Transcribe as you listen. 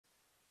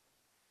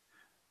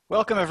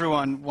Welcome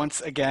everyone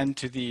once again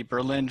to the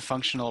Berlin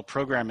Functional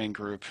Programming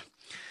Group.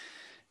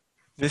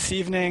 This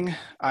evening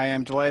I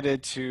am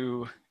delighted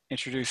to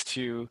introduce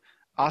to you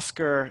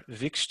Oskar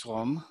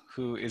Wickström,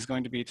 who is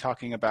going to be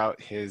talking about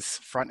his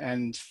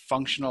front-end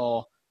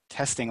functional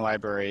testing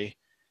library,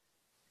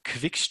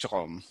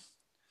 Quickstrom,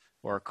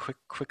 or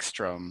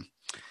Quickstrom.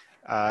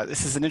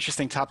 This is an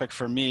interesting topic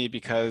for me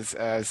because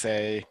as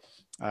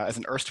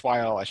an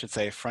erstwhile, I should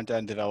say,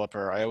 front-end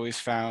developer, I always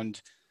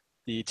found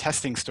the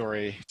testing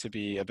story to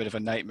be a bit of a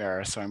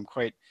nightmare. So I'm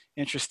quite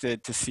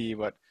interested to see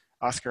what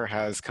Oskar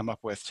has come up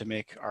with to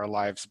make our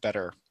lives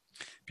better.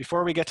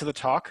 Before we get to the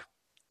talk,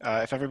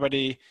 if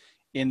everybody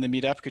in the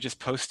meetup could just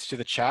post to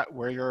the chat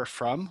where you're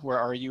from, where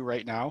are you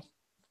right now?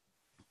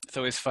 It's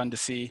always fun to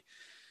see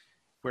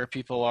where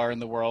people are in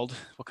the world,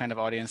 what kind of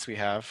audience we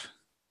have.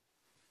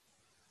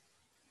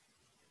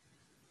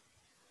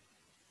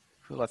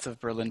 Lots of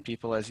Berlin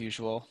people as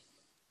usual.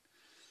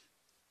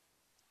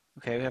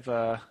 Okay, we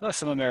have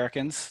some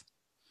Americans.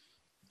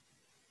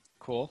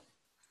 Cool.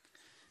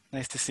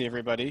 Nice to see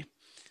everybody.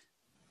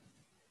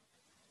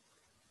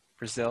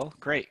 Brazil,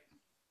 great.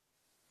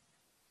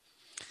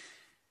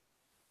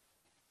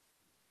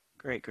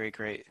 Great.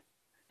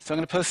 So I'm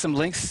going to post some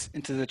links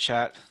into the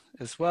chat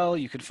as well.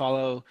 You can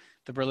follow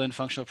the Berlin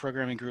Functional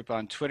Programming Group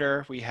on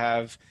Twitter. We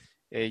have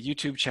a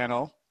YouTube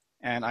channel,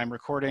 and I'm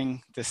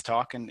recording this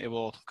talk, and it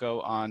will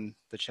go on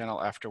the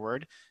channel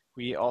afterward.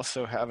 We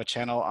also have a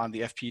channel on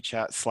the FP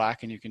Chat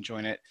Slack, and you can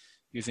join it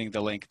using the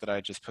link that I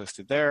just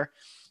posted there.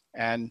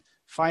 And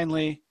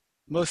finally,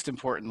 most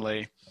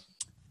importantly,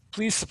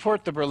 please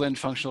support the Berlin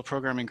Functional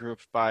Programming Group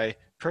by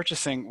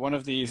purchasing one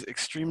of these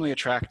extremely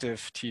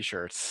attractive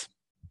t-shirts.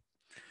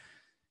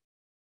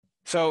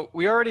 So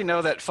we already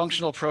know that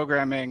functional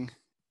programming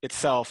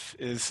itself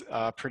is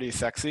pretty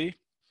sexy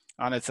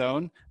on its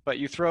own, but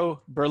you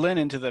throw Berlin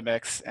into the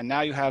mix, and now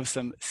you have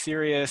some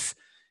serious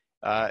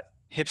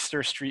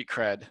hipster street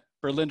cred.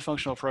 Berlin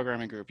Functional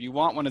Programming Group. You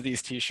want one of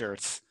these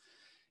t-shirts.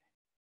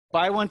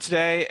 Buy one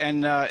today,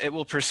 and it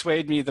will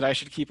persuade me that I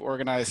should keep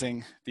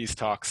organizing these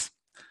talks.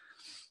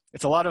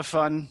 It's a lot of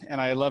fun, and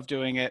I love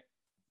doing it,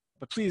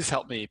 but please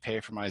help me pay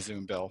for my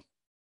Zoom bill.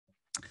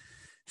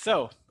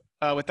 So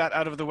with that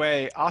out of the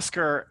way,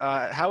 Oskar,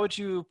 how would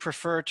you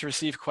prefer to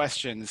receive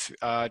questions?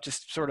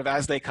 Just sort of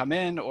as they come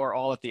in or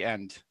all at the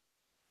end?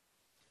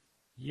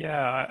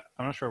 Yeah,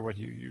 I'm not sure what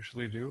you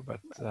usually do,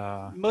 but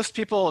most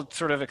people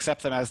sort of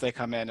accept them as they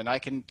come in, and I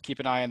can keep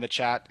an eye on the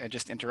chat and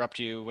just interrupt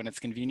you when it's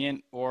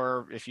convenient,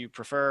 or if you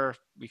prefer,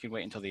 we can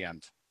wait until the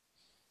end.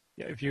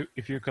 Yeah,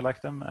 if you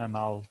collect them, and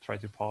I'll try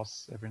to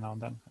pause every now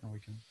and then, and we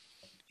can.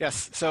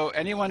 Yes. So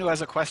anyone who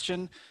has a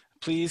question,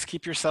 please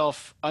keep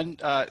yourself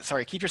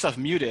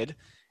muted,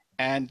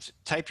 and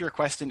type your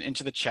question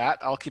into the chat.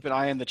 I'll keep an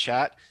eye on the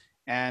chat,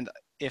 and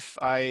if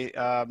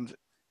I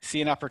see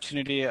an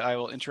opportunity, I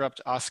will interrupt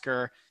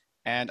Oskar,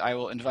 and I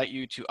will invite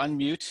you to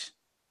unmute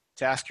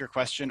to ask your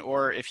question,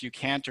 or if you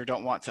can't or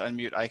don't want to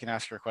unmute, I can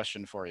ask your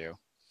question for you.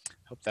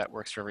 Hope that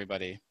works for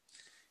everybody.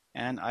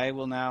 And I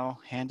will now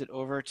hand it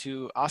over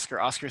to Oskar.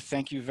 Oskar,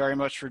 thank you very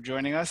much for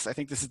joining us. I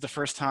think this is the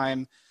first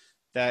time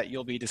that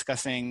you'll be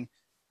discussing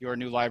your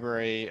new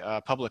library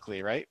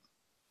publicly, right?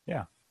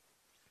 Yeah.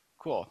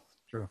 Cool.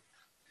 True.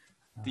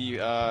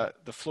 The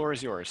floor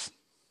is yours.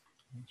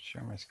 Let's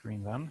share my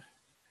screen then.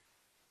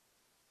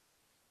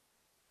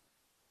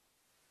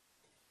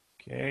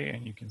 Okay,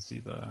 and you can see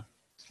the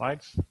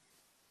slides.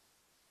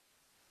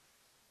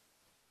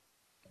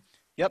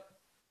 Yep.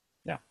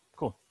 Yeah,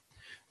 cool.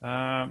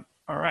 All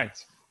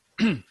right.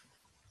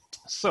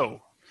 So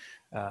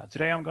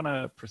today I'm going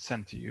to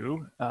present to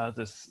you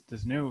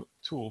this new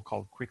tool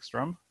called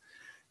Quickstrom,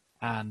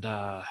 and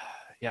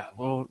yeah,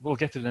 we'll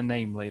get to the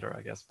name later,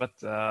 I guess. But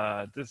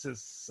this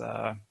is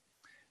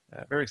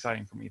very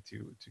exciting for me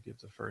to give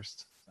the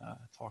first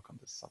talk on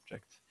this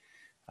subject.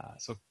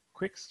 So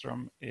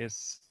Quickstrom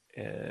is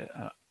an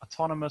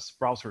autonomous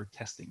browser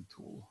testing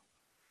tool,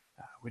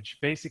 which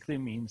basically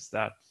means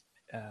that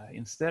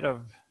instead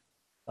of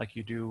like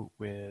you do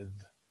with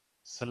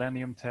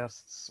Selenium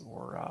tests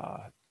or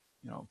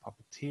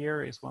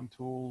Puppeteer is one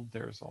tool.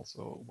 There's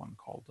also one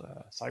called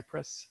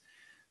Cypress.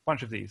 A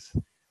bunch of these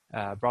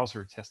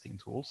browser testing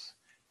tools.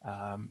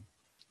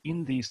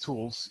 In these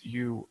tools,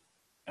 you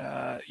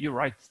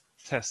write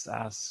tests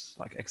as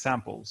like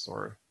examples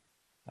or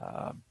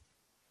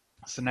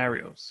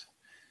scenarios.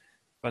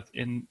 But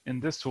in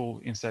this tool,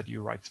 instead,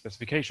 you write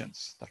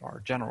specifications that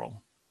are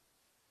general.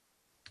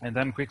 And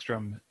then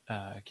Quickstrom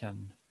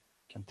can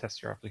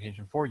test your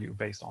application for you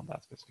based on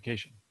that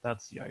specification.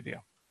 That's the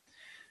idea.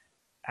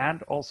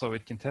 And also,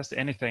 it can test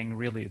anything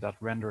really that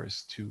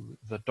renders to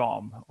the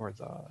DOM, or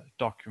the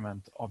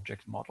document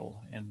object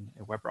model in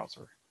a web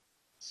browser.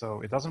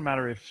 So it doesn't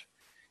matter if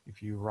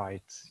you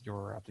write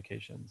your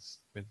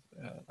applications with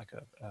like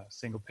a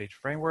single page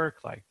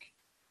framework like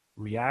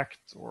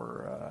React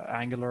or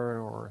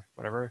Angular or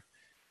whatever.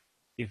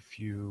 If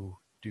you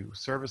do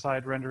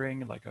server-side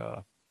rendering like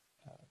the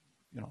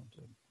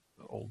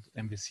old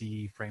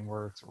MVC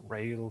frameworks or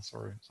Rails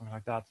or something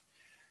like that,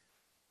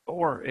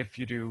 or if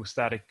you do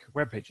static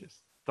web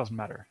pages, doesn't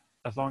matter.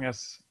 As long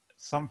as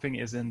something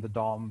is in the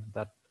DOM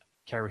that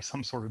carries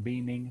some sort of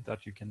meaning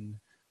that you can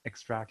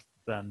extract,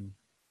 then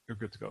you're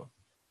good to go.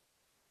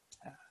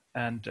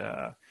 And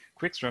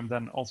Quickström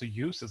then also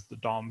uses the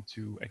DOM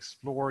to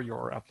explore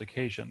your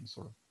application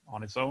sort of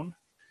on its own,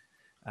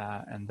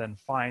 and then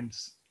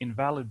finds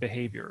invalid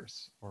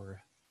behaviors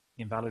or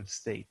invalid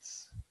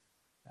states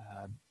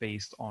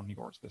based on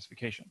your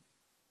specification.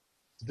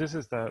 So this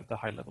is the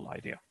high-level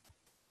idea.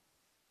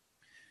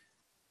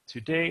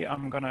 Today,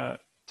 I'm going to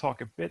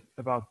talk a bit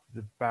about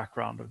the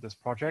background of this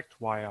project,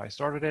 why I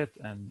started it,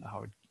 and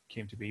how it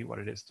came to be what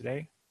it is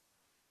today.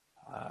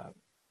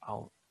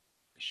 I'll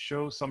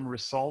show some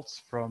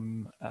results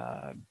from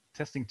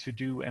testing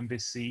to-do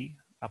MVC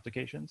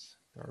applications.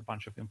 There are a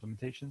bunch of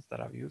implementations that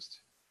I've used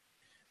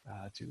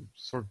to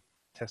sort of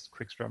test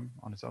Quickstrom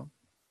on its own.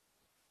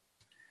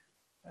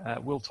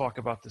 We'll talk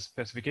about the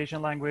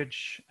specification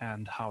language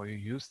and how you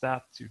use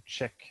that to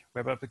check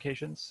web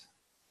applications,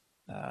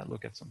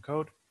 look at some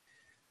code.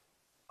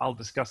 I'll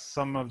discuss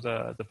some of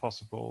the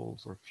possible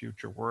sort of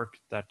future work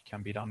that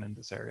can be done in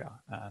this area.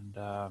 And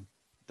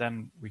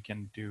then we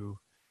can do,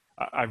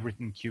 I've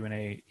written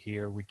Q&A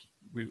here.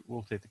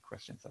 We'll take the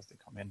questions as they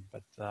come in.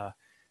 But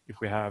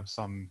if we have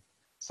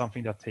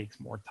something that takes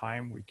more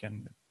time, we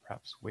can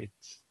perhaps wait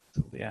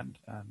till the end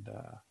and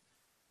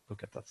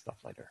look at that stuff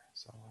later.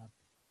 So,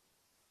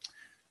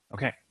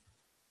 okay.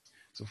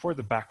 So for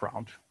the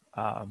background,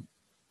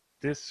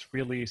 this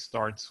really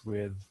starts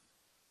with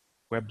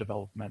web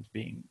development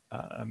being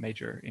a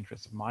major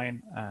interest of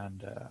mine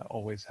and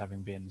always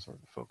having been sort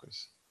of the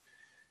focus.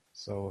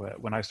 So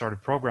when I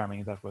started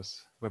programming, that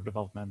was web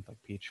development like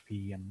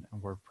PHP and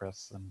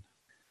WordPress and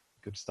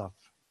good stuff.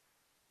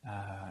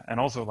 And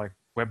also like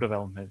web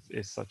development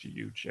is such a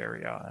huge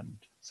area and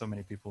so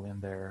many people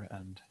in there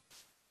and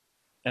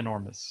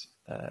enormous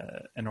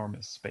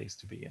space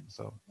to be in.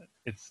 So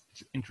it's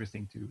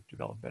interesting to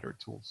develop better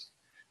tools,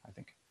 I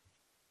think.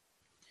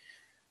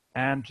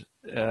 And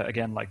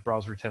again, like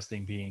browser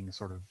testing being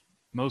sort of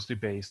mostly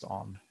based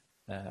on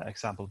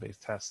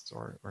example-based tests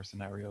or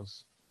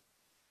scenarios,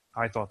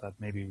 I thought that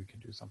maybe we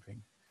could do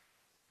something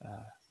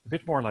a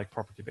bit more like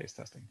property-based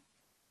testing.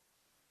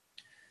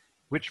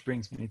 Which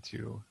brings me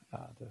to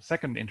the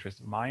second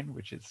interest of mine,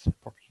 which is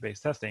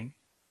property-based testing.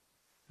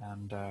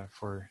 And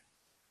for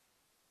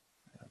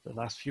the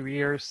last few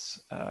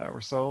years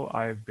or so,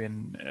 I've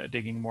been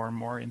digging more and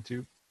more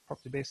into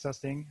property-based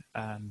testing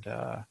and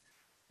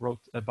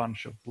wrote a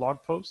bunch of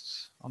blog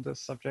posts on this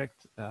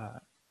subject,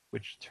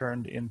 which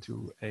turned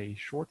into a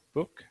short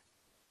book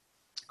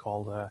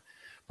called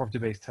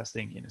Property-Based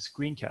Testing in a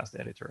Screencast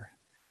Editor,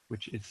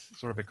 which is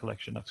sort of a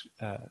collection of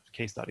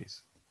case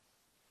studies.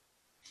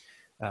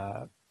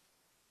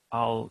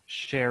 I'll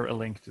share a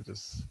link to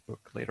this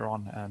book later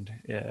on, and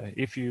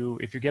if you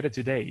get it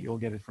today, you'll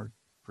get it for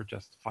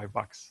just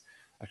 $5,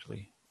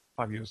 actually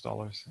 $5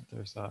 US.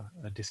 There's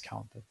a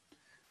discount that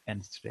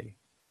ends today.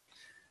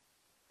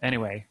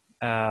 Anyway,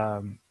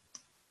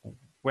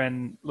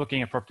 when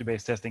looking at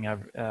property-based testing,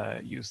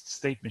 I've used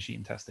state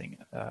machine testing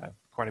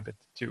quite a bit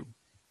too,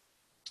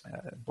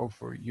 both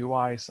for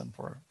UIs and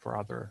for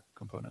other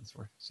components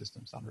or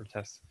systems under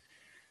test.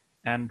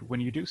 And when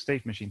you do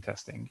state machine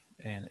testing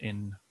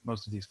in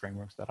most of these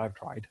frameworks that I've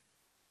tried,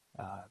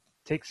 it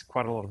takes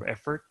quite a lot of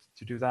effort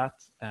to do that,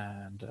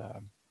 and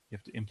you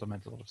have to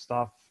implement a lot of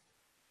stuff.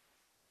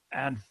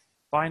 And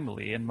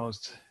finally,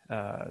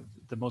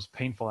 the most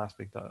painful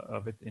aspect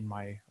of it, in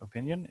my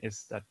opinion,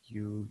 is that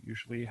you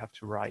usually have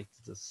to write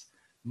this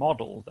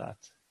model that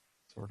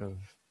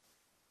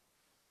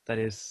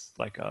is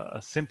like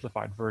a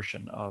simplified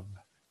version of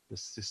the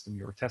system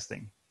you're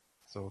testing.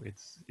 So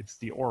it's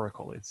the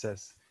oracle. It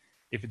says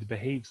if it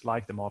behaves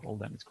like the model,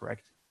 then it's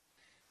correct,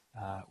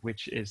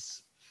 which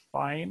is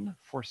fine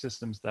for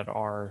systems that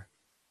are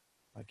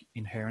like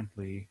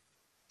inherently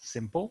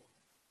simple,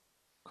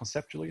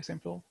 conceptually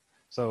simple.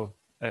 So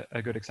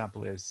a good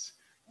example is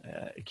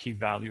a key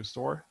value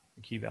store,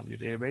 a key value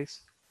database.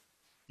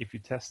 If you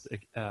test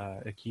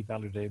a key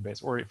value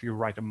database, or if you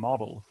write a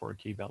model for a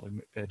key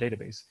value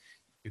database,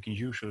 you can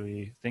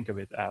usually think of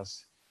it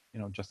as,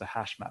 just a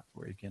hash map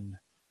where you can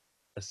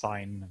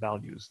assign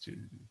values to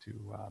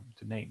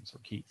names or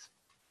keys.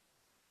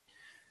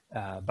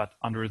 But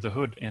under the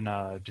hood in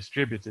a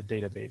distributed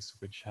database,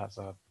 which has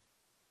a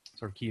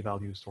sort of key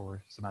value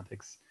store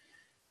semantics,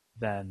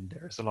 then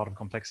there's a lot of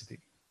complexity.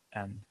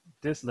 And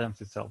this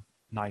lends itself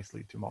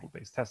nicely to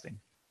model-based testing.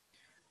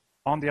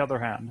 On the other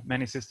hand,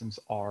 many systems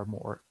are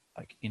more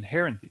like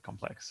inherently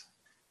complex.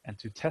 And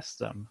to test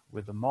them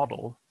with a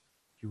model,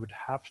 you would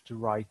have to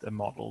write a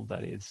model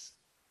that is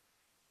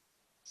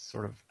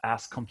sort of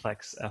as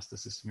complex as the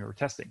system you're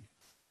testing.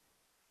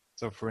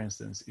 So for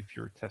instance, if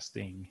you're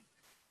testing,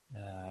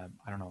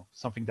 I don't know,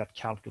 something that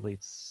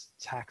calculates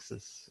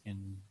taxes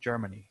in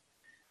Germany,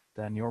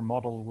 then your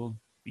model will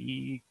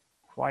be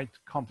quite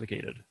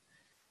complicated.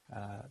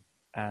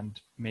 And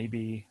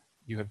maybe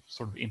you have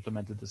sort of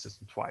implemented the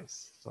system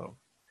twice, so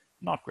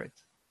not great.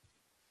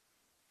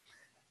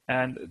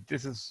 And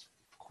this is,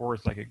 of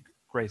course, like a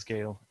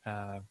grayscale,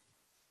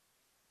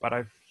 but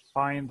I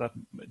find that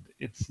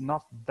it's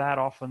not that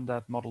often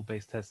that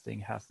model-based testing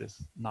has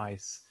this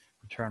nice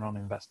return on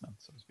investment,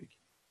 so to speak.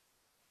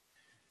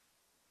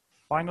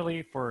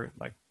 Finally, for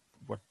like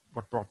what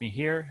brought me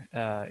here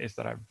is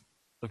that I've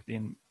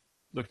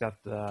looked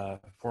at the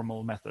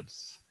formal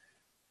methods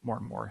more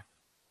and more,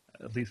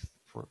 at least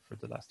for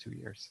the last 2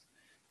 years.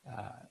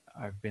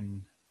 I've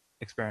been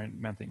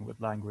experimenting with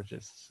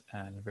languages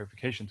and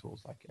verification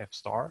tools like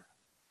F-star.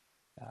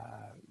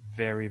 I'm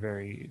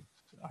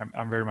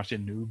very much a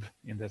noob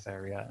in this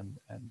area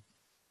and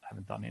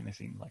haven't done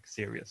anything like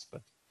serious,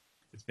 but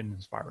it's been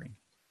inspiring.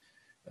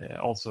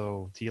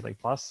 Also TLA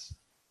Plus,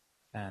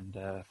 and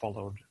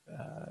followed,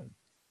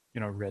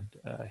 read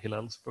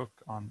Hillel's book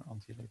on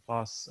TLA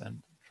Plus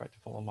and tried to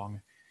follow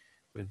along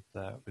with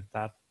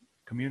that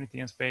community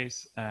and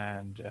space,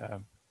 and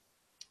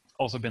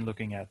also been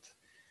looking at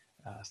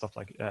stuff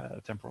like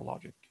temporal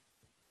logic,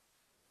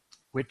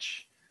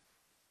 which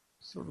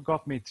sort of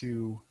got me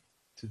to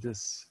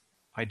this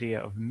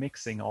idea of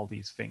mixing all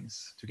these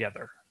things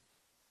together.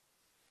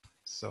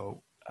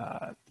 So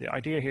the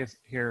idea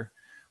here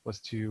was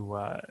to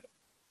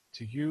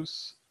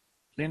use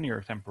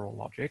linear temporal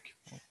logic,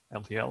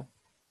 LTL,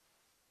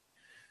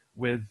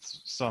 with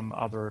some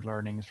other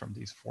learnings from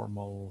these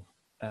formal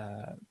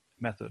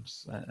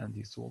methods and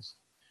these tools,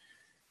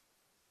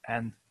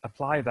 and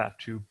apply that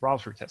to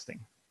browser testing,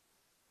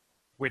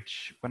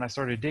 which when I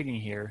started digging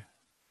here,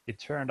 it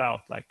turned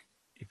out like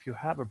if you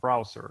have a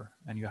browser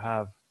and you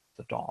have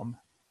the DOM,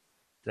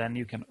 then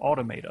you can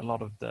automate a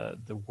lot of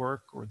the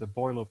work or the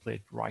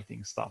boilerplate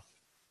writing stuff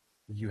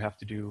that you have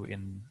to do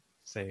in,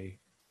 say,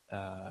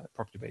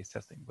 property-based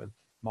testing with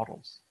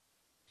models.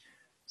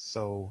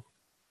 So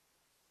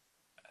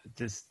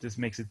this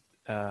makes it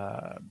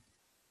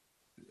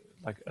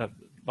like a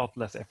lot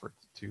less effort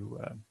to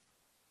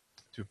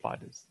apply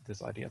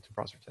this idea to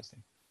browser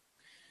testing,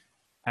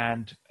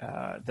 and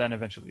then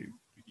eventually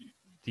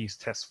these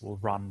tests will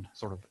run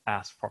sort of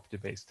as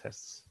property-based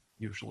tests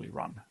usually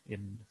run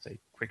in, say,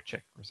 quick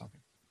check or something.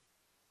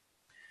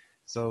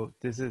 So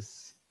this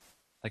is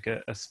like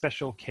a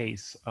special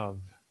case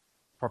of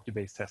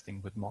property-based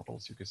testing with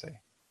models, you could say.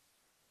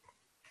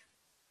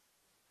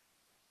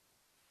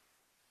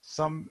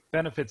 Some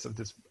benefits of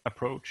this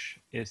approach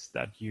is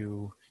that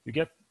you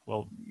get,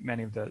 well,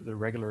 many of the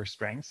regular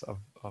strengths of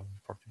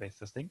property-based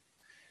testing,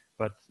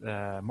 but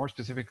more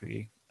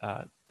specifically,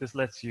 this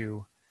lets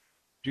you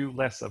do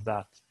less of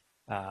that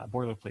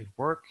boilerplate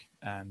work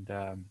and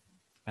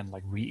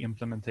like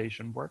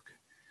re-implementation work.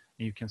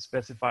 And you can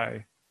specify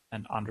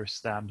and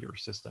understand your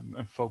system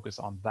and focus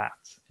on that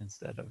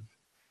instead of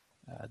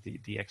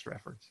the extra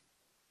effort.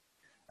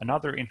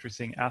 Another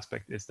interesting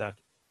aspect is that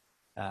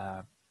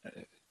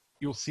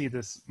you'll see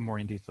this more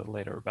in detail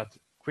later, but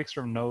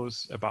Quickstrom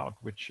knows about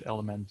which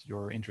element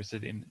you're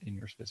interested in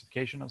your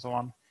specification and so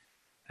on,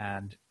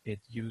 and it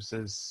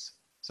uses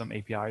some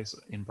APIs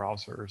in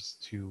browsers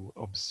to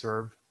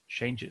observe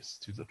changes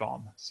to the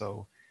DOM.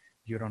 So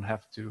you don't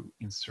have to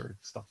insert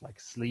stuff like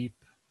sleep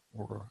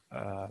or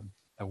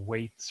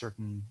await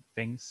certain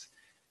things,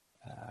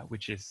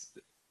 which is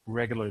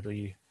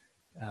regularly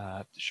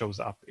shows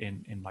up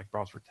in like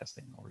browser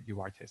testing or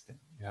UI testing.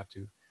 You have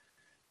to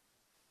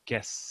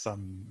guess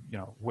some,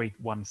 wait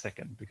 1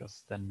 second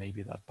because then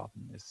maybe that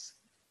button is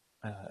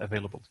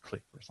available to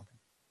click or something.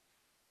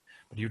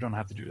 But you don't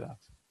have to do that.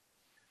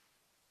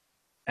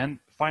 And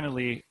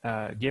finally,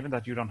 given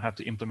that you don't have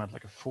to implement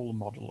like a full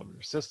model of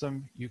your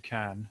system, you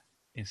can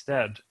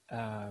instead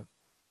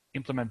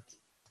implement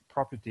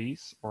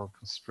properties or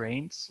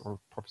constraints or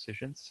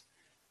propositions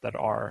that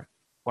are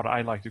what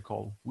I like to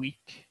call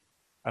weak.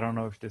 I don't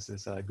know if this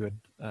is a good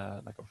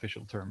like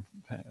official term,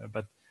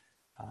 but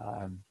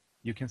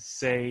you can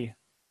say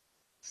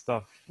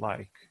stuff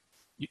like,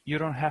 you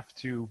don't have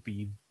to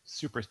be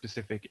super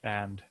specific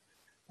and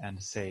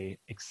say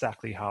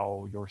exactly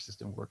how your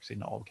system works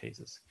in all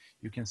cases.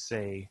 You can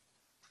say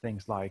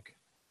things like,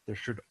 there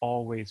should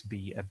always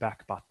be a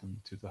back button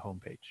to the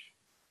homepage,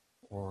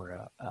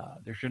 or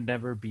there should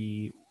never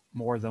be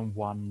more than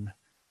one,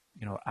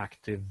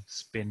 active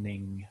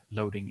spinning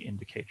loading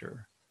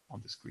indicator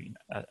on the screen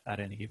at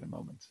any given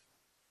moment.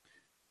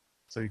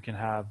 So you can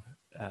have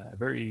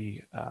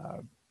very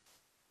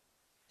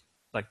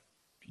like,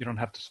 you don't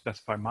have to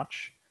specify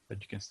much,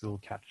 but you can still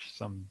catch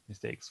some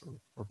mistakes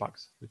or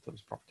bugs with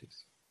those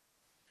properties.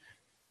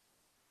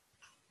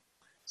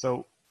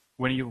 So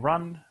when you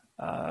run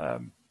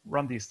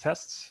these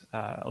tests,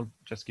 I'll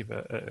just give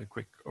a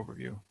quick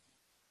overview.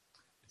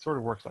 It sort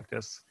of works like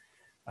this.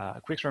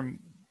 Quickstrom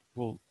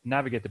will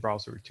navigate the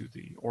browser to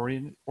the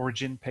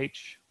origin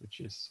page, which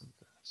is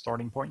the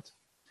starting point.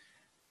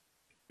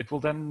 It will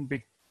then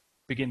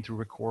begin to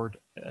record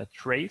a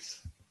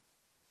trace.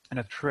 And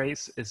a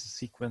trace is a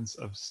sequence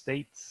of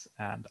states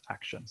and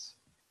actions.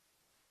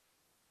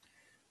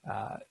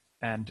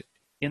 And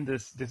in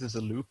this is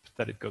a loop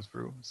that it goes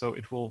through. So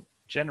it will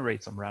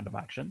generate some random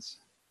actions,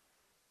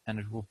 and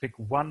it will pick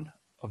one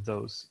of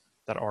those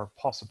that are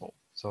possible.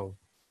 So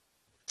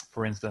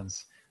for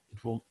instance,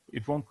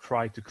 it won't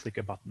try to click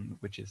a button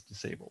which is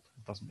disabled.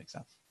 It doesn't make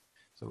sense.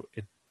 So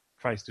it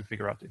tries to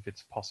figure out if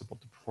it's possible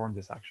to perform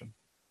this action.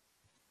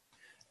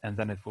 And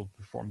then it will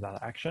perform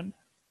that action.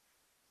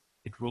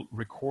 It will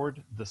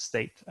record the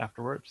state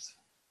afterwards,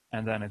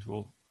 and then it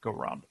will go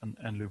around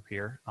and loop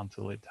here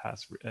until it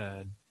has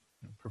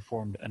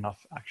performed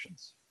enough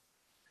actions.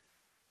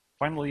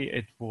 Finally,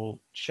 it will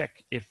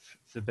check if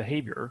the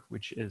behavior,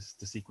 which is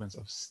the sequence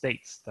of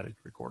states that it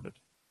recorded,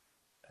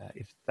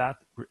 if that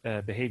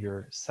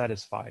behavior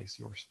satisfies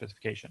your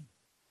specification.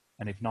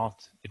 And if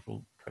not, it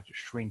will try to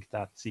shrink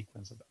that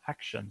sequence of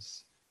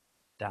actions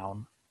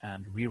down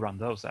and rerun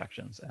those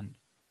actions and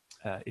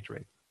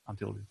iterate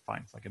until it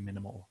finds like a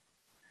minimal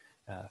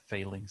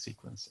failing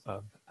sequence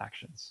of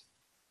actions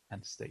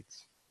and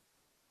states.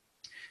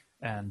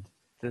 And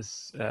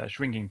this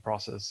shrinking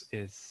process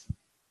is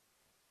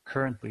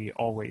currently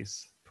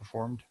always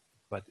performed,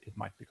 but it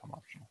might become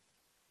optional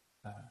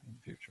in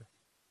the future.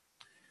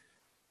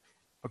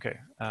 Okay,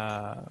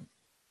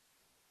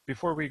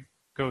 before we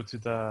go to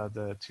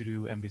the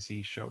to-do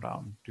MVC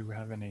showdown, do we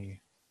have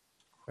any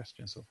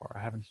questions so far?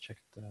 I haven't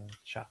checked the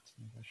chat,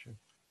 maybe I should.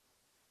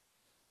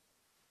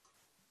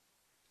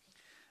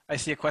 I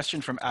see a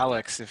question from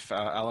Alex, if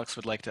Alex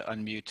would like to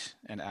unmute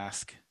and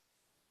ask.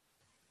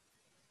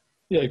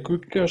 Yeah,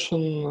 quick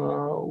question.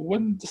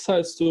 When it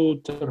decides to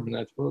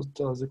terminate, what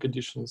are the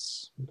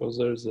conditions? Because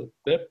there's a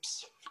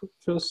depth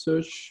first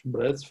search,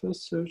 breadth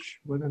first search,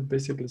 when it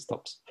basically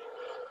stops.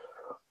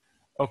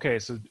 Okay,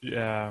 so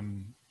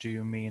do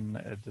you mean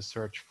the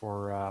search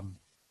for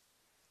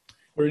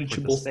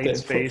reachable state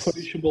space? For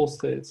reachable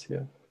states,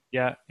 yeah.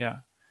 Yeah,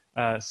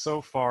 yeah. So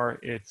far,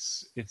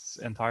 it's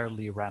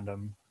entirely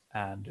random,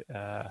 and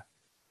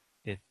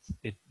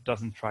it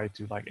doesn't try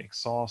to like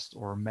exhaust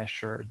or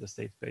measure the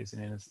state space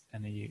in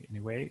any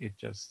way. It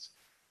just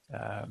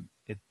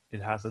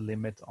it has a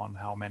limit on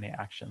how many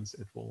actions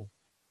it will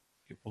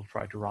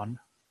try to run,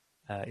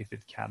 if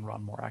it can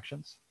run more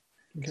actions.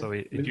 Okay. So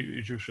it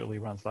usually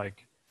runs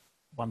like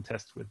one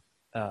test with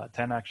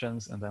 10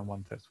 actions and then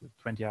one test with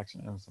 20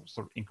 actions, and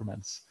sort of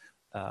increments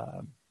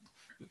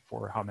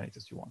for how many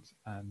tests you want.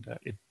 And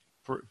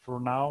for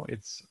now,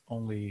 it's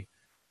only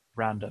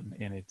random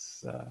in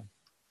its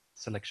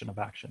selection of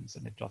actions,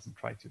 and it doesn't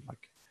try to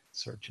like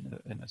search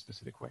in a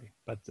specific way.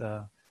 But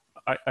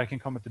I can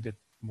comment a bit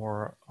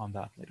more on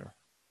that later.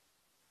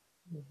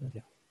 Mm-hmm.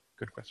 Yeah,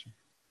 good question.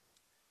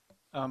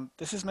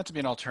 This is meant to be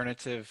an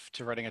alternative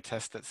to writing a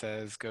test that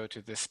says, go to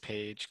this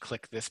page,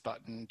 click this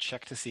button,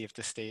 check to see if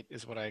the state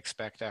is what I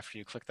expect after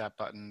you click that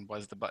button.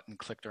 Was the button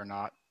clicked or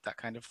not? That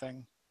kind of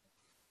thing.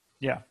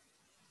 Yeah.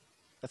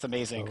 That's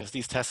amazing, because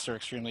these tests are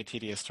extremely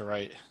tedious to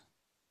write.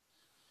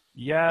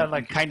 Yeah,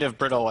 and kind of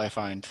brittle, I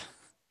find.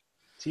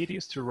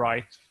 Tedious to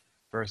write,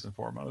 first and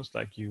foremost.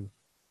 Like you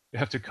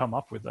have to come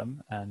up with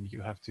them, and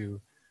you have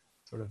to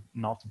sort of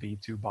not be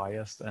too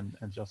biased and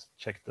just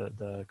check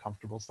the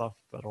comfortable stuff,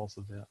 but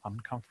also the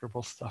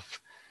uncomfortable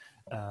stuff.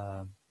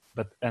 And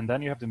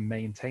then you have to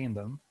maintain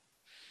them,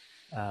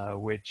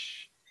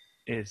 which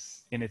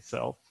is in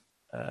itself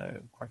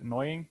quite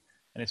annoying,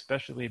 and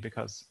especially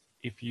because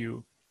if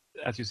you,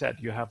 as you said,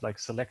 you have like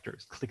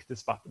selectors, click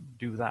this button,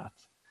 do that,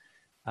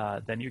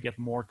 then you get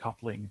more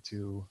coupling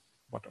to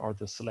what are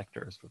the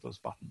selectors for those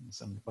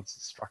buttons and what's the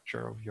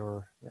structure of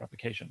your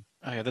application.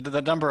 Oh yeah,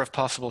 the number of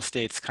possible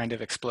states kind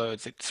of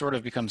explodes. It sort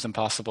of becomes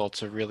impossible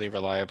to really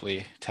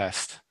reliably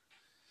test.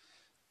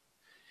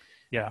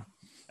 Yeah,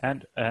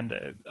 and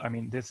I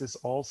mean, this is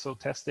also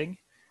testing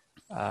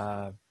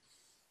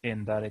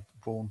in that it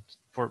won't,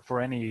 for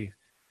any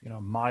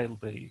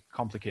mildly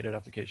complicated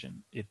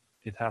application, it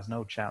has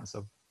no chance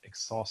of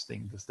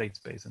exhausting the state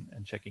space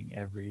and checking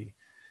every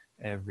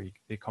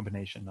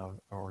combination of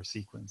or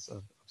sequence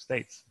of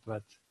states.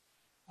 But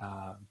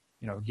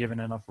given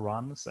enough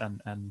runs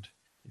and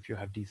if you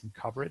have decent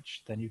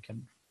coverage, then you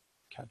can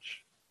catch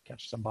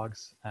some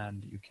bugs,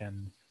 and you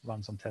can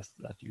run some tests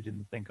that you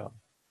didn't think of.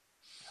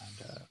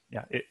 And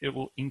yeah, it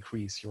will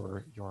increase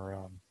your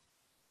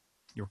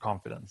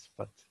confidence,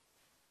 but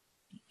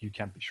you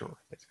can't be sure,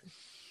 basically.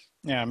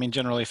 Yeah, I mean,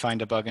 generally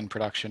find a bug in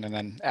production and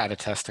then add a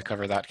test to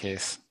cover that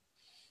case.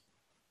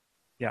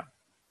 Yeah.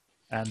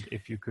 And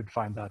if you could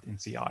find that in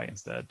CI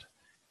instead,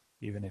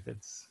 even if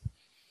it's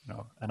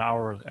an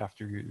hour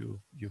after you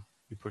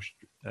pushed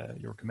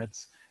your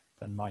commits,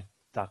 then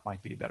that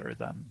might be better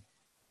than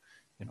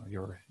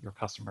your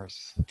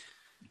customers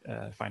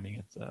finding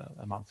it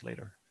a month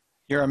later.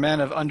 You're a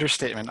man of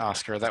understatement,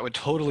 Oskar. That would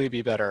totally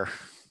be better.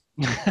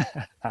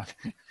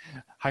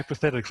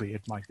 Hypothetically,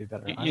 it might be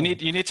better. You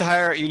need to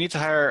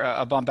hire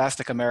a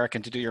bombastic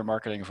American to do your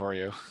marketing for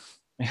you.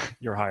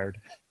 You're hired.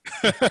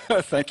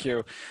 Thank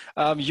you.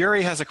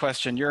 Yuri has a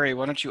question. Yuri,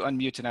 why don't you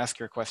unmute and ask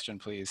your question,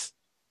 please?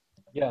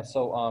 Yeah.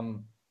 So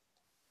I'm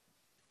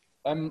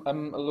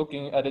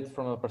looking at it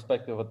from a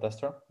perspective of a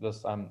tester,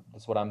 because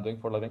that's what I'm doing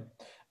for a living.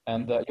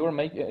 And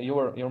you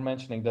were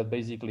mentioning that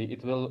basically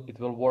it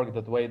will work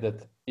that way,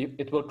 that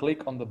it will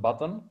click on the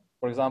button,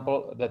 for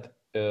example, that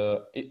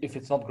if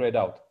it's not grayed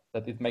out,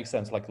 that it makes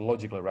sense, like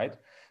logically, right?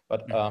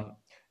 But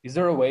is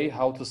there a way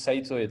how to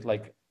say to it,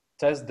 like,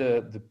 test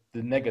the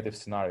negative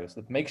scenarios,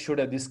 that make sure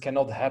that this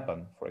cannot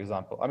happen, for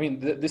example? I mean,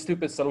 the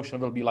stupid solution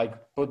will be like,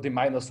 put the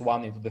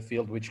 -1 into the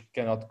field, which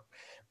cannot,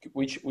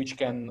 which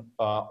can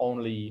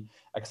only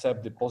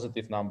accept the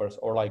positive numbers,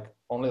 or like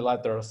only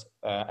letters,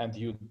 and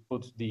you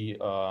put the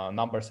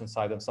numbers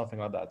inside and something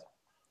like that.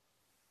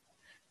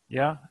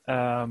 Yeah,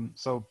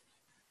 so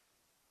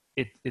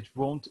it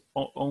won't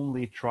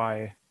only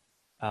try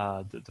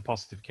the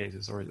positive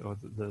cases or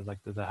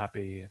the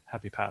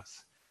happy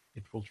paths.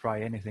 It will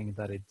try anything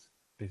that it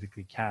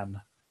basically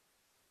can,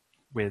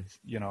 with,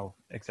 you know,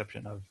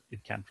 exception of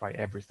it can't try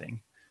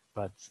everything.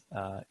 But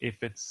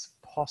if it's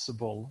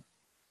possible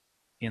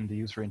in the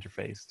user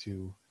interface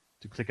to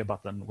click a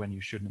button when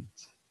you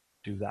shouldn't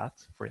do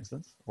that, for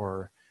instance,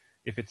 or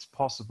if it's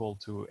possible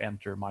to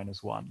enter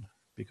 -1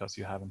 because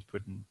you haven't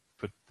put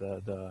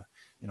the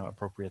you know,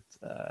 appropriate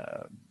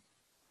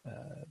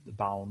the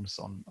bounds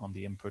on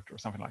the input or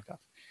something like that.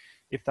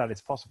 If that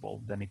is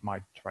possible, then it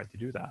might try to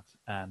do that,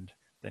 and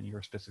then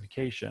your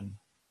specification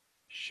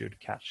should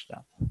catch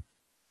that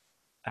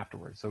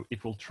afterwards. So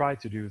it will try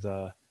to do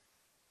the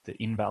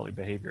invalid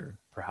behavior,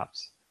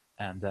 perhaps,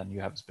 and then you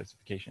have a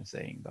specification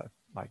saying that,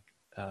 like,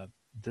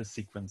 this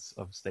sequence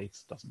of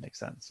states doesn't make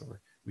sense,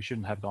 or we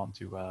shouldn't have gone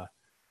to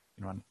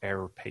you know, an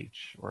error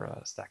page or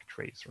a stack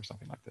trace or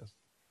something like this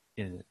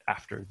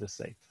after this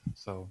state.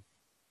 So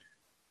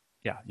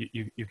yeah,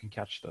 you can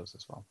catch those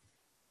as well.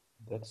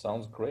 That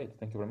sounds great.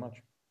 Thank you very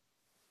much.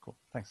 Cool,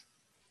 thanks.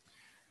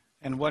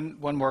 And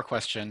one more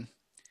question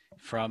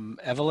from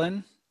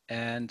Evelyn,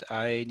 and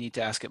I need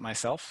to ask it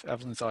myself.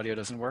 Evelyn's audio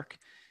doesn't work.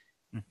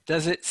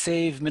 Does it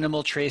save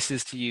minimal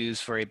traces to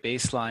use for a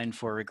baseline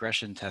for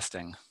regression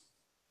testing?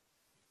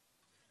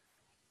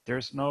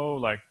 There's no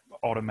like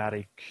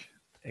automatic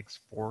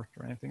export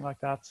or anything like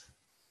that.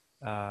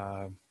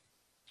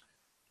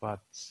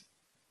 But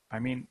I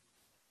mean,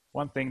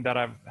 one thing that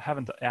I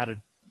haven't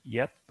added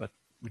yet, but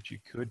which you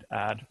could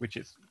add, which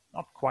is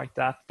not quite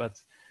that,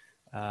 but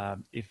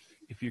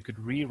if you could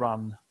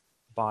rerun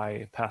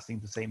by passing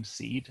the same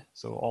seed,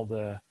 so all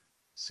the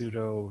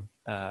pseudo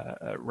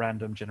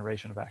random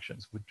generation of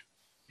actions would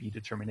be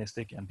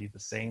deterministic and be the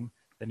same,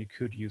 then you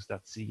could use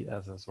that seed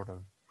as a sort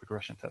of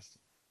regression test.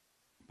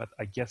 But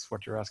I guess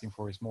what you're asking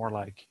for is more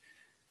like,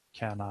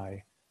 can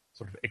I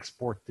sort of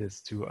export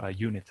this to a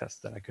unit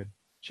test that I could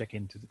check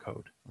into the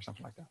code or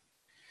something like that?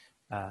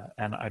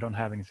 And I don't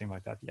have anything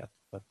like that yet,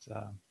 but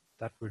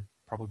that would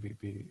probably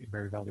be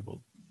very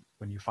valuable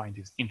when you find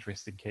these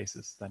interesting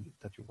cases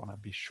that you want to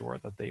be sure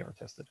that they are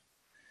tested.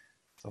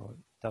 So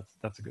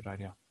that's a good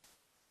idea.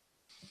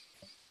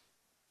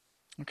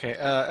 Okay,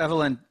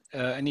 Evelyn,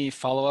 any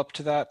follow-up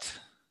to that?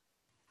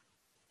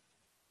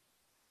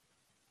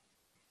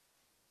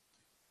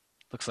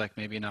 Looks like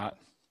maybe not.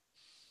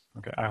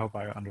 Okay, I hope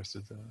I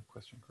understood the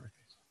question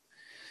correctly.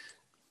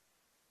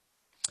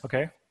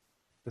 Okay,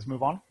 let's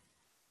move on.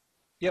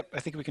 Yep, I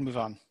think we can move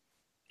on.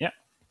 Yeah.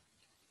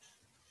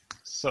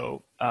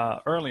 So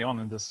early on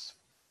in this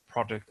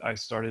project, I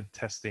started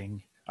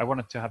testing. I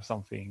wanted to have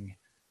something,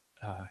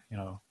 you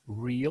know,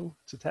 real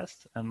to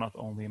test, and not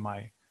only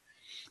my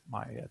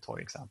toy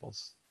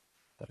examples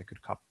that I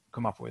could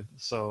come up with.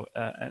 So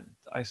and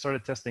I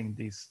started testing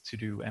these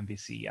to-do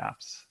MVC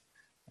apps.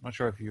 I'm not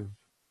sure if you've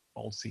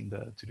all seen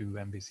the to-do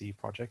MVC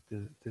project.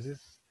 This is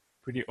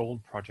a pretty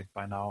old project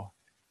by now,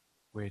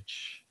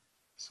 which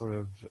sort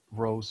of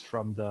rose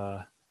from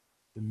the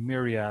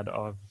myriad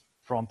of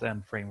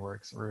front-end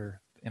frameworks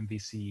or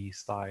MVC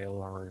style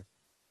or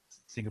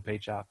single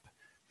page app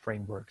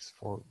frameworks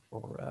for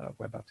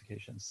web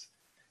applications.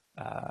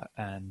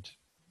 And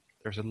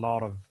there's a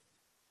lot of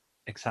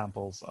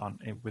examples on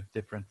with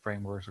different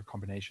frameworks or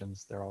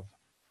combinations thereof.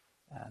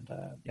 And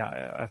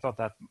yeah, I thought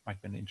that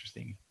might be an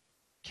interesting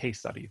case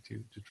study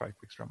to try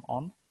Quickstrom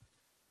on.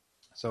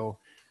 So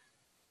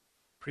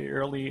pretty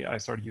early, I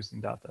started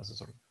using that as a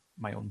sort of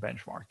my own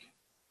benchmark.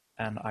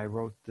 And I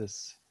wrote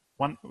this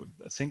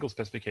a single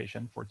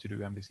specification for to-do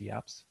MVC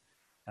apps,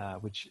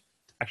 which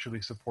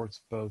actually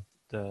supports both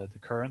the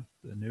current,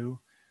 the new,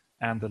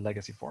 and the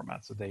legacy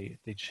format. So they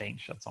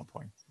change at some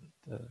point,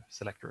 the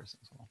selectors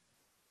and so on.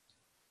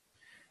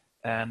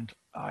 And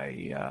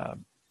I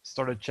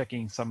started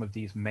checking some of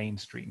these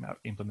mainstream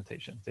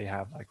implementations. They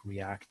have like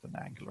React and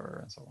Angular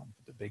and so on,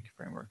 the big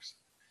frameworks.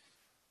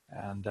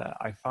 And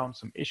I found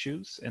some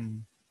issues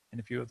in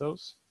a few of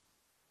those,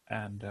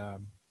 and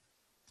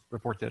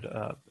reported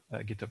a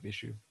GitHub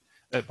issue.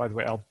 By the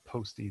way, I'll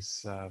post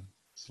these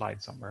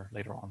slides somewhere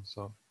later on,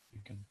 so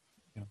you can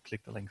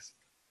click the links.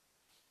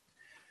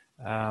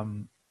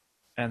 And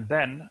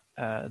then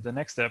the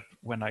next step,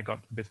 when I got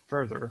a bit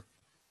further,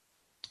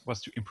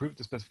 was to improve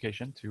the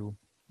specification to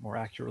more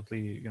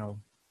accurately,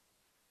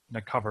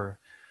 cover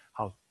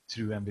how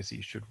to-do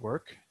MVC should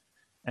work.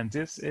 And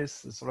this is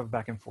sort of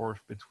back and forth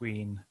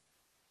between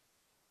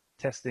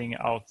testing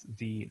out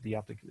the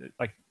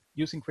like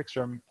using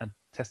Quickstrom and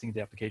testing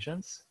the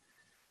applications,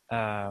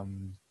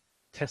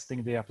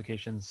 testing the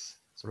applications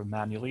sort of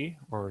manually,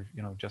 or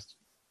just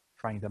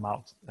trying them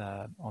out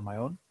on my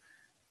own,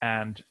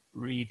 and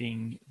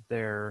reading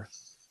their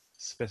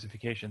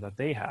specification that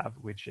they have,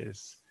 which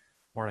is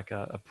more like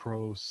a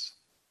prose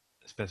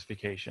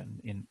specification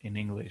in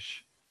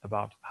English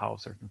about how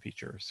certain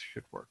features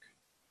should work.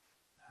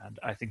 And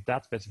I think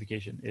that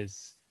specification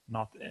is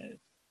not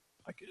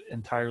like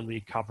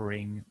entirely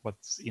covering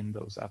what's in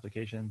those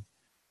applications.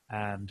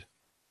 And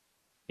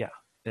yeah,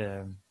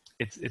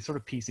 it's sort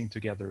of piecing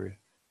together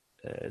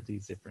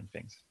these different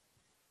things.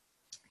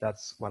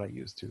 That's what I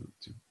use to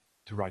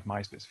write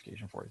my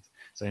specification for it.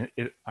 So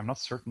I'm not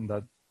certain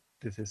that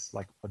this is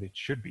like what it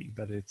should be,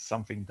 but it's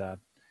something that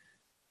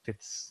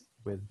fits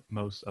with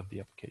most of the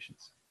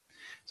applications.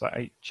 So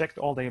I checked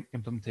all the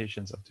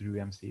implementations of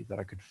To-Do-MC that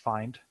I could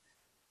find,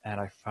 and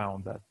I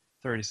found that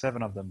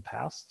 37 of them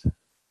passed,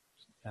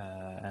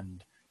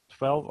 and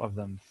 12 of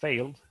them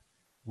failed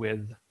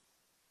with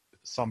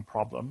some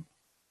problem,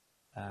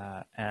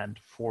 and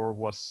 4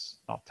 was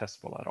not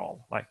testable at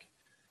all, like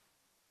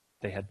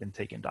they had been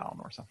taken down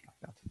or something like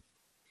that.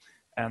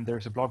 And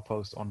there's a blog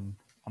post on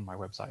my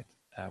website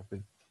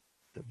with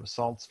the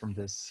results from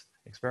this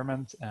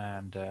experiment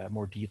and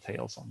more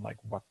details on like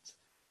what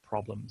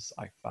problems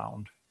I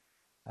found.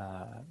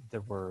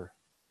 There were,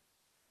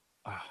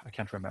 I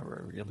can't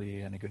remember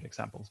really any good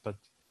examples, but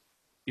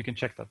you can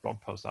check that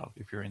blog post out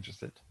if you're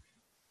interested.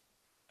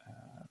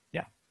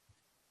 Yeah.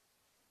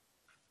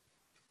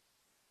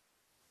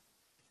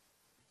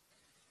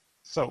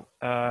 So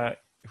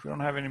if we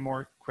don't have any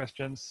more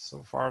questions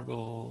so far,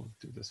 we'll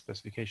do the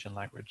specification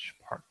language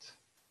part.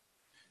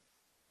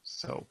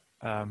 So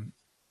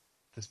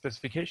the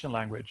specification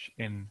language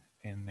in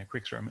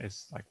Quickstrom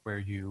is like where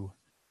you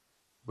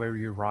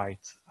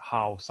write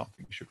how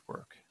something should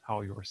work,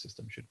 how your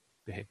system should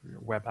behave, or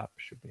your web app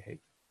should behave.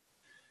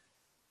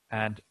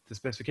 And the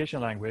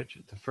specification language,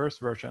 the first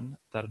version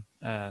that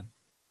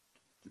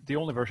the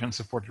only version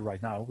supported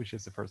right now, which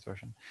is the first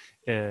version,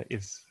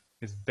 is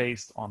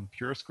based on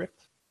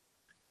PureScript.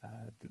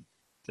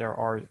 There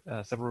are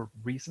several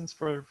reasons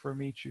for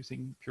me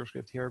choosing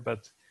PureScript here,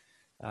 but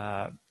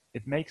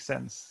it makes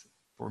sense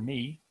for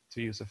me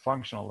to use a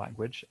functional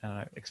language,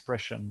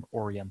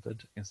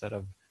 expression-oriented instead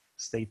of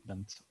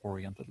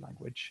statement-oriented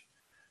language.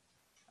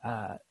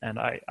 And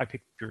I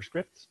picked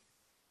PureScript,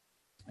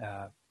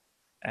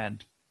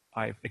 and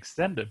I've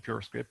extended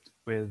PureScript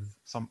with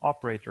some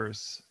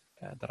operators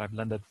that I've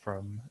blended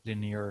from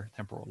linear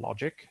temporal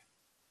logic.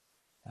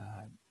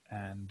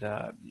 And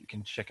you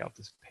can check out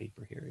this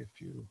paper here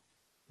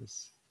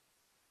this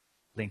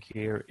link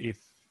here if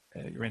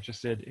you're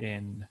interested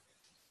in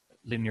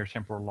linear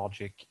temporal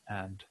logic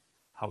and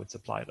how it's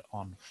applied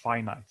on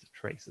finite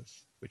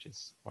traces, which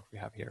is what we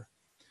have here.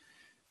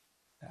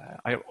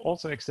 I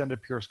also extended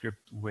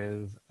PureScript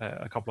with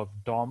a couple of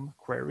DOM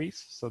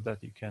queries so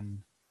that you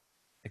can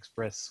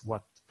express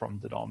what from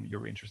the DOM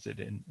you're interested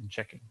in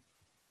checking.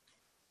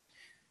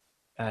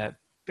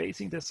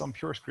 Basing this on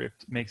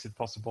PureScript makes it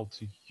possible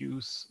to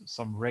use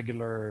some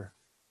regular,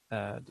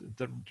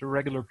 the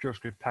regular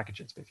PureScript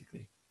packages,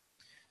 basically.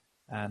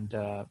 And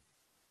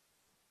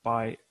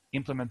by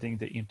implementing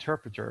the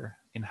interpreter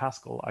in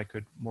Haskell, I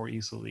could more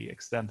easily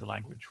extend the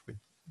language with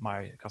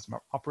my custom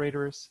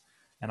operators,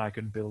 and I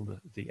could build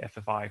the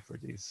FFI for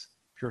these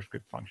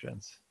PureScript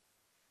functions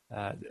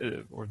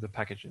or the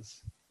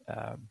packages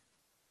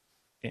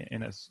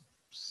in a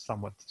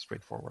somewhat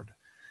straightforward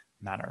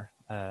manner.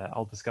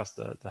 I'll discuss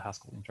the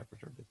Haskell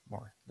interpreter a bit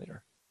more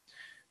later.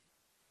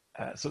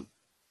 So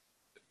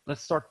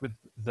let's start with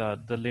the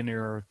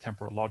linear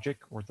temporal logic,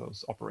 or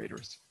those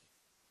operators.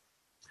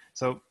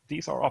 So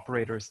these are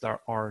operators that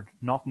are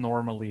not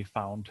normally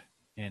found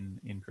in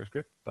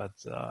PureScript, but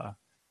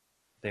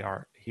they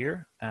are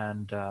here,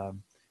 and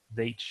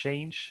they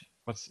change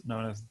what's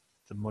known as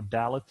the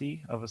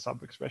modality of a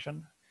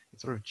sub-expression. It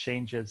sort of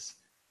changes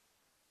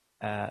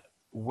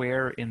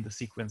where in the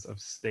sequence of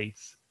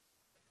states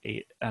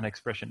an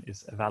expression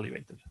is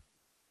evaluated.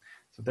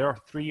 So there are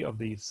 3 of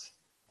these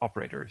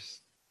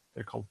operators.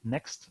 They're called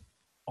next,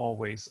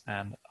 always,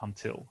 and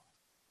until.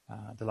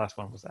 The last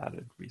one was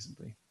added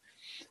recently.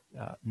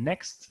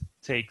 Next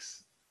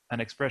takes an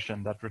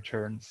expression that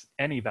returns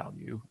any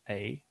value,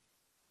 a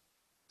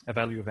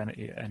value of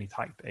any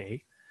type,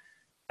 a,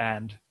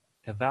 and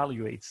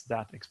evaluates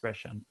that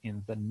expression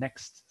in the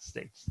next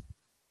state.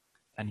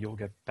 And you'll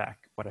get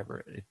back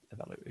whatever it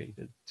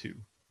evaluated to.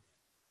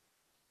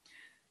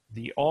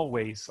 The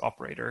always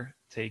operator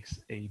takes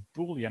a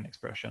Boolean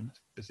expression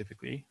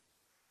specifically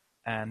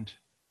and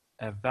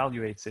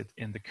evaluates it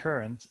in the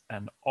current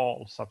and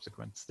all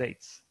subsequent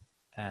states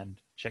and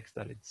checks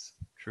that it's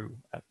true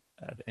at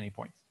any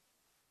point.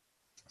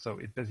 So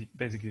it's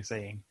basically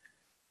saying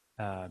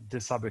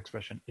this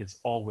sub-expression is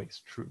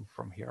always true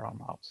from here on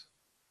out.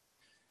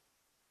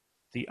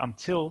 The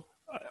until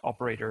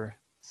operator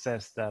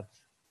says that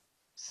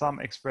some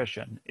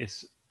expression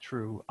is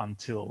true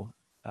until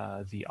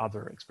the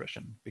other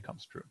expression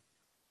becomes true.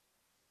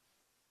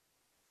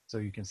 So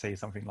you can say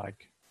something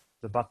like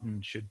the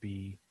button should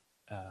be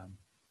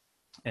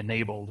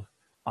enabled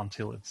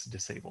until it's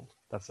disabled.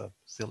 That's a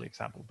silly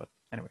example, but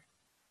anyway.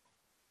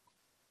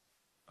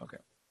 Okay.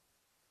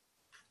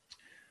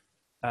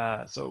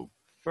 So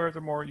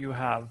furthermore, you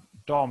have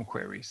DOM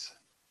queries,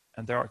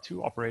 and there are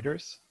two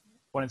operators.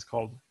 One is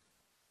called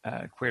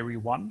query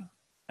one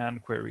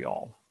and query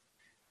all.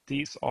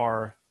 These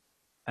are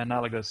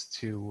analogous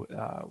to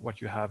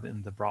what you have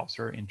in the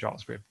browser in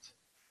JavaScript.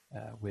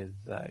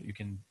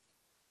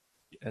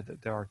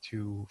 There are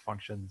two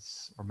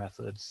functions or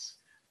methods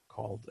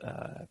called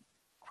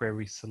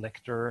query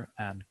selector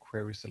and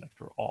query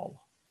selector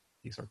all.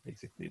 These are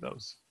basically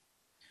those.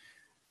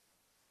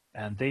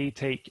 And they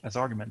take as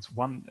arguments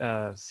one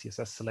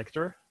CSS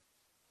selector,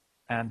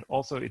 and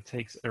also it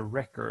takes a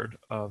record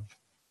of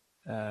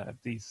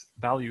these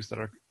values that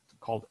are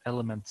called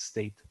element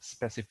state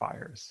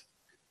specifiers.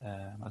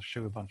 I'll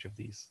show a bunch of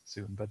these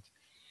soon, but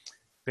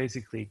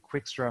basically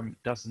Quickström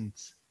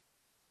doesn't,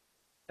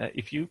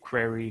 if you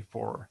query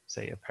for,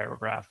 say, a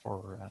paragraph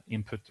or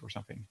input or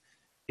something,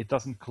 it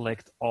doesn't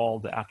collect all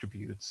the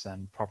attributes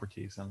and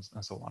properties and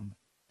so on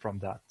from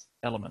that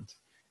element.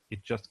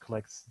 It just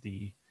collects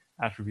the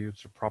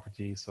attributes or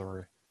properties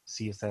or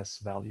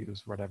CSS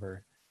values,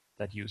 whatever,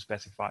 that you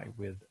specify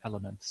with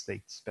element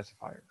state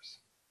specifiers.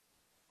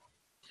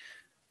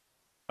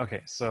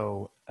 Okay,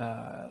 so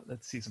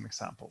let's see some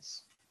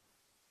examples.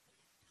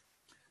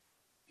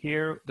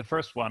 Here, the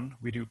first one,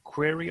 we do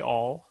query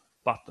all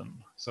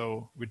button.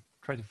 So we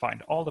try to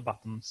find all the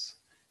buttons,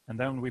 and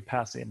then we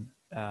pass in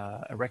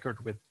a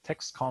record with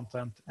text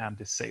content and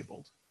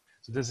disabled.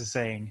 So this is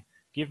saying,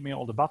 give me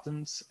all the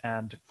buttons,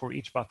 and for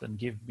each button,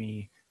 give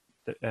me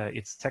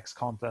its text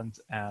content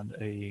and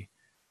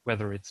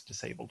whether it's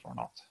disabled or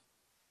not.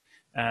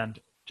 And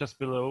just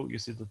below, you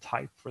see the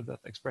type for that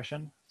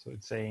expression. So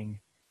it's saying,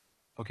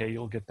 okay,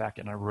 you'll get back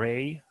an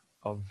array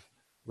of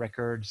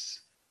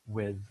records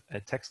with a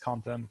text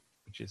content,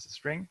 which is a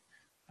string,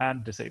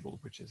 and disabled,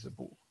 which is a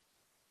bool.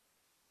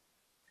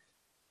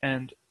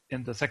 And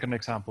in the second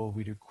example,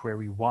 we do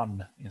query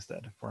one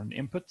instead for an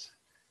input,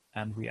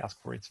 and we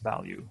ask for its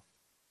value.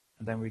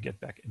 And then we get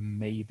back a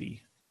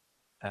maybe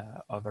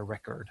of a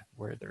record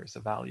where there is a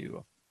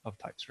value of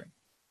type string.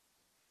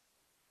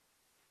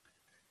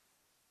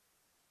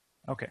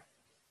 Okay.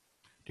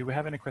 Do we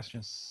have any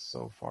questions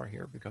so far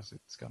here? Because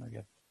it's going to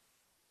get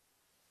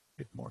a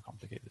bit more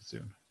complicated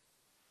soon.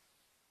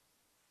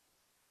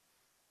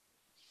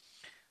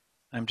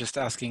 I'm just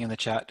asking in the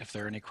chat if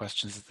there are any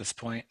questions at this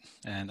point,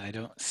 and I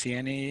don't see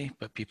any,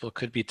 but people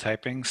could be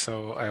typing,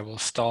 so I will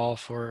stall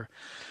for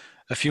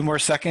a few more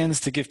seconds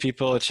to give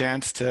people a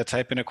chance to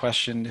type in a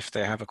question if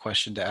they have a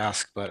question to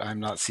ask, but I'm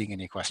not seeing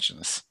any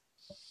questions.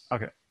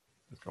 Okay,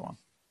 let's go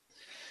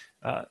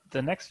on.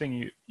 The next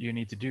thing you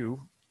need to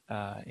do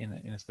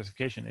in a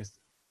specification is,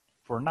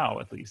 for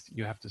now at least,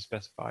 you have to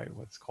specify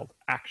what's called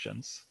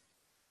actions.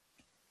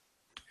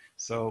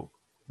 So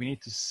we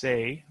need to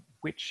say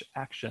which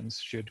actions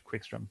should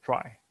Quickström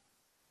try.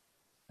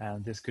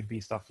 And this could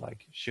be stuff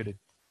like, should it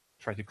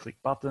try to click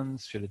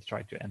buttons? Should it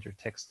try to enter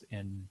text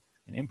in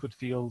input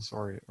fields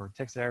or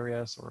text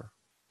areas? Or,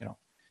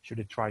 should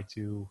it try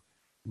to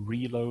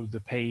reload the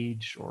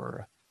page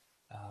or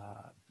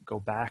go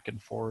back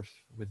and forth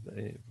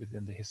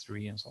within the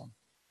history and so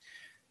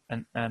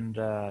on?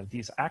 And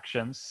these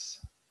actions,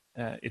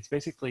 it's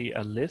basically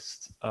a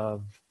list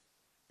of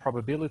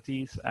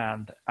probabilities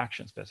and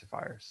action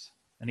specifiers.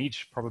 And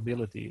each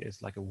probability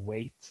is like a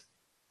weight,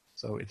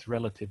 so it's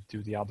relative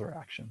to the other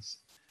actions.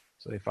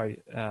 So if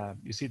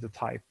you see the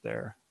type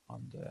there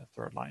on the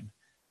third line,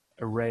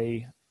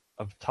 array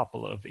of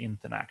tuple of int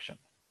and action.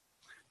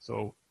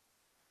 So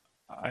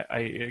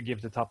I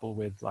give the tuple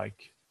with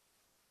like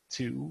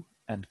 2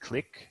 and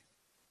click,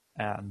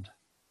 and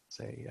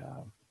say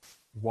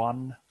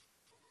 1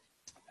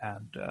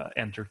 and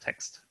enter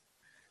text.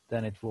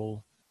 Then it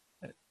will.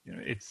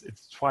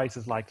 It's twice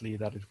as likely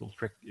that it will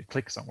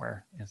click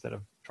somewhere instead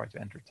of try to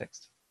enter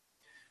text.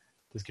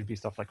 This could be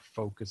stuff like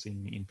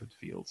focusing input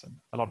fields and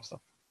a lot of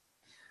stuff.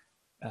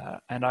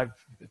 And I've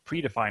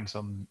predefined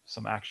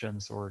some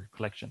actions or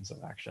collections of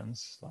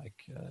actions, like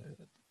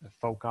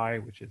foci,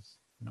 which is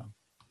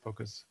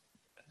focus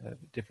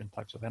different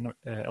types of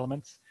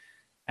elements,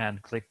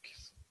 and click,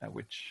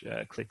 which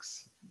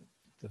clicks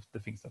the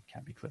things that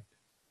can be clicked.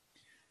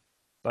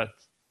 But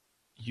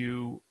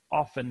you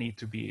often need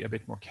to be a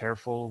bit more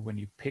careful when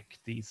you pick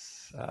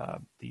these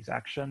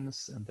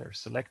actions and their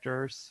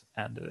selectors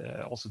and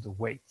also the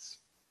weights,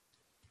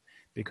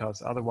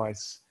 because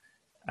otherwise,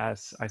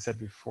 as I said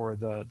before,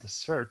 the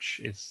search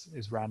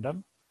is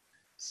random,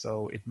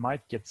 so it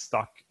might get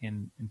stuck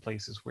in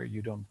places where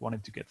you don't want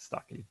it to get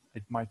stuck.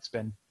 It might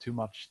spend too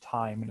much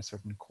time in a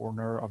certain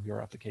corner of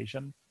your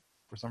application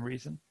for some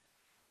reason,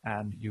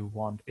 and you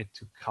want it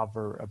to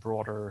cover a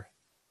broader,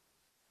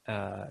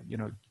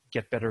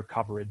 get better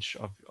coverage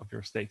of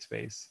your state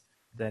space.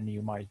 Then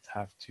you might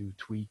have to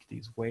tweak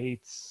these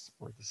weights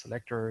or the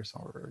selectors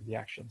or the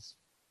actions.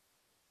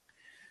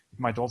 It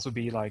might also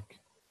be like,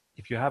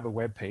 if you have a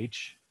web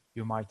page,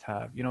 you might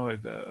have,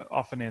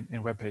 often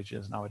in web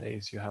pages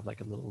nowadays, you have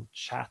like a little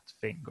chat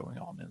thing going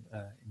on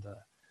in the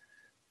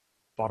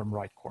bottom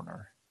right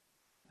corner.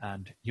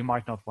 And you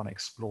might not want to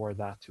explore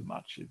that too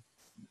much.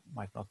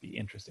 might not be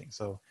interesting.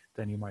 So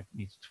then you might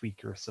need to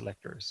tweak your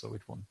selector so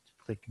it won't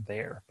click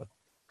there, but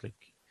click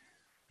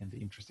in the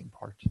interesting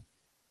part.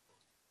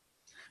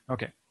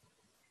 Okay.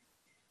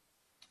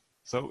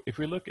 So if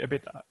we look a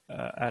bit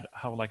at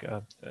how like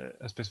a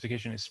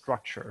specification is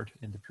structured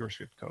in the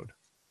PureScript code,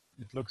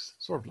 it looks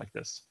sort of like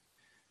this.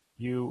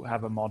 You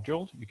have a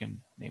module, you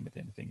can name it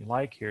anything you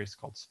like. Here it's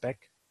called spec.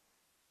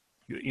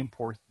 You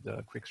import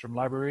the Quickstrom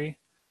library.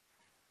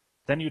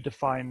 Then you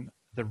define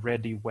the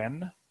ready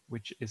when,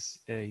 which is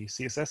a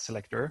CSS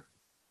selector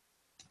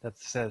that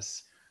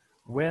says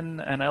when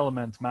an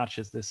element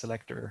matches this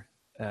selector,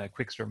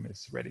 Quickstrom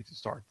is ready to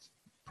start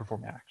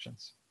performing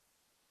actions.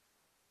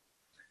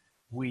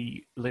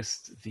 We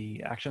list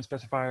the action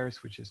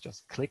specifiers, which is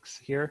just clicks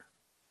here.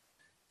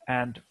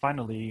 And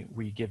finally,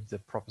 we give the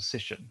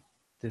proposition.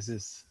 This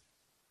is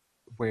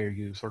where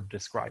you sort of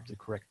describe the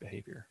correct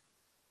behavior.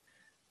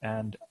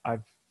 And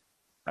I've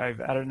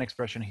added an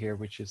expression here,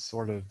 which is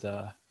sort of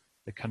the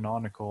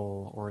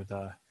canonical or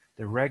the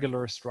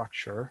regular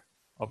structure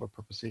of a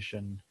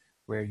proposition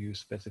where you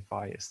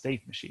specify a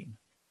state machine.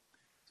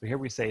 So here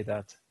we say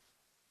that,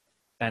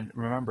 and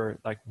remember,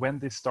 like when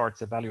this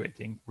starts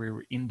evaluating,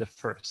 we're in the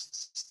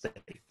first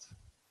state.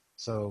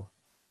 So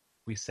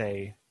we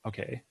say,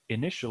 okay,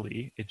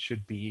 initially it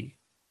should be,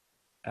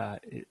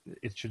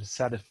 it should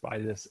satisfy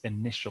this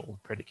initial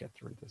predicate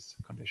or this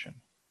condition.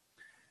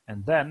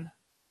 And then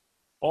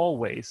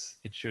always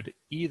it should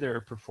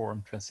either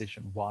perform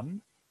transition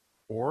 1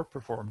 or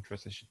perform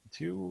transition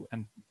 2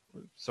 and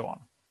so on.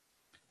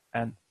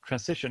 And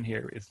transition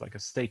here is like a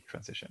state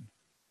transition.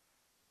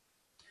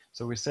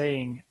 So we're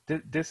saying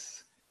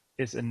this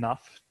is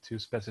enough to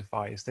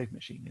specify a state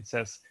machine. It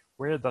says,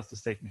 where does the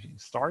state machine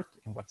start,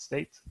 in what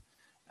state,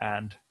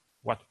 and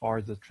what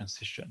are the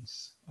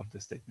transitions of the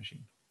state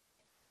machine?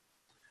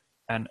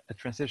 And a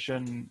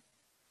transition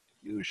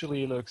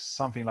usually looks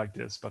something like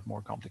this, but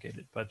more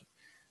complicated. But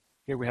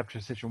here we have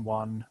transition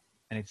 1,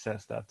 and it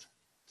says that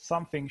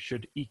something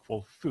should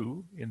equal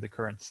foo in the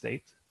current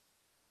state,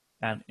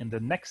 and in the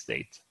next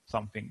state,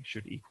 something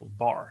should equal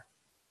bar.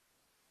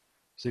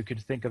 So you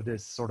could think of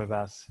this sort of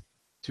as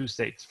two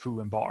states, foo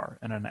and bar,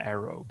 and an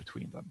arrow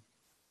between them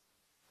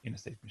in a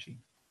state machine.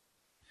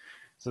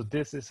 So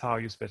this is how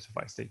you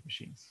specify state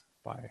machines,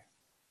 by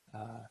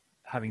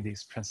having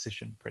these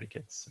transition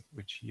predicates,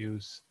 which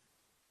use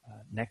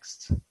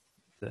next,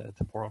 the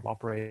temporal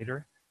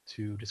operator,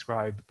 to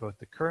describe both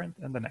the current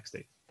and the next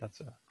state.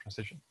 That's a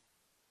transition.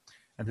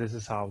 And this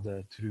is how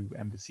the to-do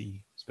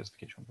MVC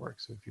specification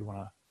works. So if you want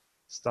to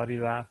study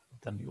that,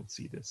 then you'll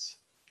see this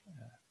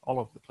all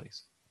over the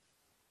place.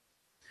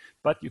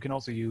 But you can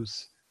also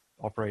use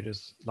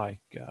operators like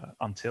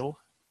until,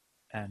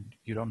 and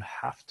you don't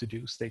have to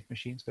do state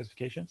machine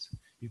specifications.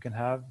 You can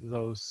have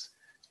those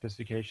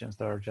specifications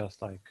that are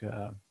just like, you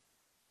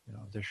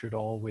know, there should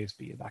always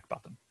be a back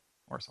button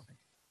or something.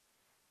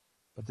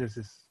 But this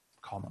is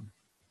common,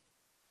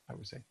 I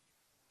would say.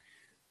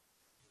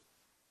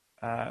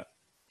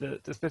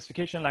 The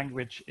specification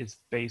language is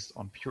based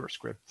on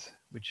PureScript,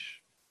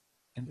 which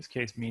in this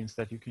case means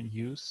that you can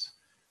use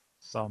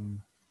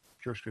some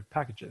PureScript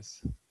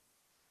packages,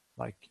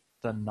 like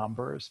the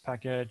numbers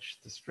package,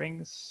 the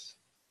strings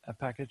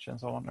package, and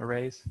so on,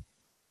 arrays.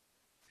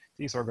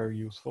 These are very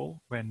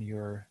useful when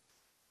you're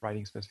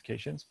writing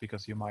specifications,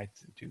 because you might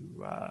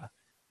do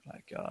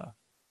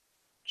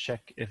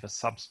check if a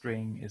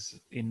substring is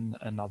in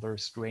another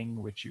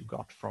string which you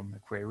got from a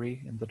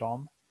query in the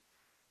DOM.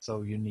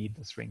 So you need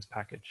the strings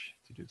package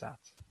to do that.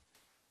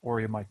 Or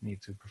you might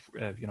need to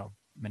you know,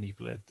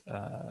 manipulate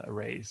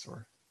arrays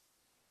or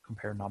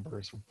compare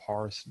numbers or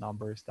parse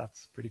numbers.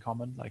 That's pretty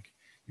common. Like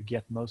you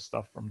get most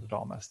stuff from the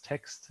DOM as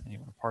text, and you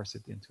want to parse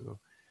it into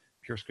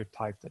a PureScript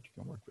type that you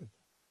can work with.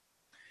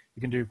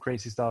 You can do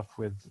crazy stuff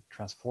with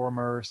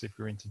transformers if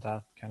you're into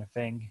that kind of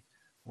thing,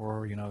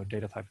 or you know,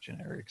 data type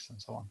generics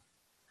and so on.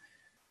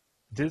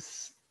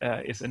 This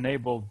is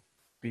enabled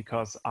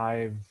because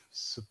I've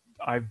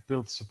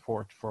built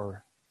support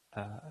for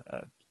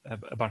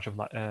a bunch of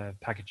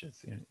packages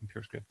in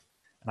PureScript,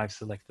 and I've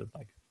selected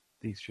like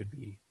these should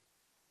be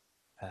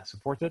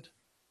supported.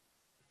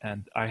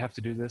 And I have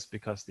to do this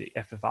because the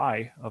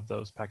FFI of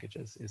those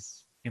packages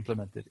is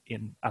implemented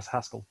as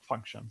Haskell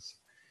functions.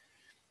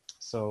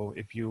 So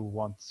if you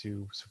want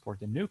to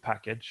support a new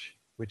package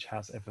which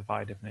has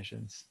FFI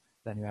definitions,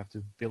 then you have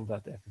to build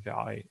that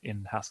FFI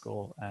in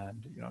Haskell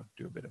and you know,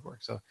 do a bit of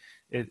work. So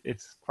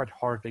it's quite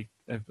hard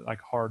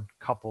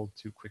coupled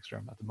to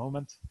Quickstrom at the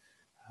moment,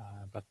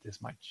 but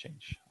this might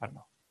change. I don't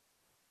know.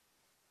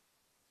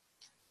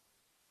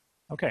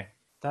 Okay,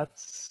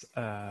 that's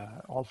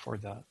all for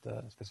the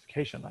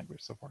specification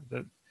language so far.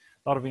 A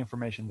lot of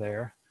information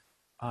there.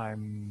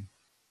 I'm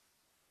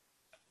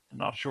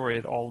not sure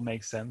it all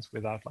makes sense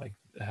without like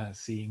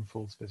seeing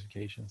full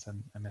specifications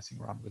and messing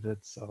around with it.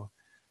 So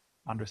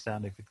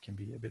understand if it can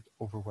be a bit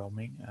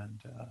overwhelming,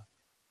 and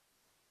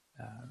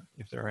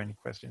if there are any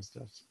questions,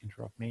 just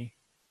interrupt me.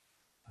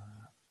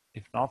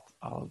 If not,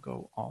 I'll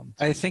go on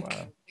to, I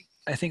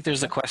think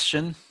there's a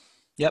question.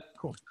 Yep.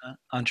 Cool.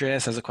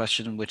 Andreas has a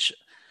question which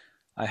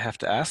I have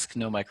to ask,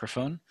 no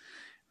microphone.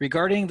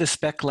 Regarding the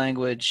spec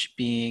language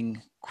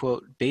being,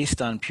 quote,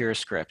 based on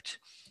PureScript,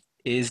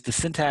 is the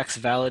syntax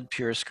valid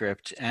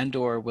PureScript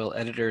and/or will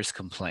editors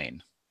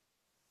complain?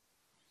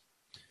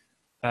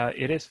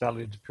 It is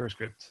valid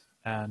PureScript,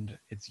 and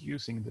it's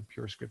using the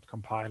PureScript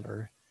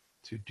compiler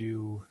to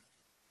do.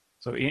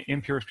 So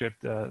in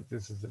PureScript,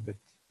 this is a bit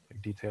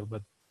detailed,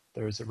 but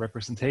there is a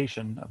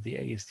representation of the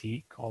AST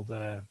called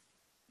the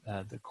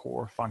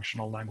core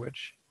functional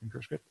language in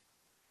PureScript.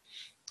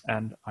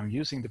 And I'm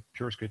using the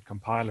PureScript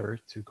compiler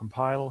to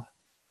compile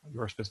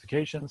your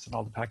specifications and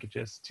all the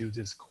packages to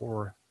this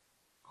core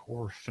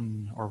or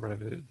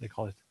whatever they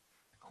call it,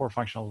 core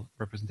functional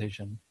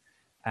representation,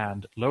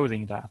 and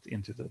loading that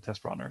into the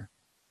test runner.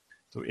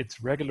 So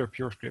it's regular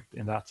PureScript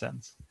in that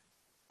sense,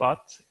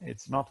 but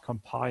it's not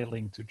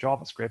compiling to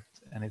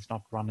JavaScript and it's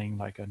not running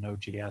like a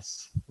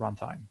Node.js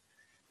runtime.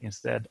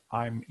 Instead,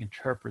 I'm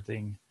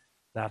interpreting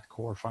that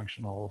core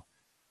functional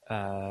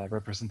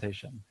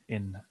representation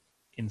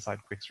inside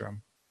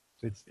Quickström.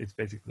 So it's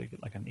basically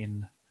like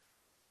an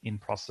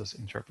in-process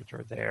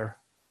interpreter there.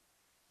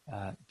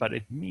 But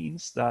it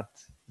means that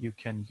you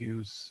can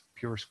use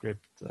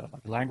PureScript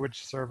like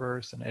language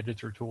servers and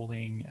editor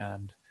tooling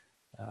and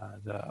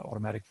the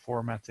automatic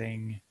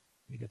formatting.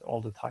 You get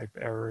all the type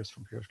errors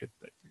from PureScript.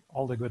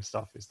 All the good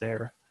stuff is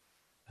there,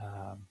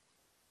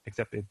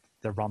 except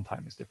the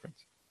runtime is different.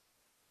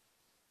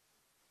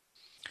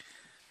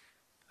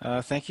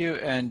 Thank you.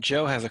 And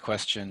Joe has a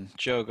question.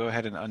 Joe, go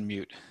ahead and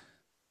unmute.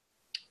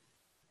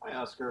 Hi,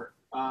 Oskar.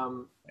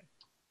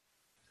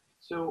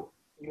 So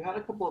you had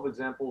a couple of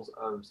examples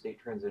of state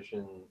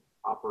transition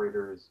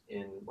operators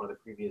in one of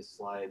the previous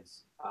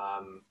slides.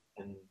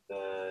 And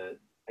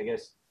I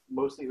guess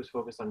mostly it was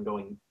focused on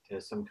going to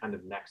some kind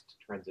of next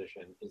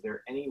transition. Is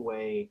there any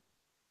way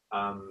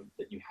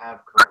that you have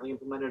currently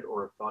implemented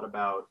or have thought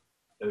about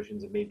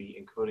notions of maybe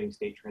encoding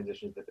state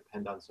transitions that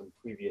depend on some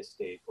previous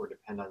state or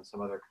depend on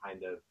some other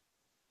kind of,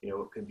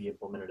 it could be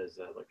implemented as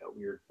like a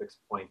weird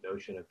fixed point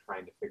notion of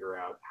trying to figure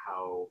out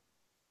how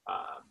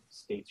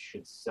states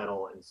should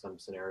settle in some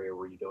scenario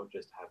where you don't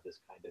just have this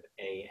kind of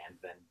A and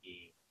then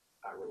B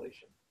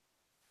relation?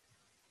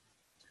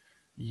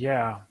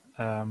 Yeah,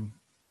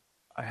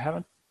 I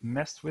haven't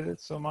messed with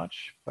it so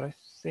much, but I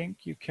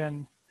think you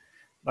can,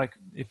 like,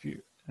 if you,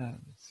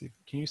 let's see,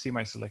 can you see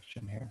my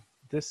selection here?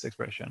 This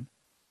expression,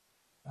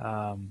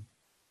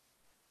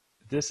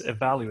 this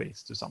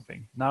evaluates to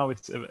something. Now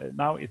it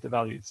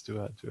evaluates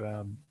to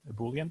a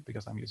Boolean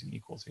because I'm using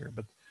equals here,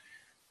 but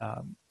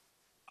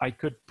I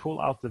could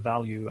pull out the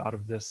value out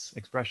of this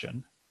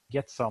expression,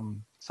 get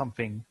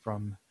something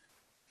from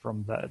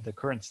the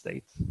current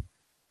state,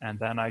 and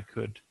then I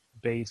could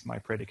base my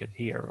predicate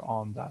here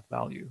on that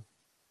value.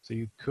 So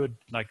you could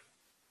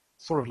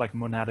sort of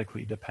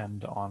monadically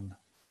depend on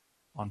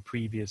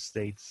previous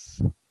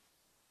states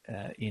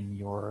in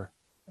your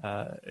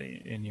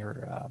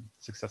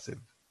successive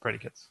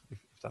predicates, if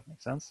that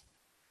makes sense.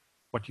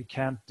 What you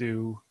can't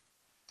do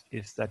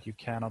is that you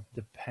cannot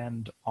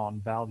depend on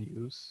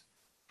values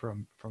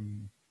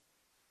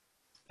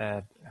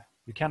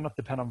you cannot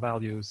depend on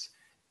values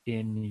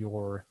in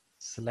your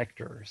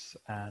selectors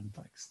and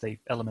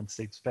element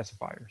state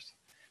specifiers.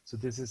 So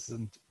this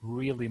isn't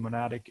really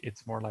monadic,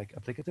 it's more like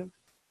applicative,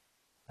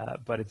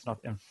 but it's not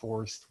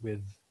enforced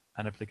with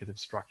an applicative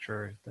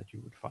structure that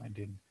you would find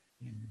in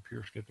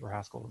PureScript or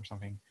Haskell or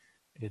something.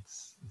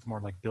 It's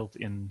more like built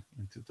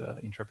into the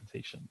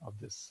interpretation of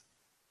this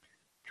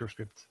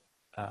PureScript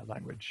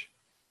language.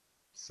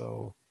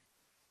 So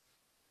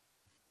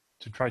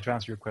to try to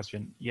answer your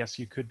question, yes,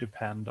 you could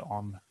depend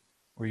on,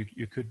 or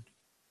you could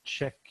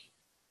check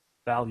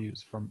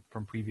values from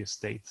previous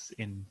states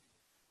in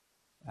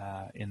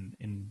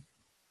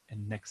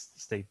next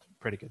state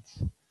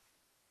predicates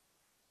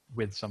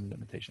with some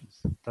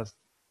limitations. Does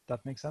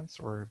that make sense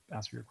or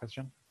answer your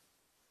question?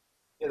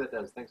 Yeah, that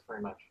does. Thanks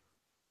very much.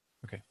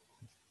 Okay.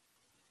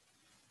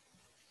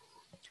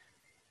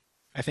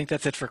 I think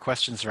that's it for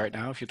questions right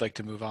now, if you'd like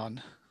to move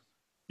on.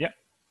 Yeah.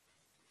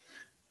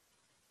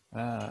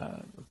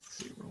 Let's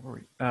see, where were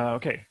we?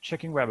 Okay,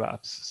 checking web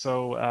apps.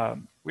 So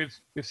we've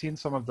seen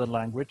some of the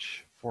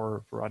language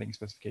for writing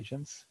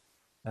specifications,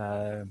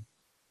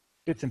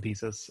 bits and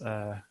pieces.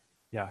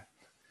 Yeah,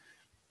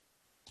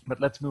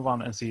 but let's move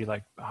on and see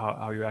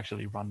how you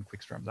actually run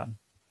Quickström then.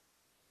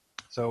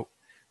 So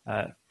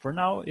for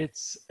now,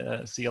 it's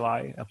a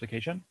CLI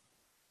application,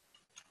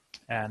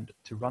 and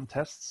to run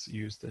tests,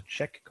 use the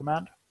check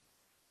command.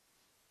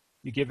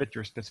 You give it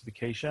your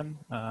specification,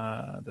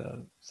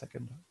 the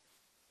second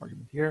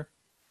argument here,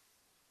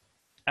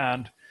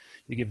 and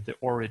you give the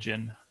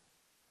origin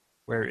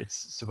where it's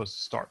supposed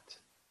to start.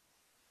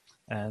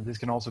 And this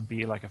can also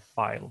be like a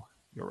file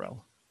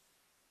URL.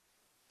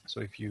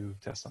 So if you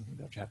test something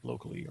that you have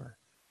locally, or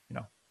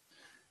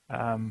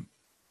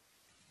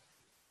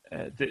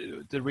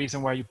the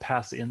reason why you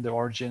pass in the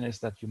origin is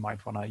that you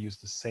might want to use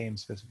the same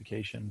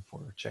specification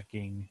for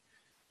checking,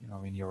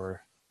 in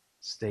your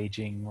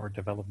staging or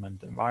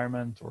development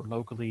environment or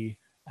locally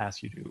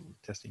as you do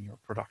testing your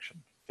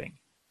production thing.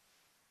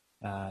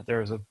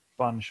 There's a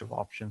bunch of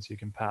options you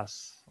can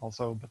pass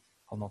also, but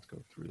I'll not go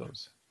through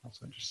those.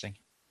 Also interesting.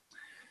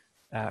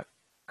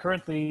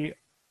 Currently,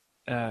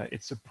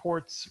 it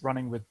supports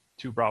running with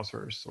two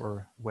browsers or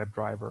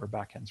WebDriver or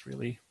backends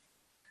really.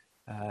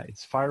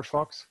 It's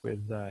Firefox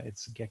with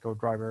its Gecko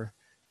driver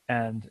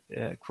and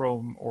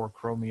Chrome or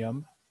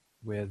Chromium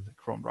with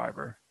Chrome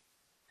driver.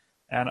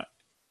 And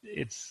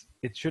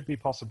it should be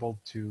possible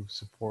to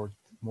support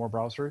more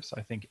browsers.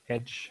 I think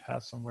Edge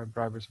has some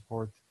WebDriver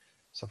support,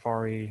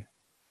 Safari,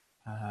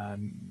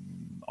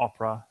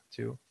 Opera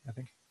too, I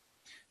think.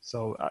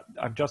 So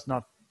I've just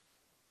not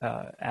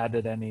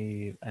added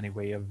any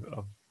way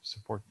of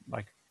support.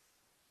 Like,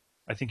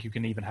 I think you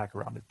can even hack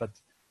around it, but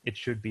it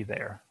should be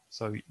there.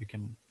 So you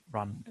can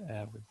run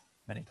with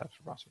many types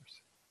of browsers.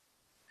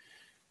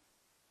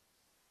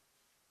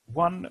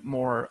 One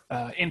more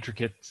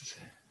intricate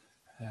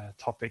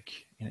topic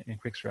in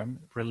Quickström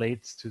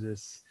relates to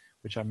this,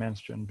 which I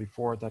mentioned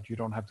before, that you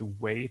don't have to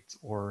wait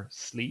or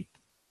sleep,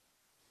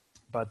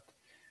 but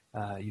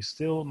you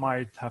still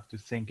might have to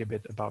think a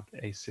bit about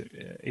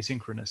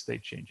asynchronous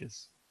state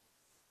changes.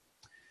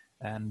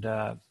 And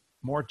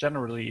more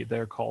generally,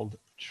 they're called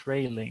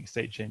trailing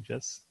state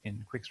changes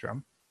in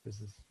Quickström.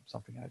 This is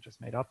something I just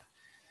made up.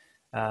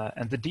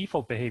 And the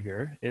default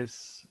behavior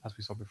is, as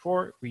we saw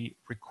before, we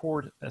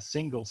record a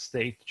single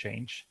state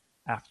change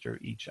after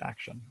each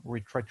action.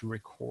 We try to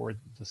record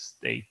the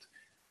state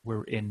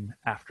we're in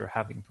after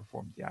having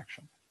performed the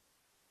action.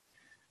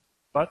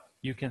 But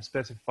you can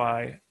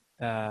specify,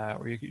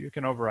 or you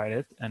can override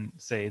it and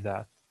say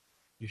that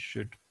you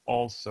should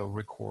also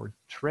record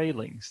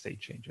trailing state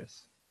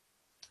changes.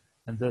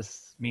 And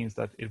this means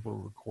that it will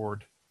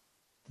record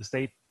the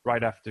state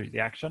right after the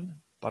action,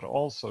 but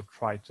also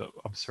try to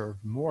observe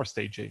more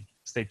state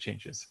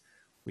changes,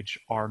 which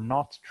are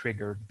not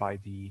triggered by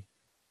the,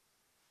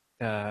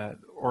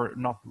 or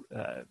not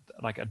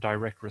like a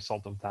direct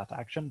result of that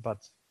action,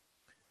 but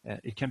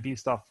it can be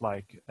stuff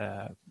like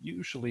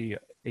usually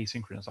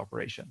asynchronous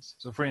operations.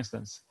 So for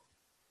instance,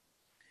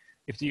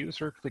 if the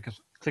user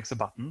clicks a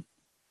button,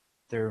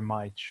 there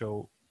might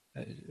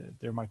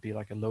be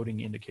like a loading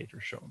indicator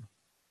shown.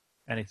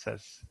 And it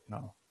says, you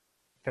know,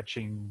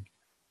 fetching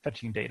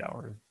data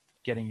or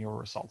getting your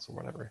results or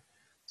whatever,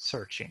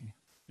 searching,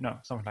 you know,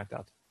 something like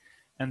that.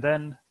 And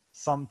then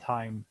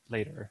sometime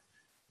later,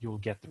 you'll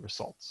get the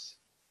results.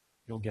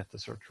 You'll get the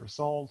search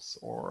results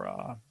or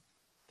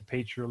the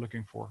page you're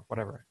looking for,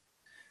 whatever.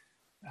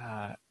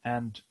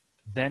 And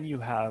then you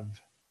have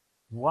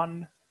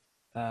one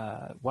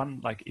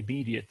like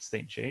immediate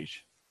state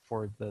change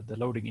for the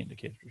loading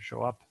indicator to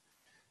show up.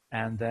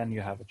 And then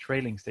you have a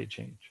trailing state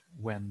change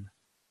when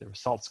the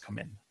results come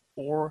in,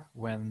 or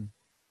when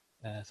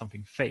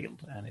something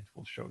failed and it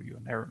will show you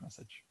an error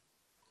message.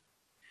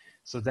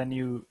 So then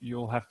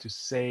you'll have to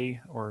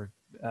say or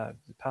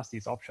pass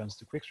these options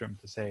to Quickström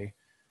to say,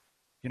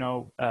 you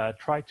know,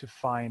 try to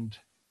find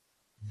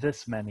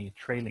this many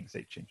trailing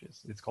state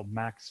changes. It's called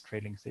max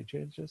trailing state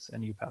changes,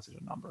 and you pass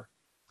it a number.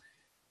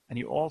 And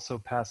you also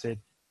pass it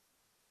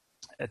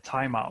a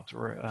timeout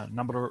or a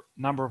number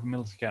of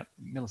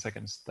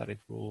milliseconds that it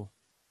will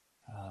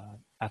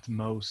at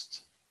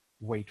most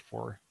wait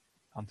for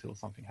until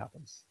something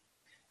happens.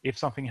 If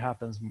something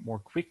happens more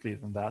quickly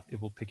than that, it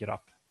will pick it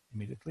up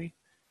immediately.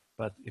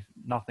 But if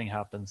nothing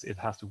happens, it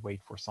has to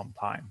wait for some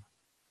time.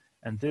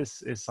 And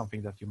this is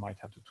something that you might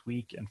have to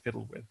tweak and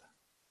fiddle with.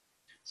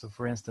 So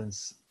for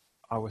instance,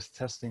 I was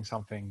testing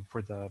something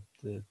for the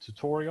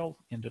tutorial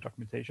in the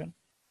documentation,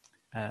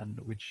 and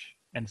which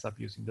ends up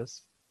using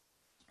this.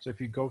 So if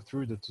you go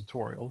through the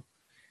tutorial,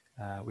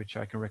 which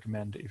I can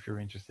recommend if you're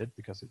interested,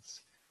 because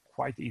it's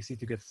quite easy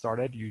to get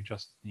started. You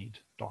just need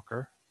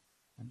Docker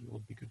and you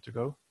will be good to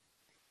go.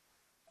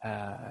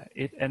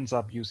 It ends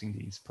up using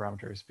these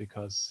parameters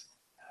because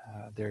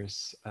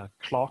there's a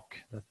clock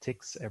that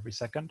ticks every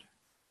second,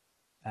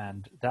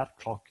 and that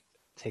clock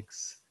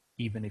ticks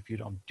even if you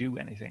don't do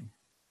anything.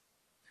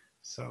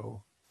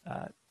 So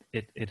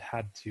it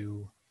had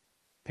to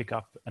pick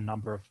up a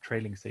number of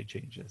trailing state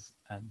changes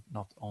and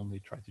not only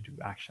try to do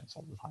actions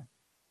all the time.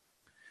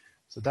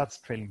 So that's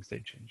trailing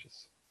state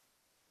changes.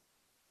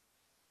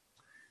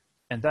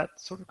 And that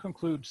sort of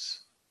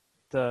concludes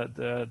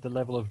the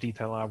level of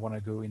detail I want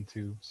to go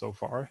into so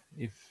far.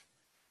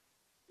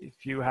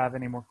 If you have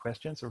any more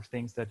questions or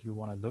things that you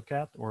want to look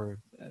at or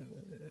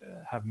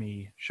have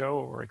me show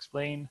or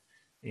explain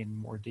in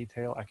more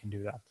detail, I can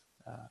do that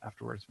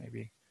afterwards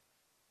maybe.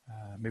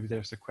 Maybe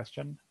there's a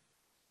question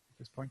at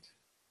this point.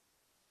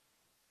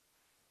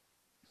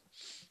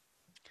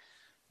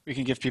 We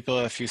can give people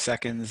a few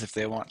seconds if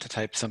they want to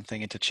type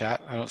something into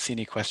chat. I don't see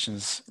any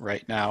questions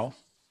right now.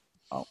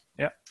 Oh,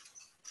 yeah.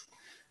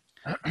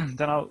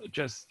 Then I'll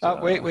just...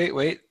 wait.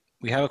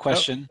 We have a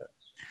question. Oh,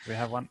 we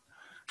have one.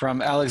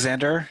 From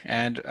Alexander,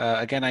 and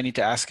again, I need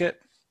to ask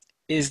it.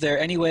 Is there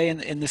any way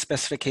in the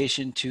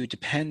specification to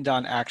depend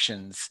on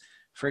actions?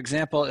 For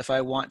example, if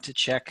I want to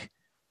check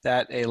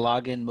that a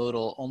login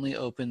modal only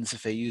opens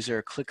if a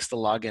user clicks the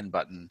login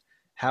button,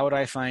 how would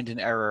I find an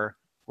error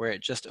where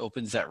it just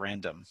opens at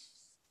random?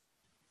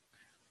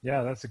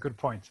 Yeah, that's a good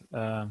point.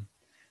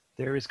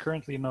 There is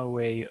currently no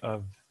way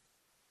of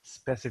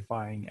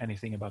specifying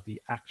anything about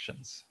the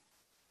actions.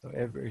 So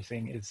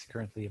everything is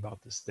currently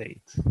about the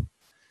state.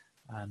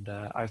 And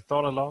I've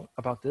thought a lot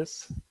about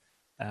this,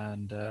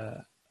 and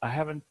I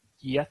haven't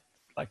yet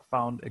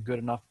found a good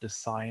enough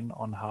design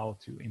on how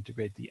to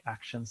integrate the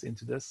actions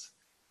into this.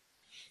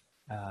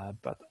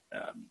 But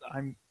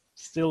I'm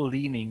still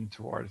leaning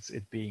towards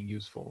it being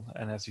useful.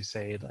 And as you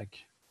say,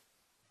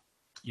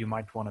 you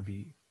might want to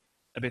be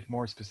a bit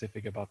more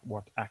specific about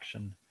what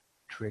action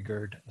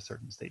triggered a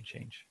certain state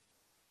change.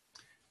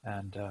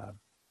 And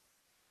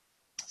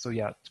so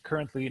yeah,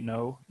 currently,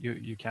 no,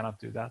 you cannot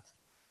do that.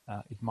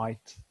 It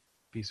might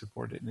be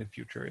supported in the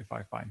future if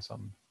I find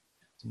some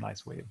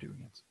nice way of doing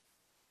it.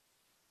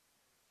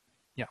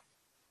 Yeah.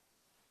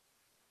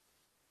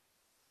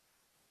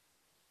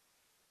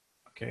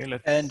 Okay,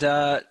 let's. And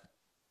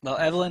well,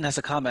 Evelyn has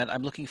a comment.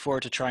 I'm looking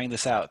forward to trying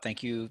this out.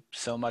 Thank you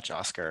so much,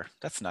 Oskar.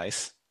 That's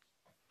nice.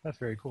 That's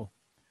very cool.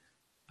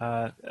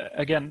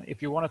 Again,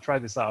 if you want to try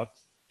this out,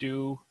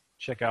 do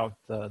check out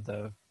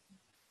the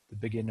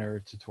beginner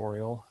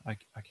tutorial. I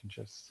can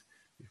just,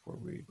 before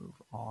we move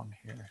on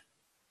here.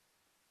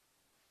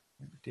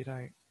 Did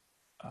I?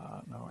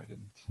 No, I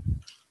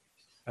didn't.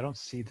 I don't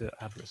see the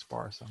address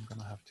bar, so I'm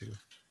gonna have to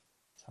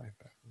type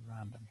at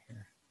random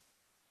here.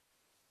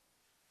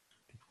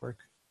 Did it work?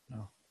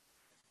 No.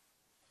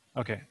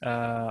 Okay,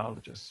 I'll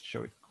just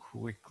show it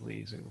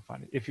quickly so you'll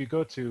find it. If you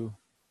go to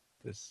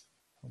this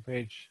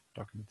homepage,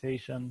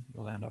 documentation,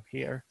 you'll end up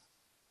here.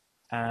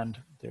 And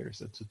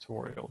there's a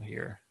tutorial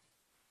here,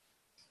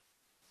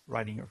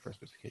 writing your first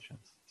specification.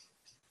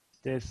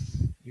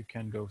 This you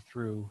can go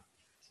through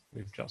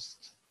with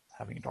just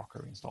having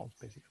Docker installed,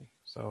 basically.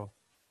 So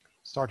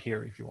start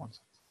here if you want.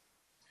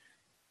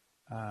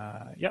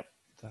 Yep,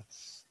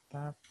 that's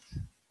that.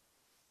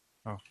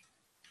 Oh,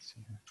 let's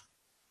see here.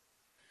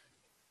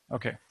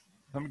 Okay,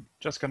 I'm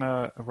just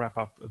gonna wrap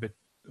up a bit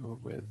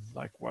with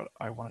what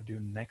I want to do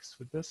next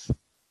with this.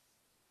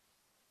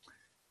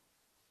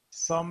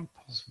 Some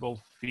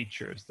possible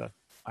features that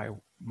I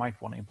might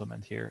want to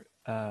implement here,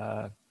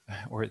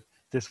 or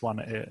this one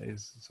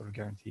is sort of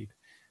guaranteed.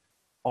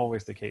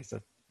 Always the case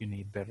that you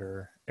need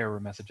better error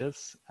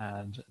messages,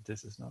 and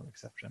this is no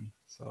exception.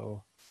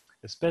 So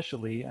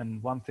especially,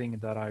 and one thing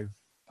that I've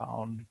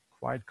found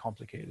quite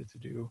complicated to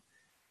do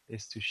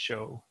is to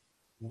show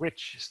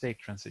which state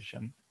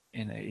transition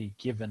in a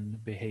given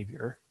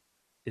behavior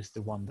is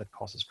the one that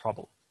causes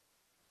trouble.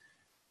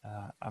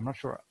 I'm not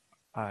sure.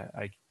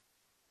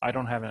 I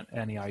don't have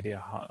any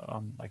idea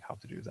how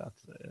to do that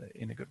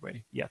in a good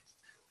way yet.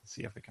 Let's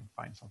see if I can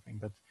find something.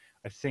 But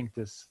I think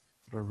this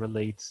sort of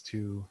relates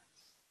to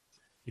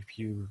if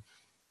you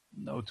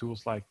know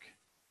tools like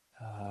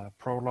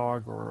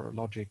Prolog or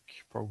logic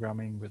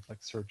programming with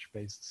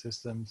search-based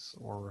systems,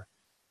 or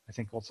I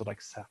think also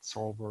SAT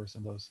solvers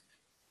and those.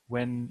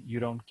 When you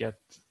don't get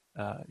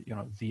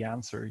the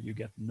answer, you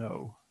get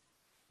no,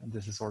 and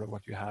this is sort of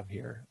what you have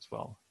here as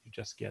well. You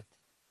just get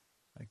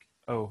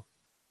oh,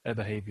 a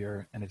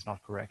behavior and it's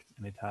not correct,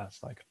 and it has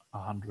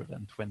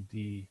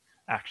 120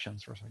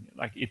 actions or something.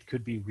 It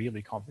could be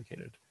really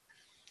complicated.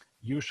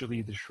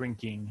 Usually the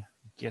shrinking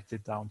gets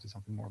it down to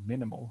something more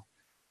minimal,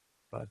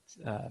 but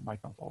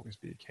might not always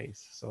be the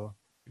case. So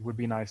it would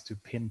be nice to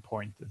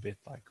pinpoint a bit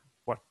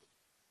what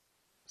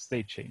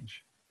state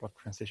change, what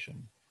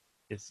transition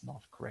is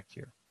not correct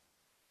here.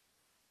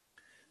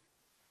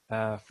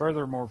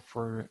 Furthermore,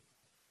 for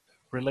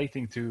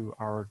relating to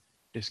our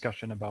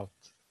discussion about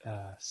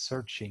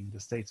searching the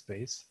state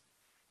space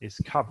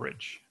is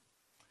coverage.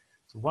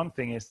 So one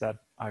thing is that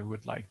I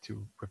would like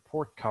to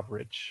report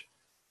coverage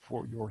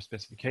for your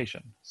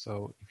specification.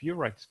 So if you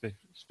write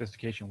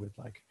specification with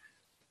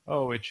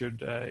oh, it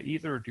should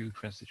either do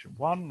transition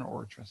 1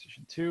 or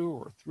transition 2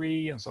 or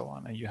 3 and so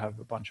on, and you have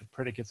a bunch of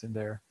predicates in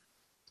there,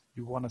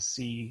 you want to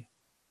see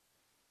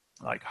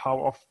how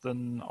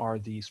often are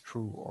these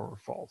true or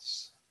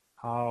false?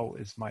 How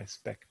is my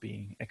spec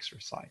being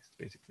exercised,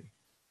 basically?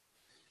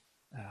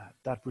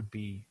 That would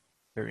be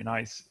very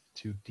nice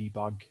to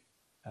debug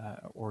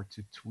or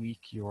to tweak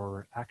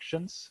your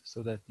actions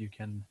so that you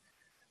can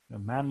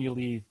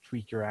manually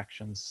tweak your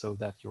actions so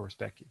that your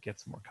spec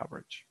gets more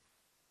coverage.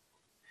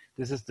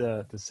 This is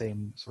the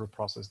same sort of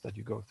process that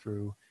you go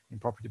through in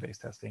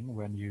property-based testing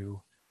when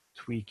you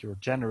tweak your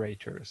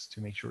generators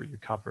to make sure you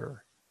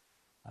cover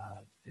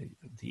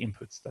the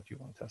inputs that you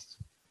want to test.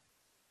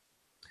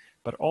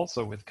 But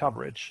also with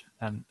coverage,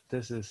 and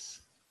this is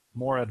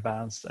more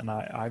advanced, and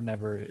I've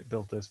never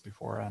built this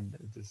before, and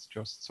this is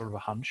just sort of a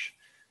hunch,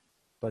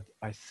 but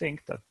I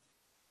think that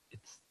it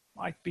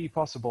might be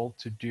possible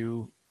to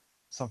do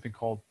something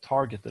called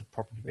targeted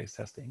property-based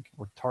testing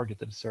or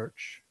targeted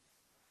search,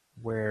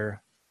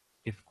 where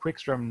if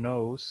Quickstrom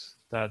knows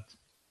that,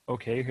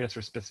 okay, here's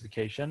our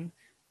specification,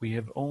 we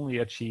have only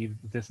achieved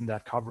this and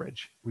that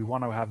coverage, we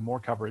want to have more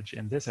coverage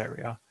in this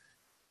area,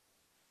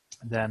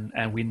 then,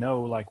 and we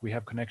know we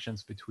have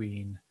connections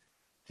between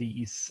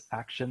these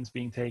actions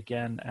being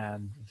taken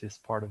and this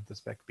part of the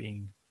spec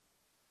being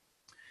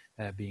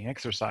being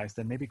exercised,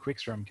 then maybe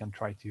Quickström can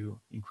try to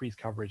increase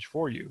coverage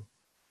for you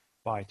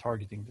by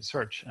targeting the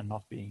search and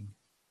not being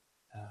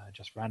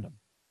just random.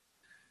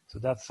 So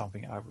that's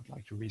something I would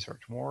like to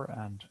research more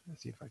and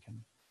see if I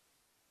can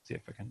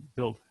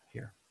build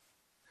here.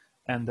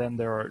 And then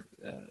there are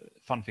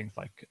fun things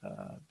like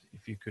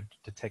if you could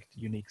detect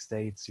unique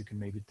states, you can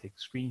maybe take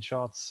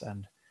screenshots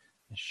and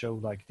show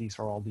like these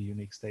are all the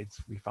unique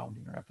states we found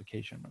in your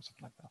application or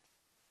something like that.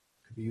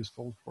 Could be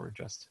useful for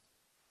just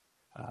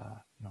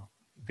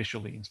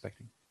visually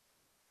inspecting.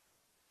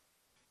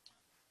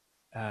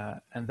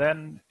 And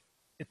then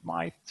it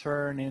might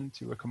turn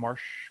into a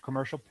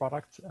commercial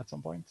product at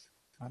some point.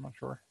 I'm not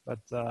sure, but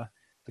the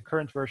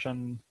current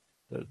version,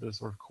 the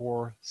sort of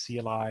core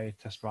CLI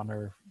test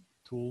runner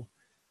tool,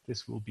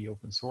 this will be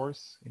open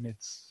source in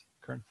its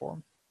current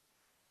form.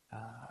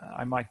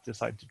 I might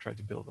decide to try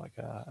to build like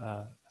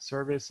a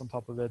service on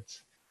top of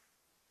it.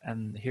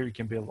 And here you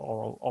can build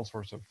all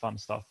sorts of fun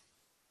stuff.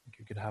 Like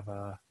you could have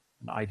an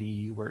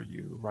IDE where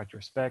you write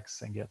your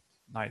specs and get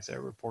nice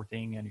error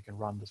reporting, and you can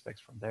run the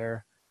specs from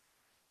there.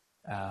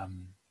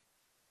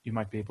 You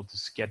might be able to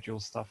schedule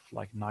stuff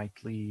like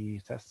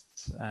nightly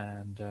tests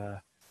and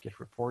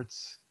get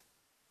reports,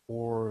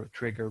 or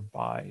trigger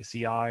by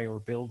CI or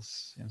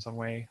builds in some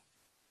way.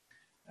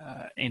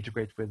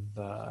 Integrate with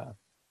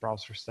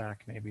browser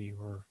stack maybe,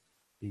 or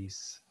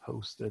these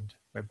hosted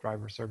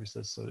WebDriver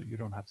services, so you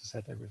don't have to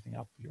set everything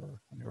up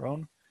on your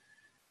own,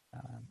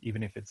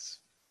 even if it's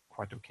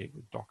quite okay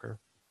with Docker.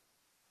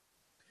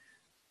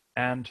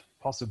 And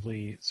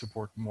possibly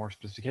support more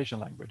specification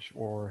language,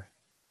 or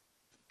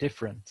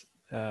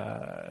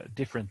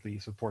differently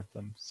support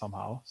them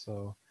somehow.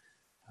 So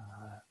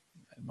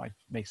it might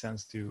make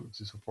sense to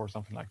support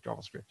something like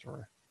JavaScript,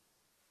 or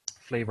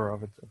flavor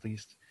of it at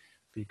least,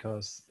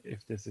 because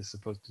if this is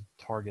supposed to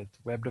target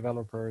web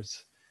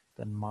developers,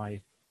 then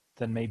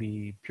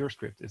maybe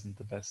PureScript isn't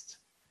the best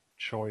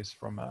choice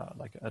from a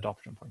like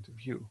adoption point of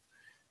view.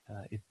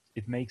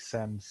 It makes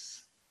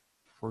sense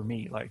for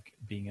me, like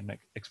being an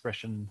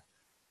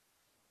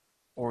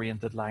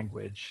expression-oriented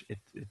language. It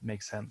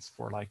makes sense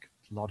for like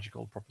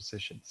logical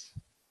propositions,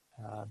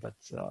 but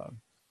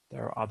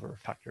there are other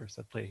factors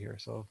that play here.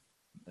 So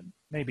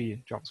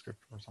maybe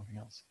JavaScript or something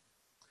else.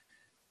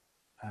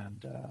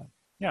 And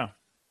yeah,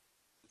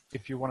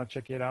 if you want to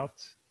check it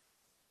out,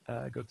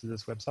 go to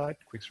this website,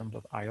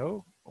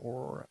 quickstrom.io,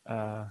 or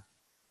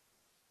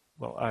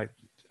well, I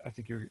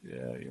think you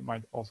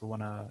might also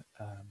want to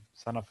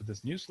sign up for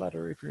this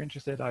newsletter if you're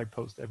interested. I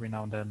post every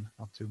now and then,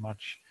 not too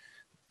much,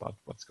 about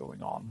what's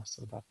going on.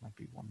 So that might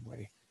be one way.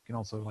 You can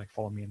also like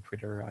follow me on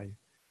Twitter. I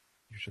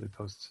usually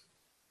post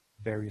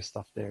various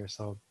stuff there.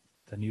 So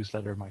the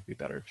newsletter might be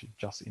better if you're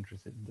just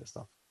interested in this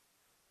stuff.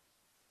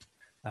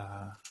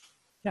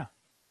 Yeah,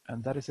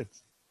 and that is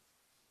it.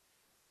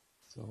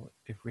 So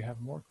if we have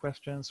more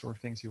questions or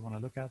things you want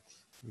to look at,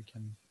 we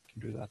can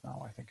do that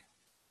now, I think.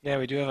 Yeah,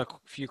 we do have a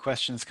few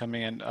questions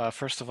coming in.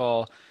 First of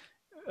all,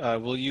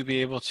 will you be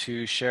able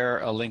to share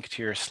a link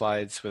to your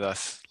slides with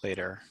us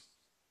later?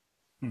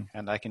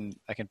 And I can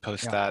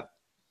post that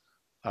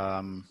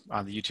on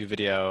the YouTube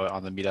video,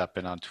 on the Meetup,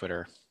 and on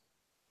Twitter.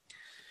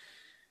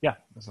 Yeah,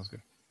 that sounds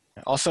good.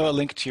 Also, a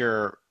link to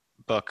your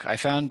book. I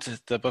found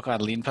the book on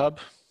LeanPub.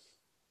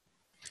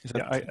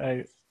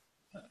 Yeah,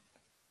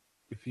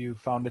 if you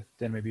found it,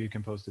 then maybe you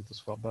can post it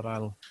as well, but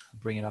I'll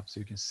bring it up so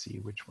you can see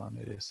which one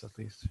it is at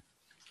least.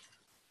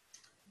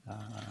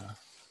 I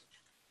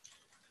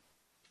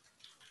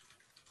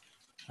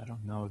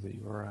don't know the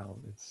URL.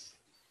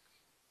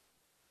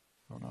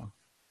 I don't know.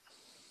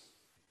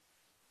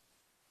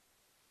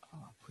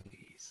 Oh,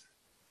 please.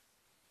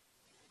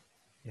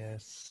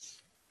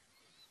 Yes.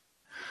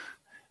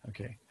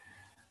 Okay.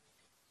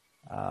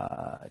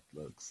 It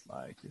looks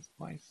like this.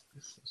 Why is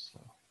this so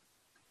slow?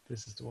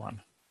 This is the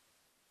one.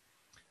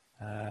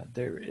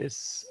 There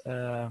is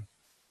the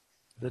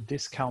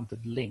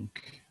discounted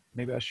link.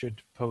 Maybe I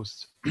should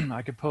post.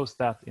 I could post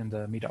that in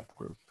the Meetup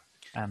group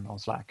and on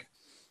Slack.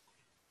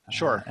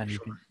 Sure. And you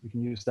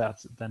can use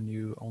that. Then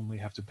you only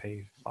have to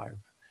pay $5.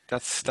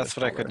 That's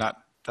what I could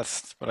not.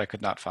 That's what I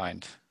could not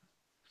find.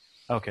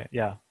 Okay.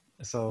 Yeah.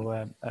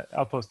 So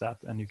I'll post that,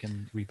 and you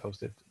can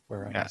repost it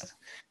where I missed.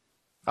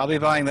 I'll be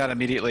buying that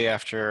immediately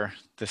after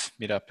this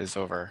Meetup is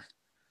over.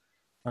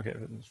 Okay,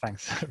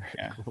 thanks.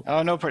 Yeah. Cool.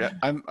 Oh, no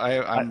problem. I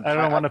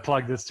don't want to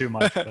plug this too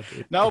much. But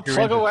no,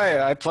 plug away.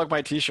 I plug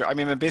my T-shirt. I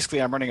mean,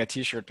 basically, I'm running a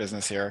T-shirt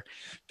business here.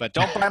 But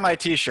don't buy my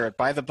T-shirt.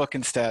 Buy the book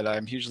instead.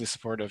 I'm hugely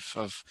supportive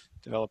of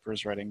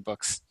developers writing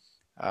books.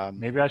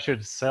 Maybe I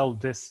should sell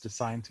this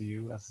design to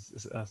you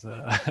as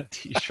a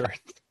T-shirt.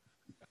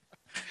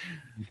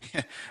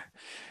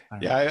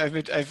 Yeah,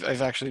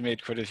 I've actually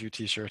made quite a few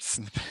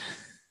T-shirts,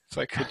 so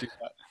I could do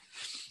that.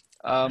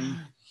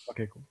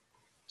 Okay, cool.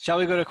 Shall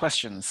we go to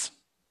questions?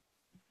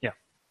 Yeah.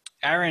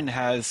 Aaron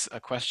has a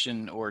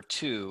question or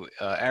two.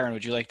 Aaron,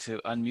 would you like to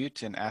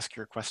unmute and ask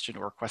your question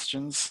or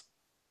questions?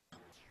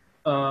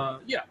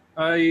 Yeah,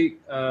 I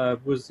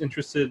was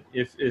interested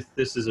if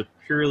this is a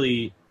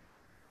purely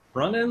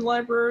front-end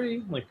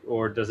library,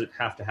 or does it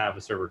have to have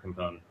a server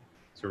component?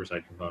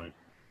 server-side component?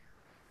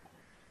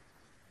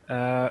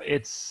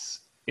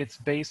 It's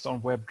based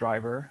on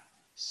WebDriver,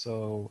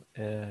 so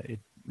it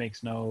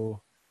has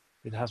no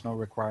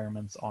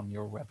requirements on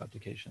your web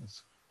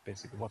applications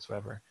basically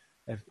whatsoever.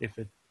 If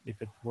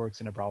it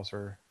works in a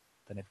browser,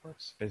 then it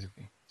works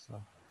basically.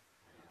 So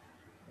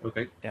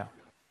Okay. yeah.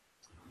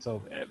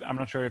 So I'm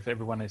not sure if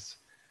everyone is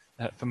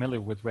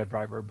familiar with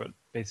WebDriver, but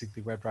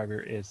basically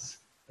WebDriver is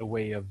a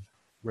way of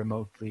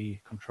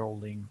remotely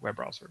controlling web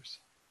browsers,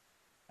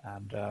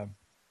 and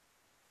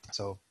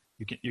so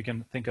you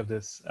can think of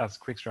this as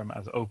Quickstrom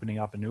as opening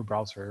up a new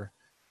browser,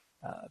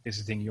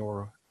 visiting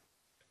your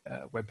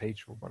web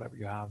page or whatever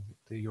you have,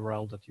 the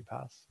URL that you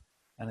pass,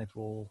 and it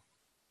will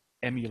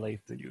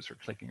emulate the user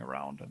clicking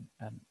around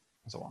and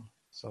so on.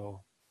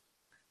 So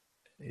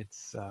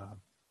it's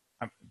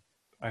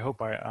I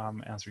hope I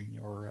am answering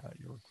your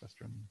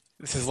question.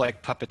 This is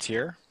like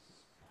Puppeteer.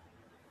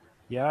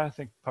 Yeah, I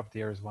think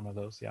Puppeteer is one of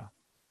those. Yeah,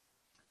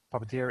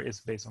 Puppeteer is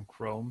based on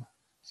Chrome,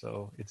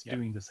 so it's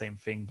doing the same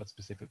thing but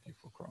specifically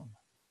for Chrome.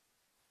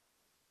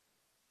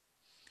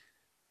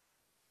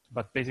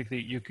 But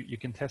basically, you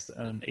can test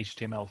an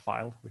HTML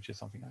file, which is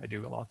something I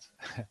do a lot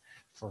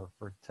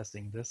for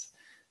testing this,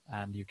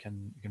 and you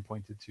can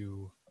point it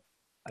to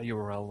a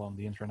URL on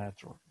the internet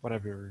or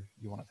whatever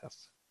you want to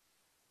test.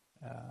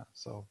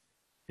 So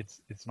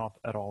it's not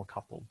at all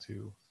coupled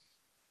to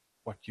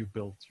what you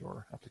built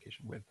your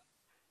application with.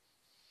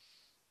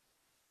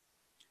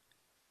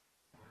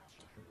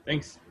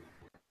 Thanks.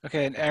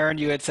 Okay, and Aaron,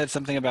 you had said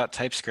something about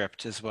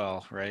TypeScript as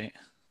well, right?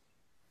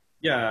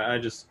 Yeah, I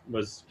just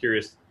was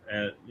curious.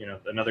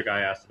 Another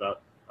guy asked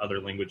about other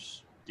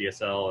language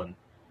DSL, and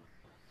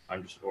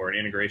or an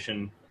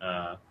integration.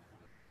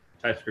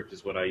 TypeScript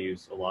is what I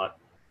use a lot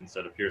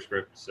instead of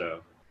PureScript, so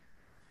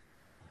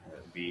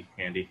that would be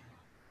handy.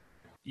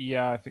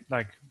 Yeah, I think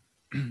like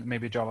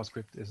maybe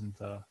JavaScript isn't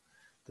the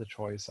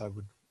choice I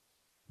would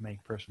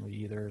make personally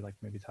either. Like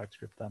maybe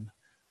TypeScript then,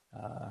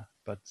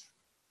 but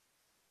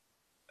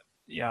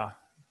yeah,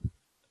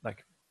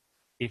 like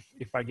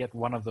if I get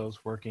one of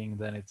those working,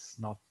 then it's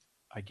not,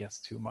 I guess,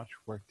 too much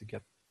work to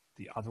get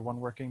the other one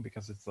working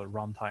because it's the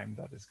runtime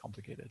that is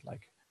complicated.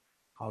 Like,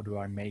 how do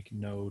I make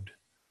Node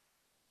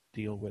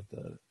deal with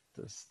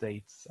the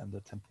states and the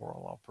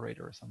temporal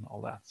operators and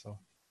all that? So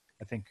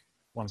I think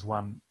once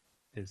one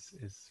is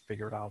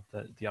figured out,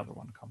 the other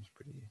one comes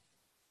pretty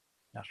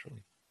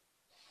naturally.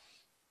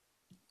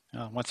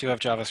 Once you have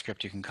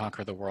JavaScript, you can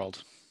conquer the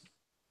world.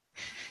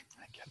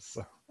 I guess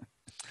so.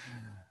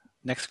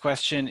 Next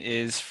question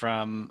is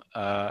from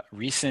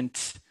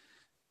recent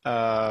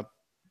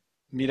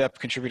Meetup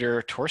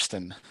contributor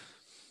Torsten.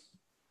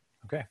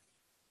 Okay.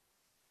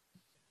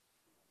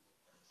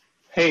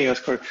 Hey,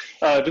 Oskar.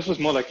 This was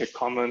more like a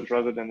comment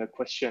rather than a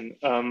question.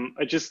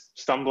 I just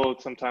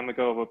stumbled some time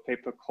ago over a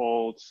paper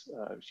called,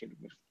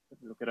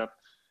 look it up,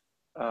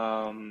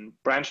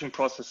 branching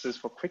processes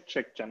for quick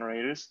check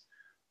generators.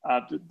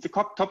 The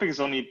topic is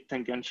only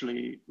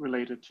tangentially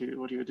related to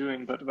what you're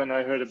doing, but when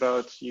I heard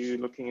about you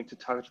looking into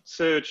targeted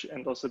search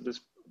and also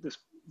this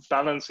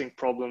balancing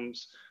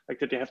problems, like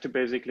that you have to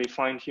basically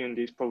fine tune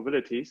these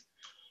probabilities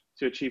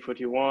to achieve what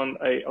you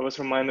want, I was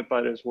reminded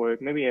by this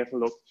work. Maybe have a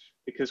look,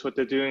 because what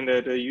they're doing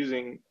there, they're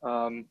using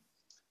a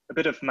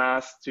bit of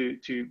math to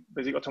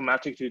basically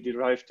automatically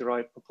derive the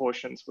right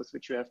proportions with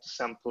which you have to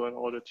sample in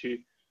order to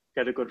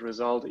get a good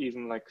result,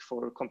 even like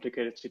for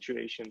complicated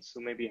situations. So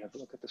maybe have a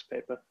look at this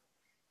paper.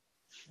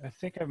 I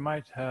think I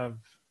might have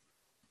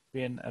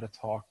been at a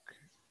talk.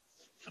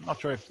 I'm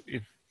not sure if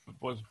it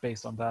was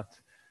based on that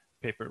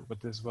paper, but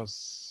this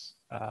was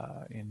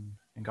in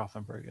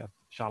Gothenburg at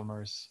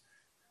Chalmers.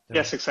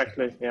 Yes,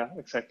 exactly. Yeah,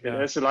 exactly. Yeah.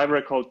 There's a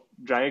library called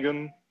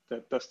Dragon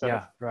that does that.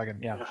 Yeah, Dragon.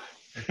 Yeah.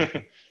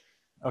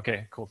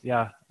 Okay, cool.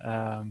 Yeah,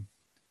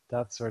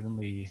 that's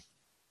certainly.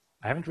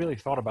 I haven't really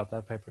thought about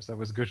that paper, so it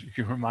was good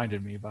you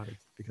reminded me about it,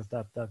 because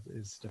that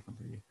is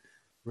definitely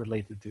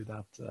related to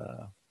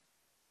that.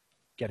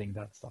 Getting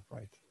that stuff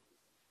right.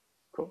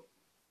 Cool.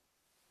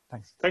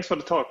 Thanks. Thanks for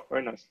the talk.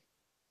 Very nice.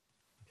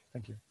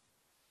 Thank you.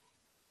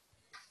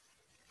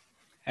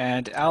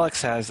 And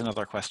Alex has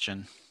another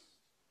question.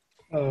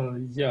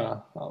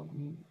 Yeah,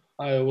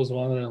 I was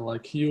wondering,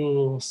 like,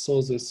 you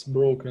saw this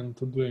broken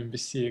to do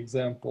MVC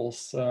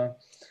examples,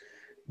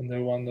 and I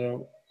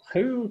wonder,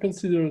 have you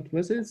considered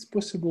whether it's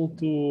possible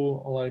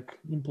to like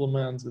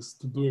implement this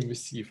to do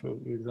MVC, for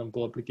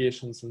example,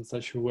 applications in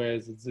such a way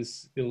that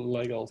this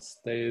illegal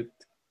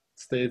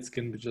states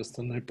can be just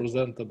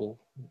unrepresentable,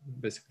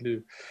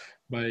 basically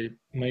by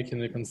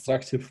making a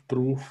constructive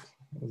proof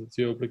that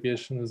your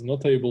application is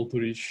not able to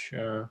reach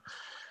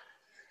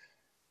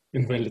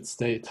invalid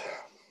state.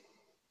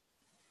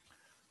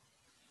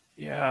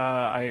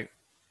 Yeah,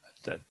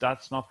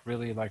 that's not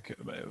really like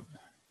my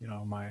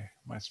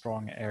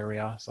strong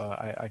area, so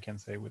I can't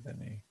say with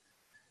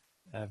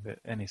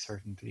any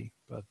certainty.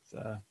 But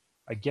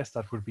I guess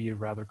that would be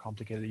rather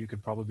complicated. You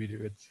could probably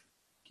do it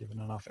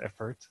given enough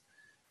effort,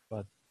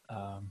 but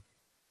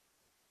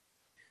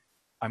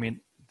I mean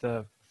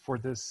for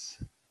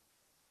this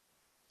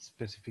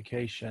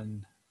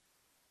specification,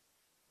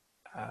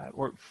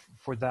 or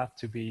for that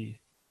to be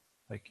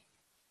like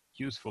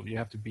useful, you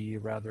have to be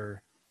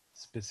rather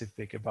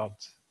specific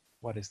about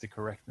what is the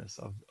correctness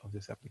of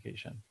this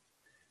application.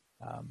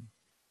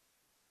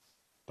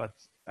 But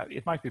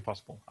it might be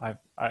possible.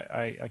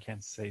 I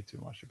can't say too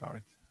much about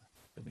it,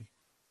 really.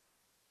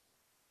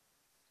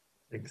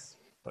 Thanks.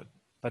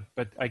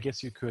 But I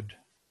guess you could,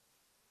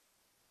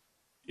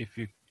 if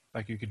you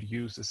like, you could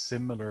use a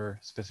similar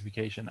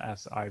specification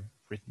as I've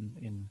written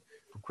in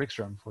for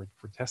Quickstrom for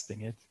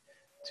testing it,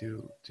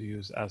 to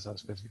use as a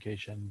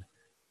specification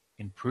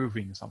in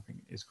proving something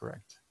is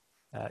correct.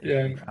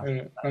 Yeah,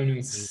 I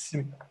mean,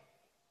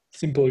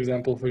 simple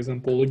example, for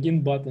example,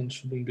 login button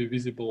shouldn't be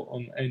visible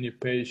on any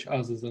page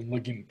other than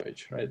login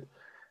page, right?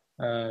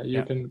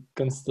 You can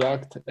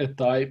construct a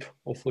type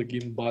of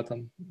login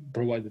button,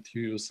 provided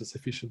you use a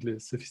sufficiently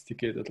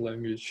sophisticated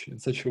language in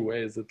such a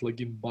way that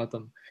login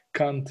button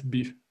can't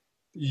be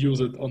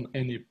used on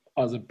any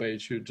other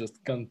page. You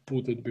just can't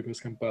put it because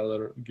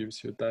compiler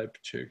gives you type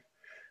check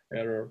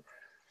error.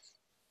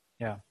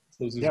 Yeah.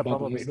 So this button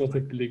probably is not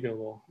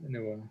applicable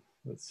anyway.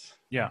 That's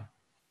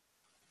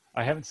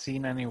I haven't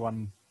seen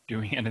anyone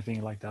doing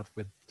anything like that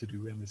with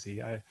to-do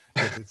MVC. I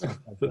guess it's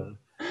like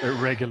a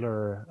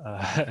regular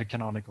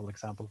canonical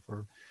example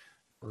for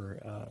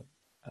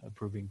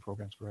proving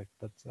programs correct,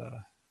 but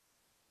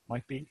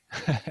might be.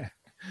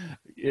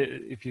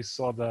 If you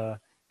saw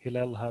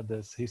Hillel had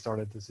this, he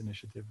started this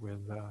initiative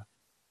with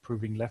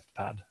proving left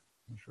pad.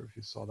 I'm not sure if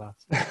you saw that.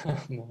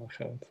 No, I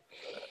haven't.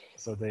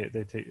 So they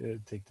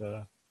take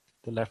the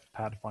left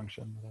pad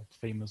function that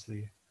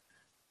famously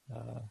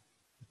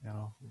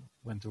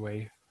went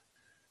away,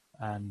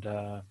 and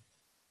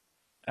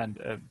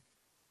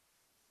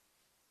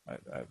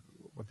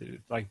what did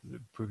it like?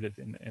 Proved it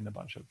in a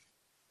bunch of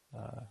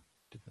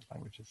different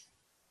languages.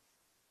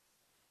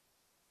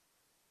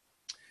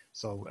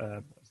 So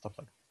stuff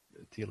like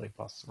TLA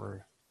plus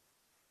or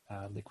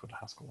liquid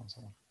Haskell and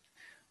so on.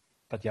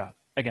 But yeah,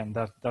 again,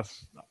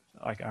 that's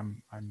like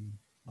I'm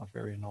not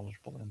very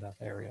knowledgeable in that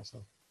area,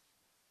 so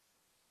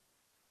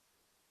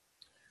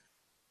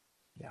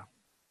yeah.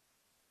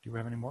 Do you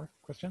have any more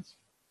questions?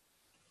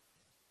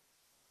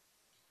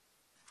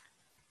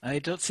 I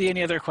don't see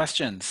any other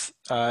questions.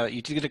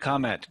 You did get a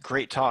comment.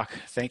 Great talk.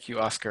 Thank you,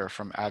 Oskar,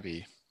 from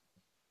Abby.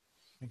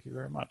 Thank you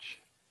very much.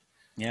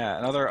 Yeah,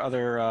 and other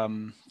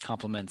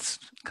compliments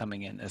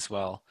coming in as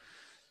well.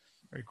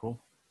 Very cool.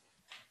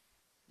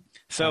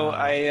 So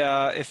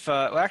does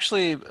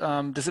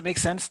it make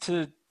sense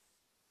to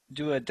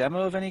do a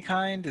demo of any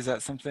kind? Is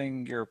that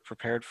something you're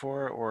prepared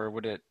for, or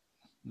would it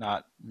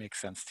not make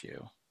sense to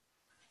you?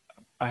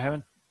 I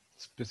haven't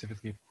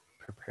specifically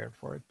prepared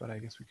for it, but I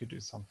guess we could do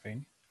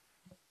something.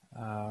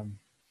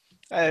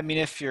 I mean,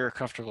 if you're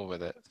comfortable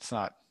with it, it's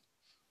not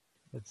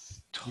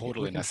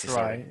totally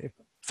necessary.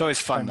 It's always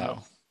fun,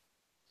 though.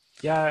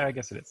 Yeah, I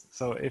guess it is.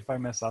 So if I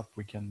mess up,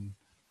 we can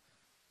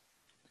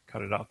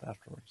cut it out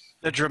afterwards.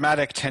 The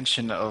dramatic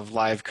tension of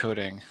live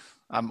coding.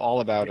 I'm all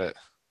about it.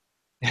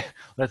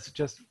 Let's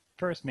just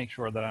first make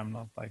sure that I'm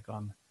not like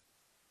on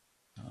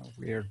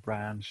weird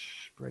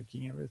branch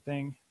breaking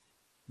everything.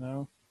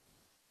 No,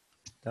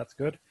 that's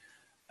good.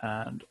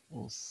 And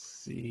we'll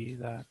see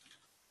that.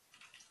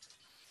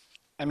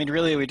 I mean,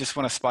 really, we just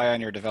want to spy on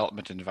your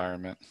development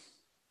environment.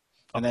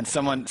 And then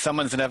someone's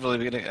inevitably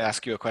going to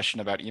ask you a question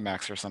about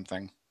Emacs or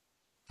something.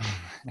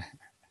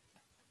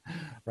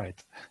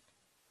 Right.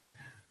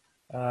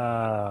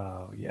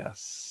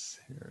 Yes,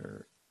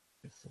 here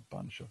is a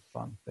bunch of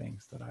fun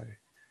things that I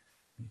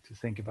need to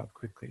think about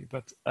quickly.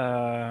 But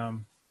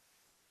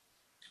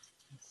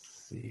let's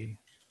see.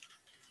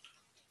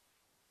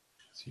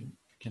 As you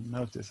can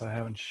notice, I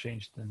haven't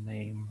changed the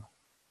name of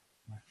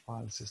my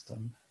file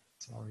system.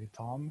 Sorry,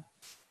 Tom.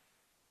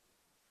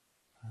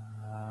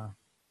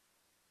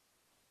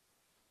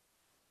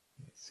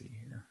 Let's see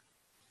here.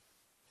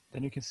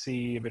 Then you can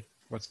see a bit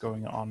what's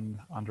going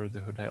on under the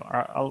hood.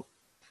 I'll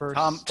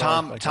first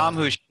Tom,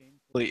 who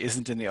shamefully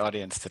isn't in the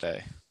audience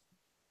today.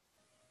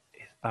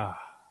 I'm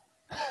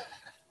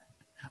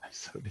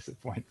so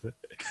disappointed.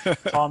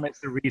 Tom is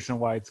the reason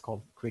why it's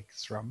called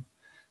Quickstrom.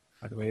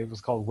 By the way, it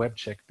was called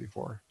WebCheck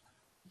before.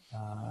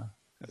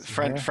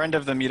 Friend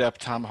of the meetup,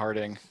 Tom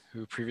Harding,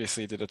 who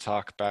previously did a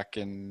talk back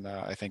in,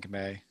 I think,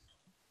 May.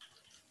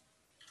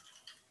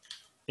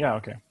 Yeah,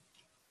 okay.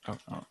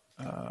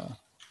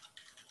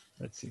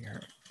 Let's see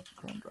here.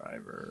 Chrome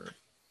driver.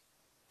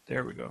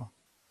 There we go.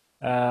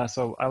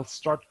 So I'll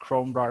start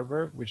Chrome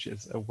driver, which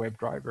is a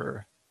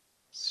WebDriver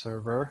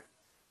server,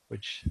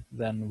 which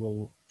then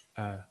will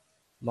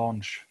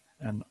launch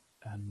and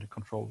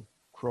control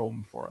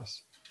Chrome for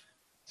us.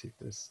 Let's see if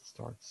this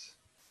starts.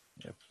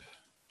 Yep.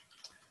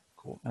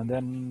 Cool. And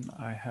then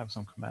I have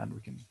some command.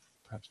 We can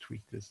perhaps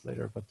tweak this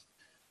later, but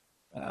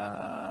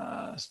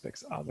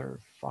specs other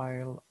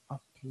file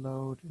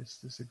upload. Is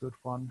this a good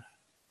one?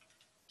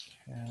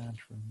 Can't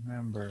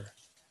remember.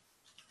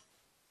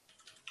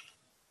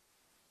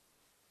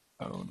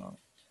 Oh no,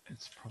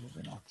 it's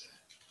probably not.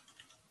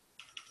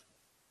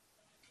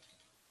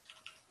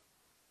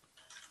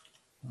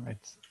 All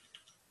right.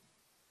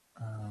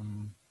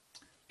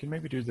 can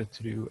maybe do the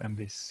to-do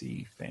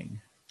MVC thing.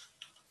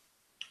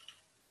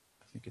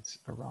 I think it's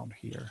around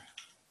here.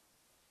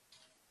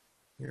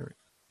 Here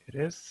it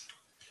is.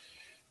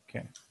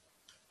 Okay.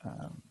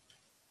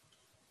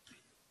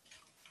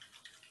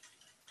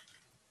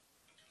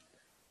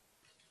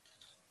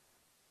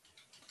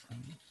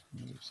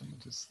 Move some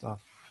of this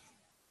stuff.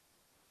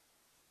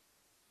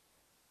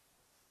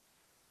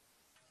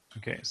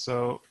 Okay,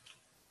 so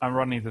I'm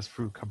running this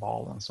through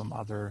Cabal and some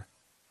other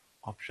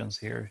options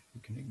here.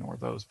 You can ignore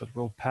those, but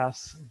we'll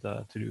pass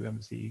the to-do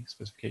MVC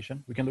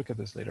specification. We can look at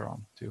this later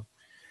on too.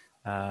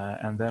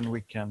 And then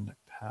we can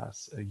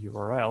pass a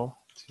URL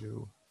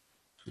to,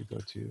 we go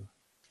to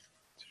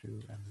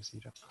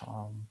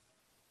MVC.com.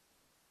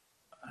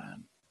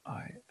 And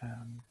I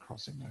am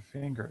crossing my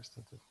fingers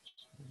that it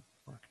will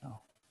work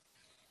now.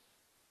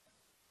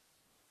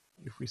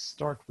 If we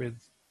start with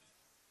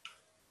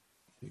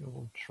the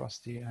old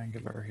trusty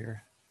Angular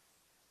here,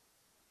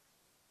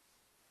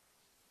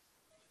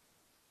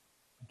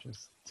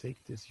 just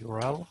take this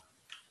URL,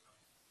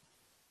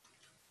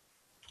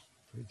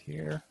 put it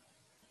here,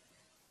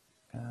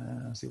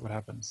 and see what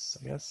happens,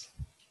 I guess.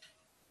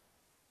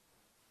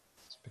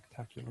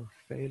 Spectacular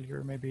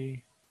failure,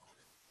 maybe.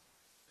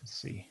 Let's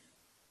see.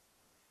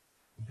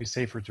 It'd be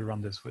safer to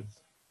run this with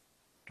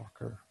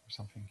Docker or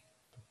something,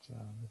 but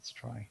let's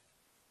try.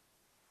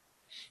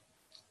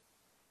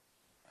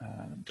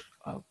 And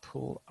I'll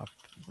pull up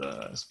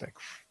the spec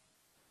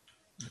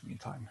in the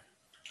meantime.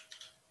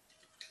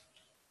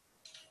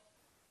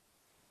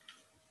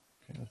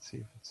 Okay, let's see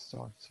if it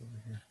starts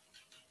over here.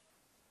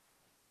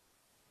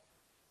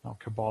 Now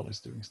Cabal is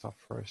doing stuff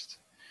first.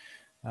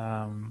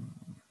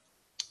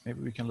 Maybe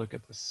we can look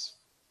at the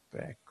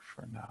spec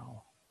for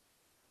now.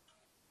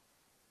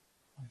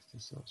 Why is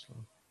this so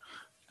slow?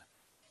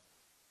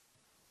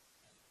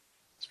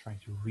 It's trying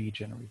to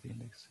regenerate the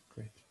index.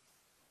 Great.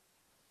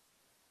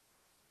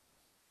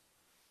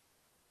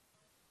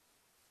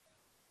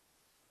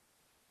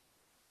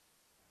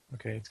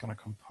 Okay, it's going to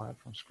compile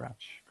from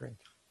scratch. Great.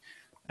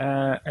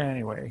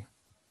 Anyway,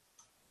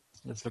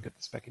 let's look at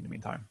the spec in the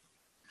meantime.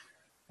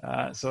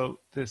 So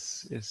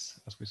this is,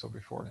 as we saw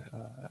before,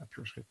 a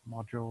PureScript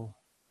module.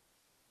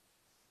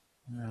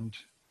 And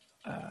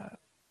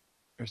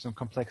there's some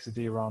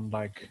complexity around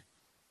like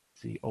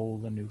the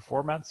old and new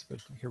formats,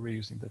 but here we're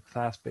using the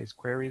class-based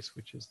queries,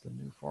 which is the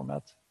new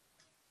format.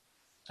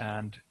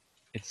 And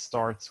it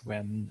starts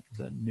when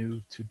the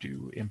new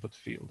to-do input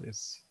field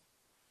is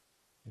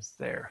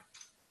there.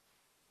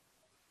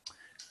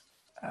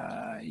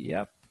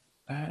 Yep,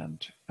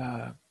 and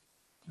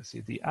let's see,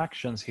 the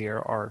actions here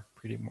are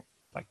pretty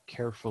like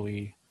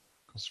carefully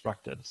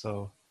constructed.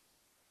 So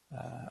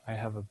I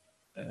have a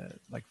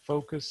like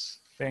focus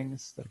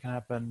things that can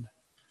happen.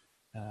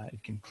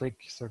 It can click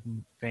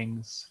certain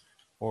things,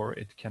 or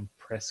it can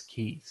press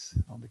keys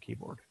on the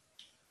keyboard.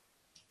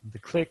 The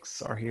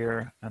clicks are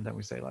here, and then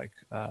we say like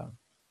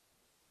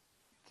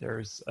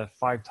there's a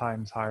 5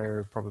 times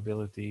higher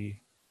probability,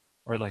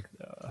 or like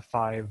a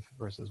 5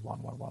 versus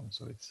 1, 1, 1.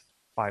 So it's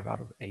 5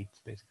 out of 8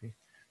 basically.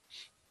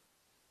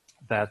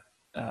 That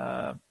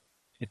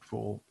it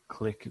will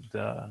click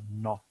the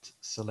not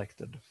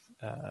selected,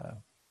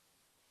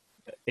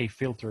 a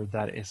filter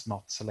that is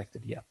not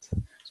selected yet.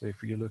 So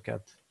if you look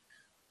at,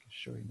 I can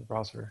show you in the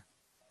browser,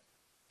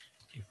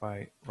 if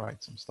I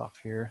write some stuff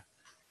here,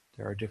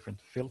 there are different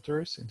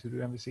filters into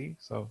the MVC.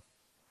 So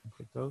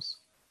click those,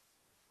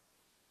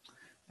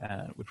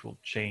 which will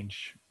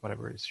change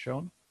whatever is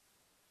shown.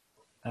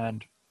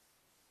 And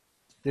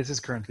this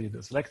is currently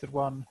the selected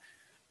one.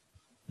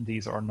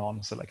 These are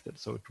non-selected,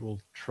 so it will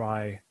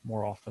try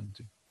more often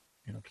to,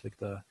 click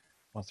the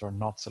ones that are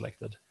not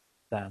selected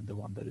than the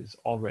one that is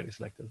already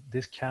selected.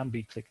 This can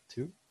be clicked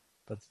too,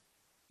 but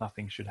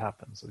nothing should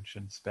happen, so it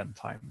shouldn't spend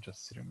time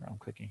just sitting around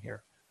clicking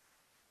here.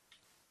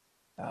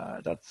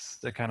 That's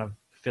the kind of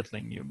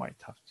fiddling you might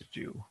have to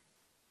do.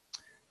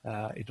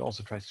 It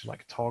also tries to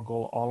like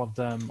toggle all of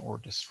them or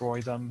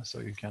destroy them, so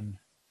you can,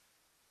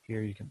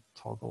 here you can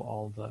toggle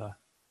all the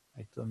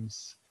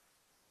items.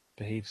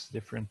 Behaves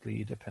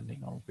differently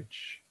depending on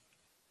which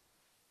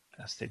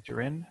state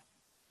you're in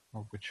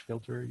or which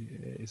filter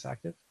is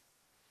active,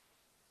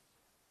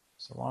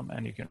 so on,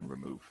 and you can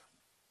remove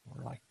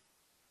or like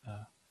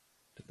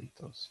delete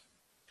those.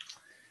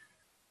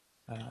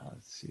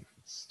 Let's see if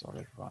it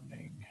started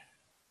running.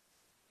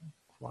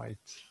 Quite.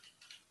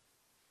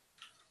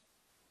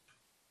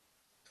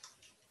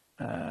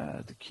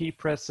 The key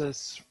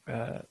presses.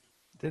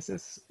 This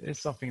is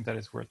something that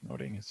is worth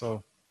noting.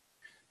 So,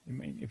 I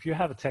mean, if you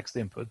have a text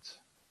input,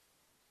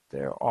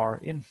 there are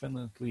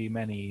infinitely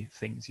many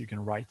things you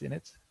can write in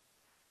it,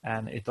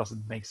 and it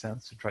doesn't make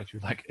sense to try to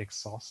like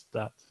exhaust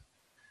that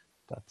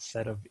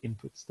set of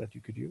inputs that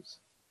you could use.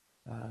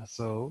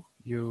 So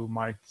you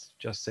might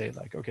just say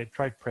like, okay,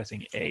 try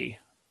pressing A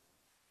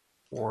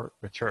for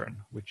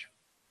return, which,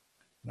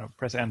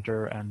 press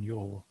enter and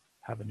you'll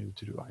have a new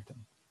to-do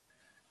item.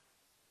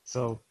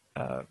 So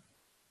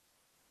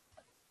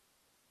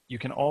you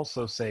can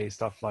also say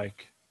stuff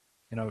like,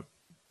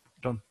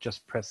 don't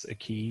just press a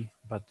key,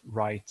 but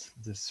write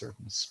this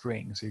certain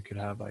string. So you could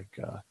have like,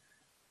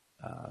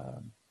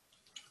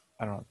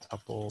 I don't know,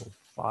 tuple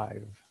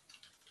 5.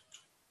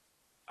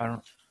 I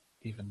don't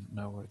even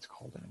know what it's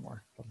called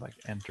anymore, but like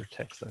enter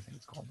text, I think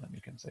it's called. Then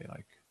you can say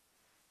like,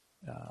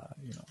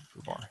 you know,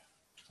 foobar,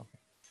 something.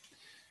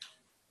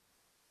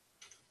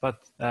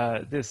 But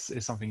this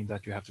is something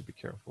that you have to be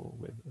careful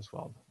with as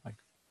well. Like,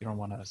 you don't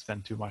want to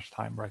spend too much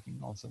time writing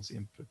nonsense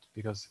input,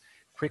 because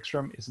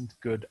Quickstrom isn't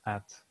good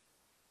at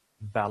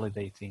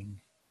validating,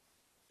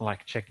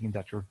 like checking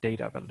that your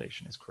data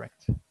validation is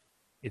correct.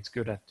 It's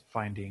good at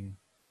finding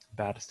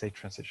bad state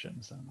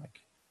transitions and like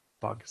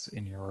bugs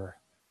in your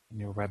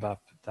web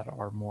app that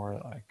are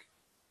more like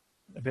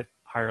a bit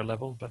higher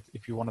level. But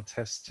if you want to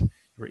test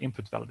your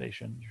input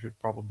validation, you should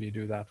probably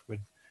do that with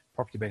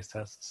property-based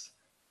tests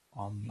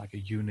on like a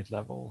unit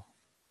level,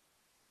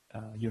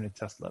 unit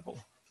test level.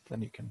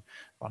 Then you can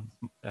run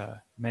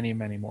many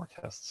more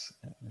tests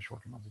in a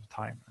short amount of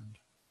time and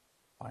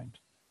find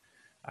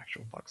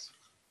actual bugs.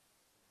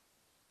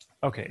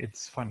 Okay,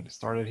 it's finally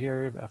started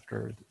here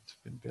after it's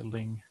been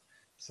building.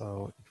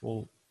 So it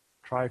will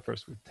try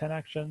first with 10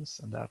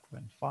 actions, and that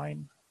went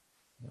fine.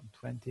 Then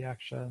 20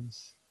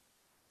 actions.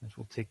 It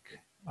will tick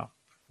up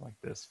like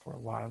this for a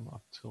while,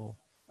 up till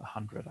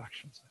 100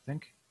 actions, I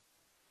think.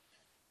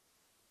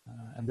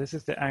 And this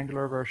is the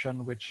Angular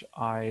version, which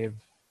I've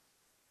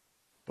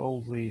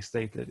boldly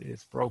stated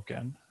is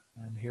broken.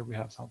 And here we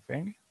have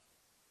something.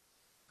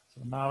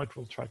 So now it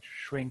will try to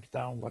shrink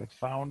down what it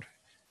found.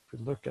 If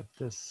we look at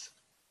this,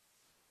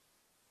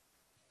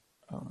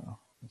 oh no,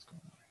 what's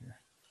going on here?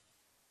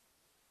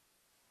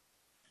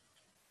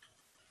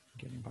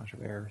 Getting a bunch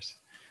of errors.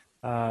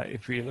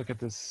 If we look at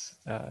this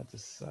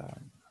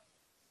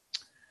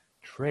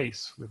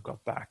trace we've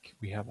got back,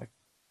 we have like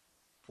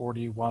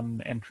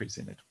 41 entries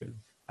in it with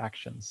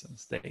actions and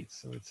states.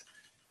 So it's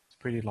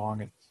pretty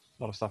long. It's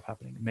a lot of stuff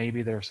happening.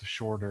 Maybe there's a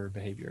shorter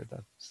behavior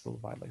that still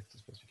violates the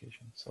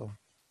specification. So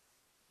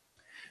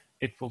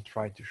it will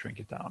try to shrink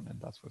it down, and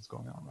that's what's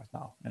going on right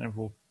now. And it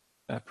will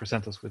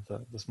present us with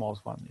the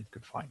smallest one it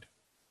could find.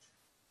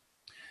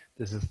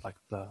 This is like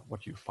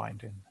what you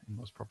find in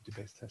most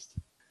property-based test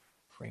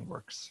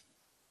frameworks.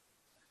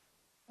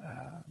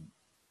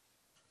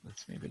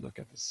 Let's maybe look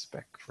at the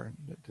spec for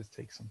this.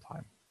 Takes some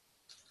time.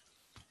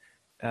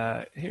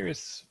 Here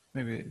is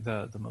maybe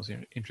the most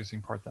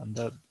interesting part then.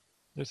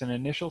 There's an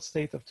initial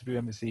state of to-do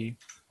MVC,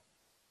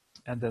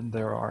 and then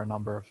there are a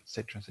number of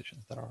state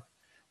transitions that are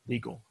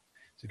legal.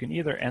 So you can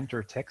either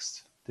enter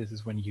text. This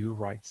is when you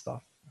write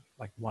stuff,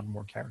 like one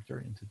more character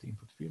into the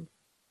input field.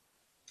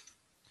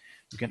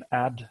 You can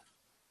add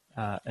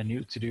a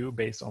new to-do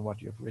based on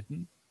what you have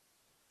written.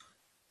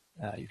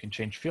 You can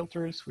change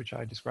filters, which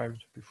I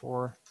described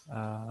before.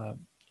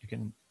 You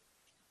can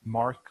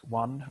mark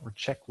one or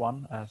check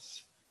one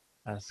as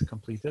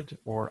completed,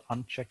 or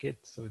uncheck it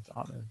so it's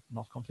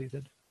not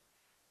completed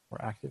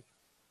or active.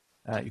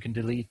 You can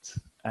delete,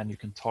 and you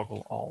can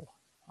toggle all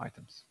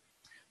items.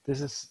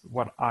 This is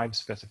what I've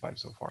specified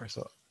so far.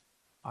 So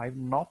I've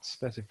not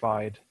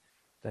specified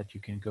that you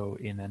can go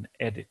in and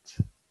edit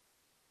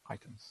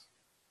items,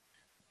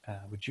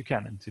 which you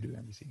can in to-do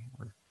MVC,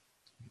 or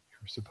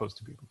you're supposed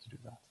to be able to do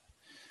that.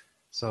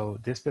 So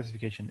this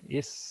specification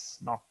is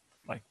not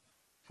like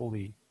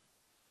fully,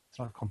 it's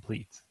not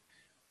complete,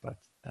 but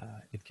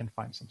it can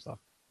find some stuff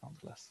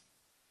nonetheless.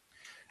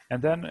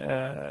 And then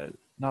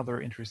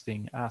another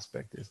interesting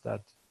aspect is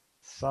that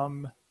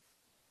some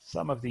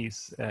of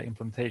these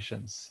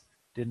implementations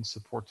didn't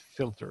support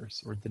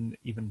filters, or didn't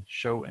even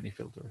show any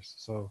filters.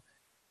 So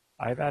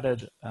I've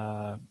added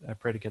a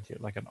predicate here,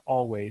 like an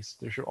always.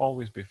 There should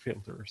always be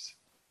filters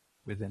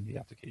within the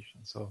application.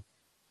 So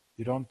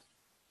you don't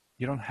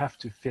have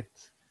to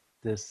fit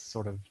this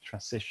sort of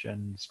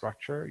transition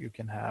structure. You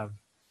can have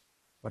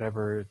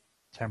whatever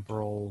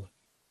temporal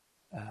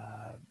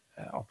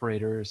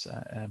operators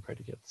and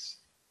predicates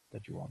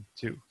that you want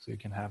to. So you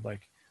can have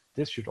like,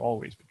 this should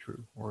always be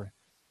true, or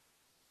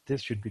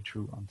this should be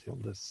true until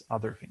this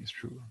other thing is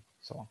true, and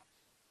so on.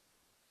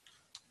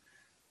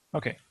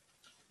 Okay,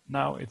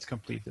 now it's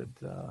completed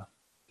the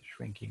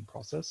shrinking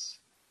process,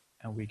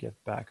 and we get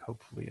back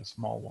hopefully a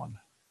small one.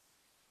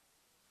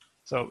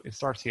 So it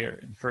starts here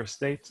in first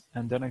state,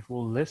 and then it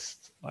will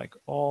list like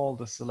all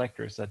the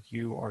selectors that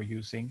you are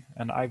using.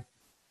 And I've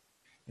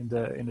in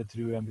the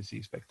to-do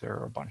MVC spec, there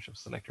are a bunch of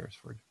selectors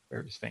for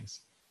various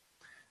things,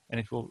 and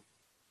it will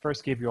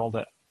first give you all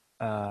the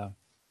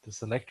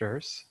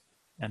selectors,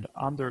 and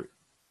under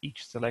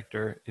each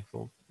selector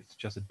it's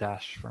just a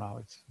dash for now.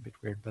 It's a bit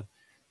weird, but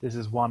this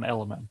is one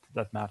element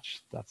that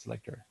matched that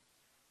selector.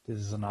 This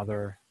is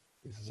another.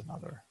 This is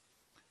another,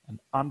 and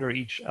under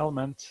each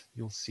element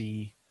you'll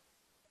see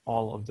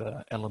all of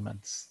the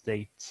element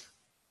state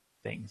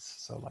things.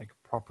 So like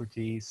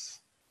properties,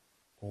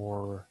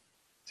 or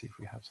let's see if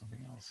we have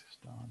something else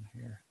done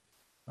here.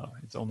 Oh,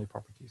 it's only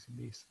properties in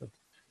these, but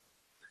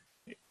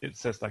it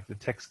says like the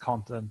text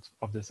content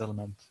of this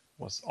element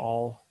was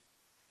all,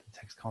 the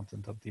text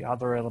content of the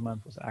other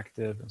element was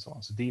active, and so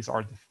on. So these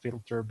are the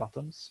filter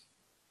buttons.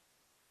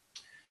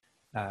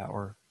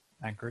 or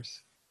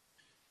anchors.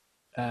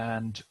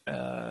 And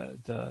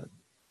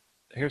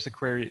here's a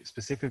query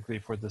specifically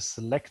for the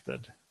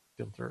selected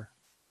filter.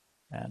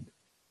 And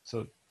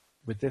so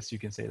with this, you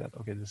can say that,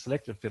 okay, the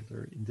selected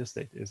filter in this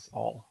state is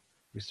all.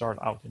 We start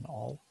out in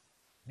all,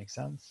 makes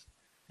sense.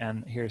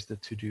 And here's the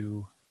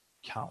to-do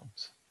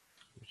count,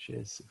 which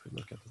is, if we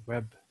look at the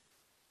web,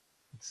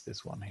 it's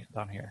this one here,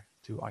 down here,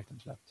 2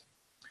 items left.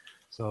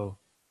 So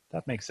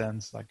that makes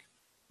sense. Like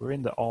we're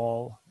in the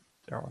all,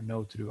 there are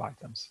no to-do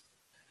items.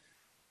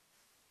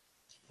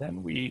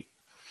 Then we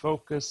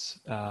focus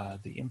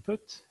the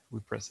input. We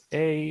press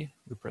A,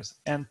 we press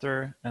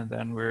enter, and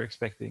then we're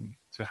expecting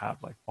to have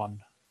like one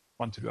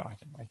to-do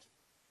item, right?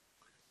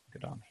 Go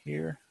down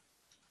here.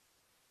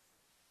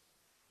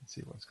 Let's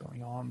see what's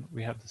going on.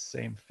 We have the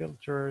same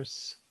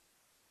filters.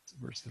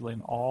 We're still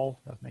in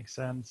all, that makes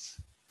sense.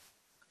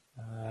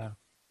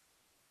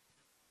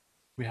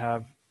 We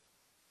have,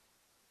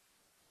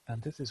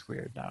 and this is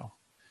weird now,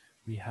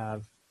 we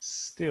have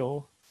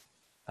still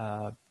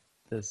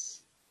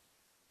this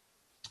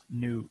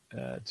new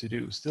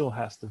to-do still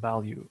has the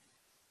value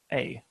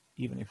A,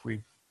 even if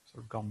we've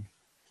sort of gone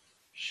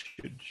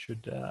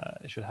should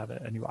have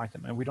a new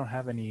item, and we don't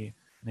have any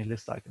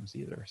list items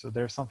either. So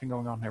there's something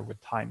going on here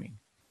with timing,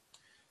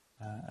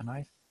 and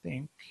I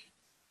think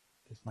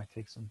this might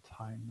take some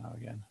time now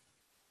again.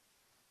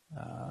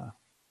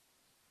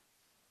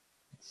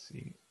 Let's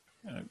see.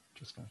 I'm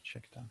just going to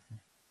check down here.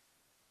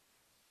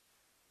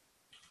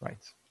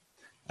 Right.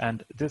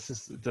 And this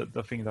is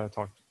the thing that I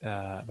talked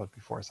about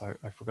before. So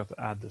I forgot to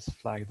add this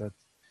flag that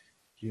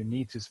you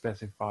need to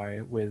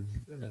specify with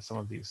some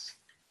of these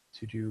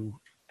to-do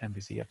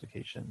MVC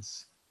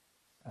applications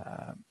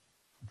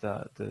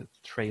the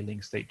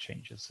trailing state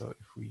changes. So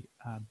if we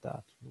add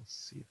that, we'll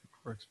see if it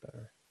works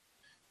better.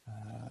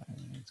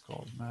 It's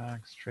called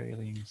max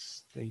trailing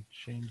state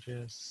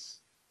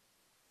changes.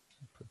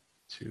 I'll put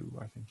 2,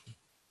 I think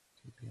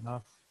would be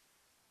enough.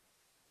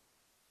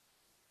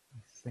 I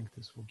think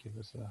this will give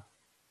us a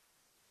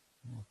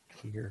more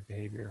clear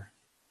behavior.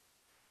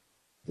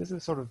 This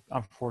is sort of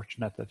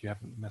unfortunate that you have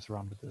to mess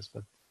around with this,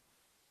 but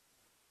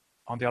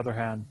on the other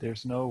hand,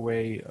 there's no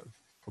way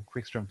for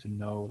Quickström to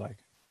know like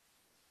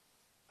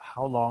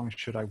how long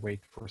should I wait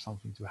for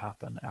something to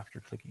happen after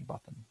clicking a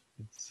button.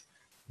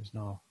 There's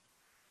no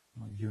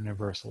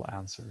universal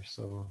answer,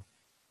 so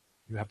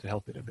you have to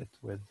help it a bit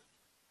with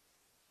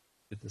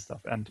this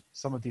stuff. And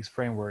some of these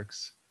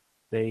frameworks,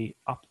 they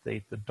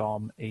update the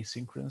DOM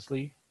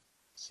asynchronously.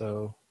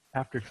 So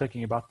after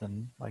clicking a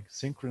button, like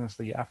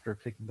synchronously after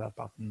clicking that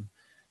button,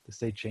 the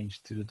state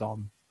change to the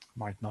DOM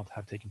might not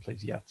have taken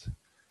place yet.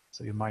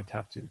 So you might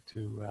have to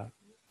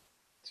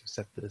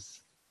set this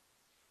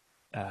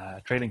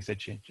trailing state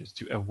changes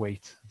to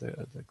await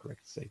the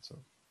correct state, so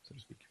to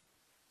speak.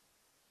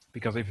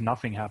 Because if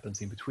nothing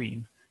happens in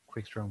between,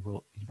 Quickström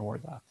will ignore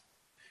that.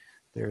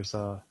 There's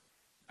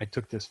I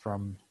took this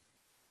from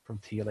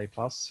TLA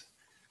Plus.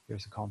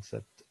 There's a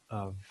concept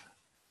of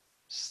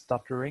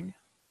stuttering,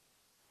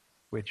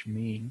 which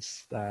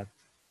means that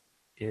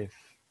if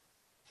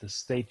the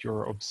state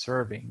you're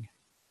observing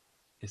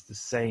is the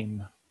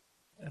same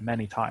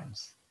many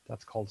times,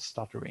 that's called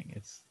stuttering.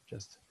 It's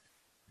just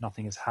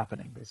nothing is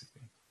happening,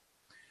 basically.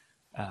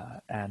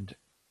 And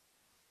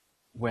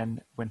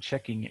when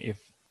checking if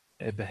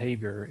a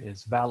behavior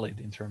is valid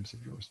in terms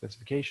of your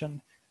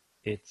specification,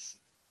 it's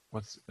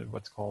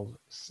what's called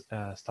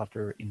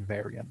stutter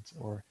invariant,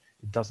 or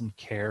it doesn't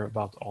care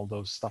about all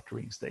those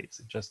stuttering states.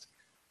 It just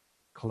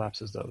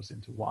collapses those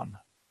into one.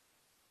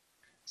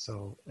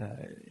 So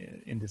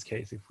in this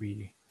case, if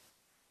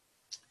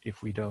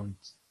we don't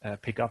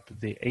pick up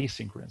the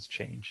asynchronous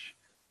change,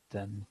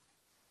 then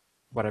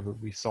whatever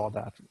we saw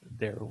that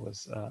there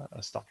was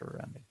a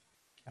stutter, and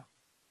yeah,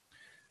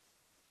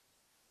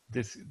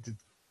 this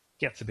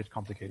gets a bit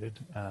complicated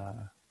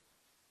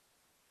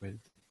with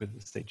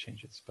the state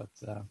changes, but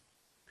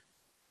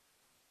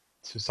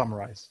to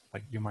summarize,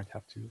 like you might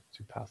have to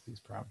pass these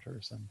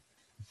parameters and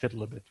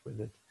fiddle a bit with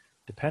it,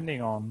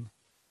 depending on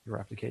your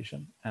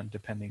application and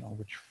depending on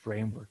which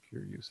framework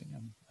you're using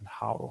and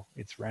how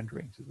it's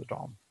rendering to the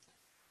DOM.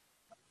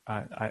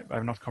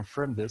 I've not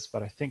confirmed this,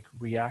 but I think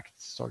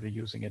React started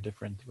using a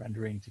different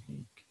rendering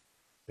technique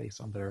based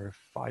on their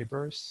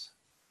fibers,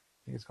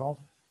 I think it's called,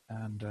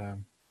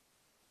 and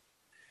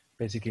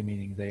basically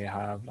meaning they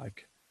have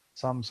like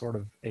some sort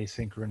of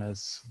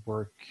asynchronous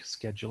work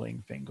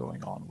scheduling thing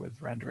going on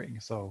with rendering.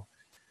 So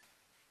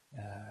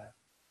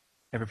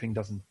everything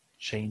doesn't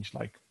change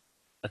like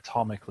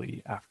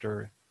atomically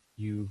after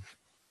you've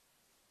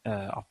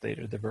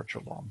updated the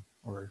virtual DOM,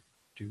 or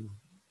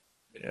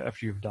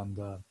after you've done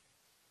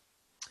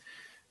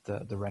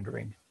the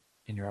rendering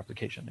in your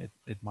application.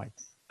 It might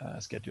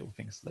schedule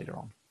things later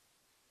on,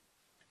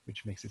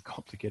 which makes it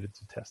complicated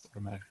to test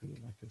automatically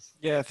like this.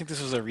 Yeah, I think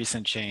this was a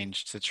recent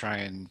change to try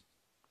and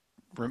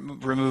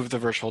remove the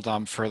virtual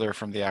DOM further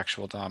from the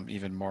actual DOM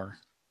even more.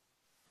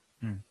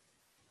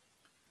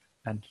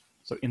 And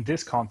so in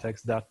this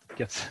context, that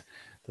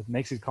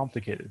makes it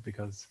complicated,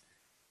 because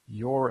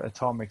your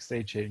atomic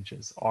state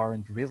changes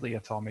aren't really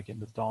atomic in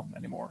the DOM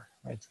anymore,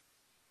 right?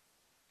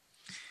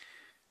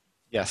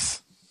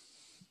 Yes.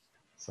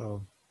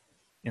 So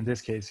in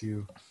this case,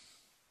 you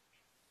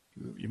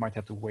might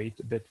have to wait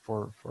a bit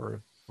for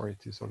it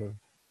to sort of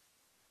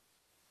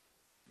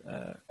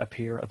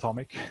appear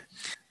atomic.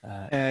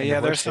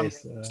 Yeah, there's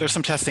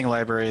some testing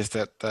libraries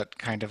that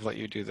kind of let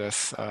you do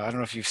this. I don't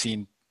know if you've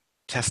seen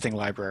testing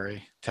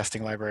library,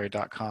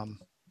 testinglibrary.com.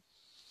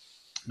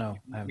 No,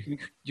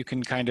 you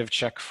can kind of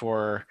check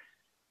for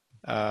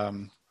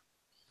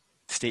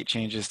state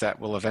changes that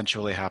will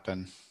eventually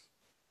happen.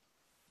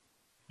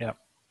 Yeah,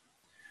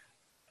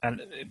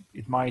 and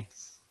it might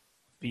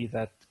be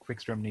that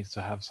Quickström needs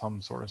to have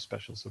some sort of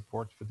special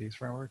support for these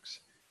frameworks,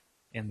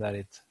 in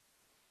that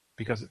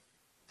because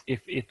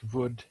if it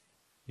would,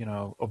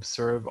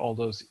 observe all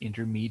those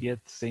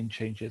intermediate state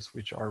changes,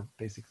 which are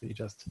basically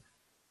just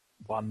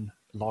one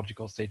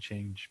logical state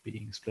change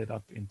being split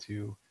up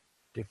into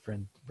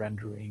different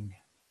rendering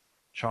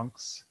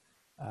chunks,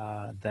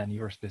 then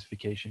your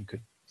specification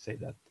could say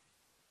that,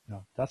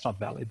 that's not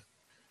valid.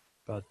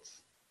 But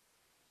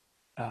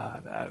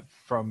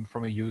from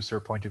a user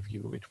point of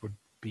view, it would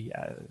be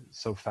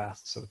so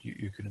fast so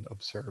you couldn't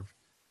observe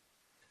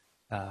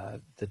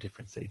the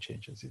different state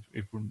changes.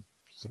 It wouldn't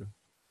sort of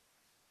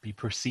be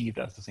perceived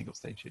as a single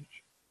state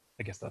change.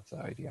 I guess that's the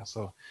idea.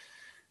 So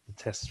the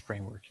test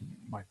framework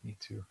might need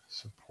to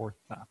support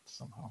that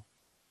somehow.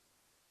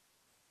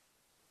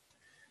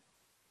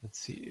 Let's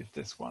see if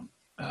this one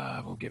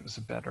will give us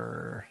a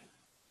better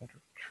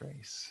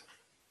trace.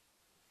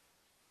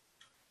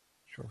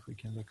 Sure, if we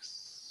can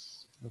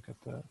look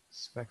at the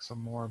specs some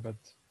more, but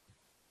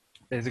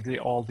basically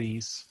all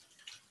these,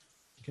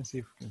 you can see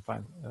if we can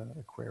find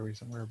a query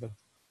somewhere, but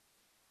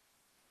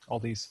all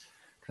these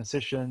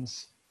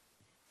transitions,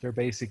 they're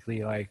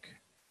basically like,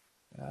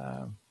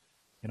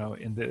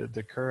 in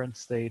the current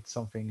state,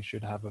 something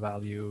should have a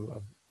value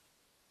of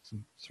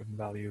some certain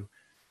value,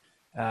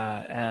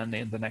 and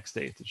in the next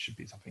state, it should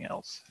be something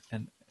else.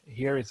 And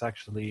here it's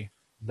actually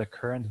the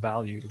current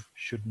value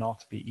should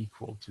not be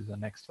equal to the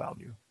next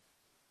value.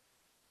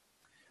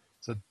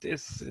 So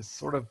this is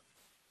sort of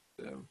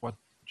what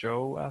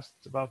Joe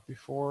asked about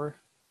before,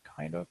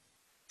 kind of.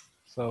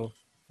 So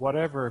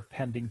whatever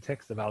pending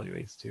text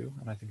evaluates to,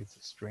 and I think it's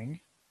a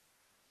string,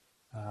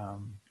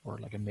 or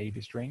like a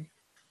maybe string,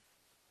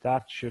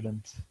 that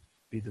shouldn't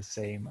be the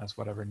same as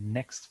whatever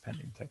next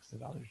pending text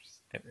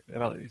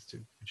evaluates to.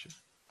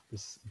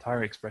 This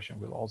entire expression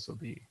will also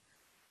be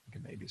like a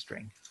maybe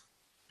string.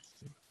 Let's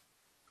see if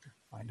I can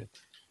find it.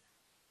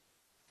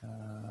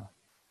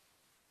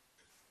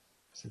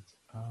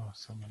 Oh,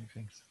 so many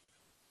things.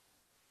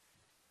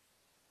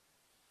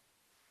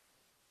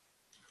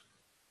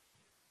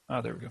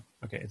 Oh, there we go.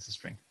 Okay, it's a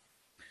string.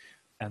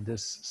 And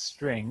this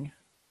string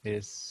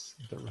is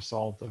the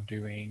result of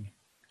doing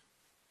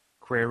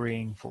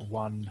querying for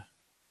one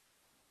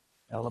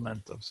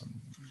element of some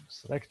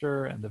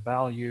selector and the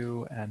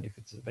value, and if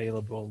it's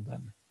available,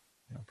 then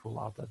pull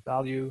out that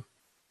value,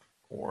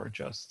 or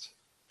just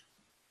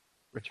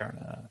return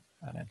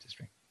an empty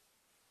string.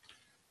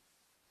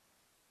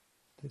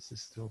 This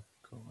is still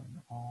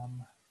going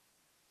on.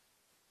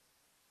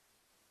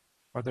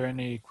 Are there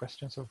any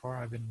questions so far?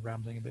 I've been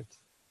rambling a bit.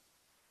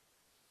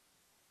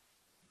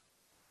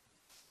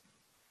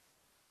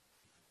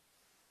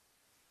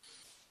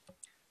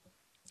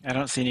 I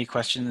don't see any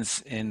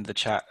questions in the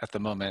chat at the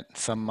moment.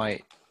 Some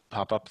might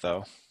pop up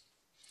though.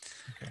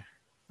 Okay.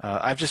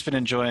 I've just been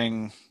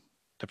enjoying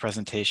the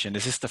presentation.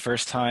 Is this the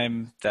first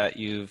time that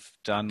you've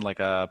done like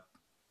a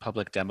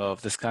public demo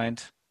of this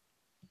kind?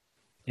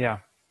 Yeah.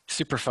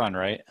 Super fun,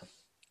 right?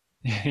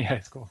 Yeah,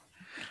 it's cool.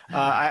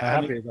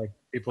 I'm happy like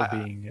people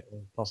being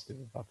positive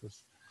about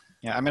this.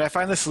 Yeah, I mean, I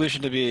find the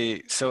solution to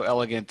be so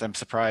elegant. I'm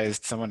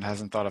surprised someone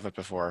hasn't thought of it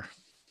before.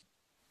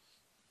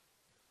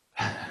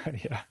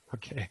 Yeah,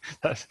 okay,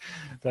 that's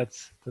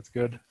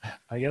good,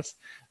 I guess.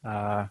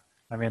 I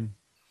mean,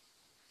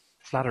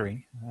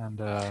 flattering,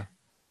 and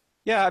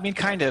yeah, I mean,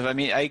 kind of. I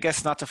mean, I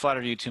guess not to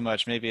flatter you too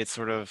much. Maybe it's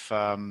sort of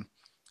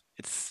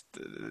it's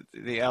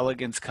the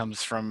elegance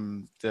comes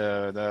from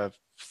the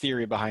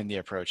theory behind the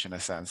approach in a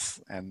sense,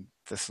 and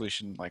the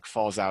solution like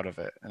falls out of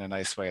it in a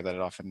nice way that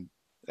it often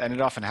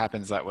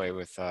happens that way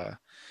with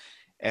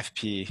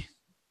FP,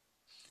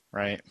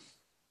 right?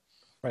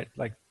 Right,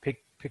 like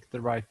pick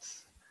the right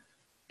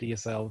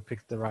DSL,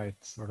 pick the right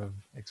sort of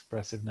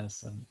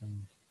expressiveness and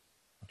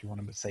what you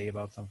want to say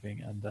about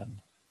something, and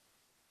then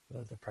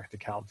the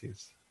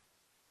practicalities.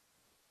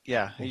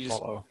 Yeah, you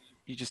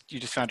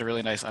just found a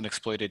really nice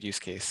unexploited use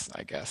case,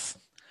 I guess.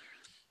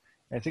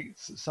 I think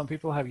some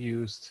people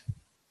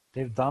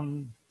they've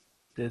done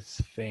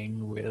this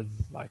thing with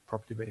like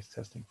property-based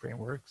testing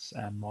frameworks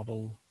and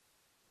model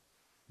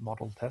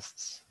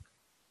tests,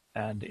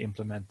 and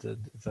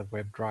implemented the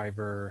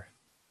WebDriver,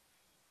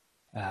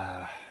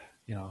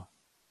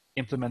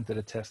 implemented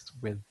a test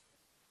with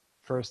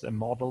first a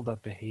model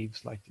that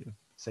behaves like,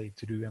 say,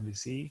 to do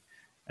MVC,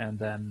 and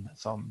then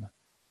some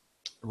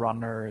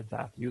runner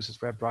that uses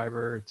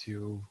WebDriver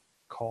to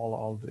call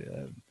all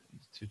the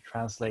to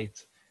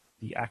translate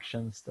the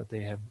actions that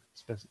they have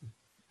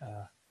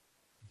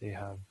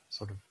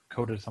sort of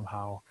coded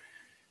somehow,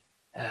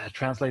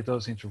 translate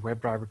those into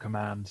WebDriver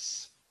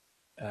commands,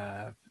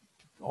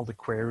 all the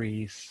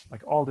queries,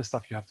 like all this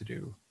stuff you have to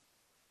do,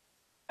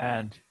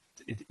 and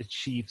it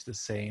achieves the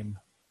same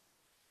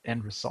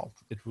end result.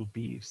 It will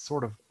be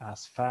sort of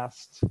as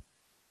fast,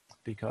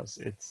 because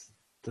it's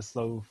the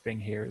slow thing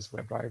here is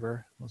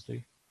WebDriver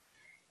mostly,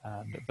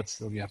 but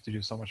still you have to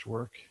do so much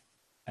work,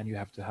 and you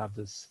have to have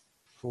this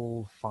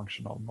full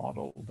functional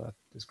model that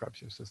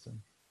describes your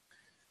system.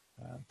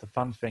 The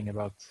fun thing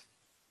about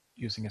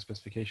using a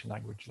specification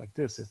language like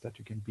this is that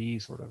you can be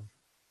sort of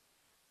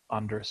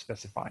under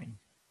specifying.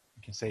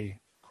 You can say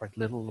quite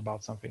little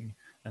about something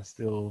and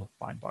still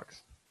find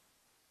bugs.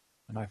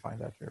 And I find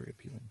that very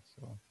appealing.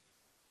 So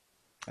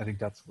I think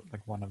that's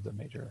like one of the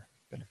major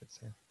benefits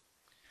here.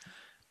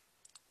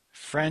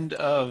 Friend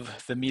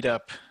of the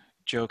meetup,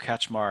 Joe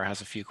Kachmar,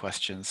 has a few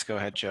questions. Go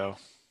ahead, Joe.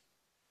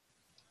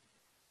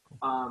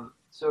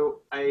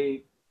 So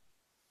I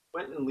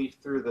went and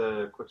leafed through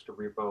the Quickstrom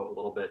repo a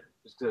little bit,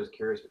 just because I was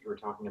curious what you were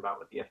talking about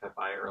with the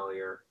FFI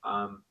earlier.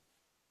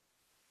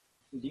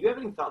 Do you have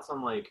any thoughts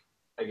on, like,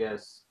 I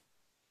guess,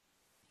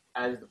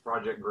 as the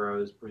project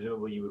grows,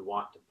 presumably you would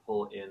want to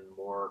pull in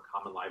more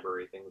common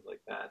library, things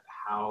like that,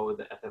 how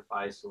the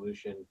FFI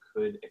solution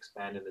could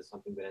expand into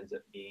something that ends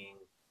up being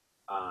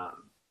a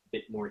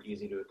bit more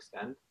easy to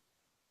extend?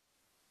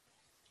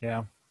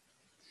 Yeah.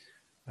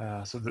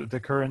 So the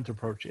current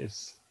approach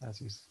is,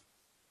 as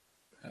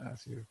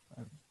you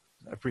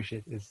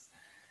appreciate, is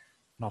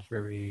not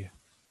very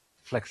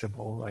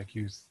flexible. Like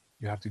you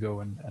have to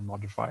go and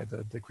modify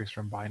the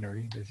Quickstrom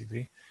binary,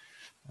 basically.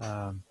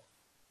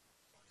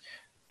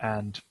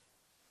 And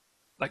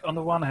like on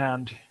the one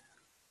hand,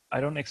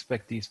 I don't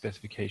expect these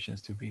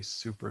specifications to be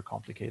super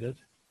complicated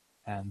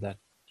and that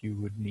you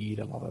would need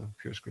a lot of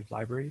PureScript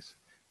libraries.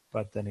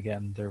 But then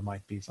again, there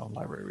might be some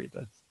library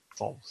that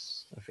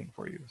solves a thing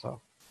for you. So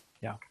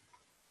yeah,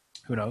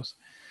 who knows?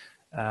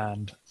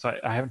 And so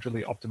I haven't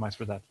really optimized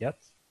for that yet,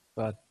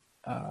 but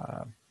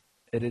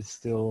it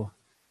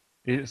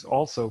is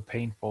also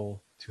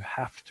painful to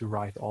have to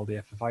write all the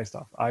FFI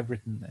stuff. I've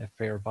written a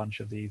fair bunch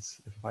of these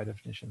FFI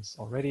definitions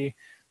already.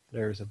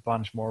 There's a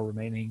bunch more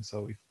remaining,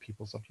 so if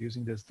people start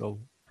using this, they'll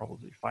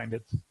probably find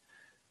it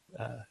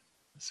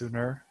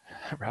sooner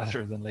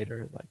rather than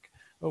later, like,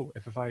 oh,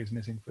 FFI is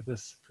missing for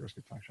this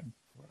PureScript function,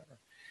 or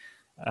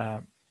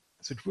whatever.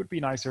 So it would be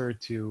nicer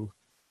to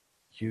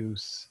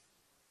use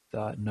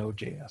the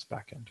Node.js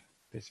backend,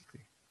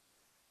 basically.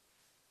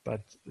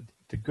 But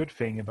the good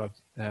thing about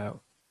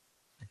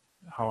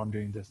how I'm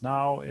doing this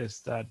now is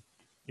that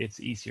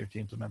it's easier to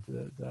implement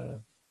the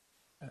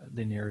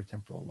linear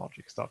temporal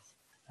logic stuff,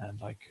 and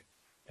like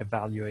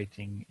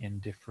evaluating in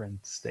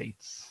different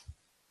states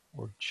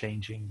or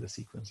changing the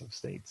sequence of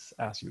states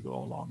as you go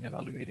along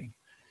evaluating.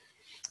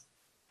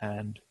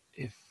 And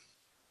if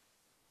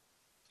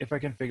I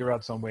can figure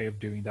out some way of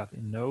doing that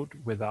in Node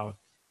without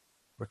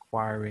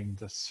requiring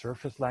the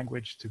surface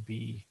language to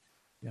be,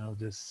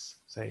 this,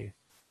 say,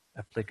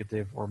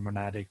 applicative or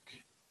monadic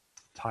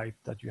type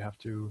that you have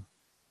to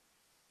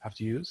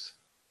use,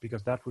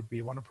 because that would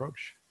be one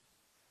approach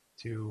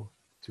to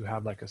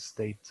have like a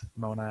state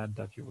monad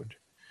that you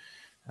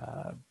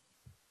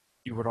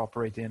would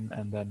operate in,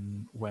 and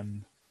then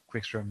when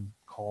Quickstrom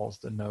calls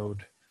the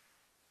node,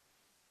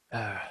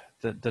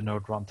 the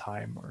node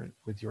runtime, or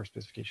with your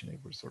specification, it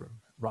would sort of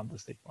run the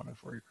state monad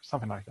for you,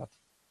 something like that.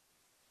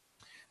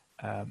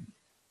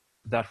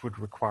 That would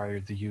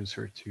require the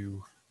user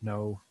to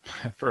know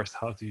first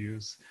how to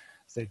use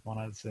state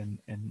monads in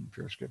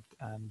PureScript,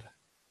 and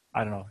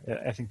I don't know.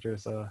 I think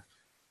there's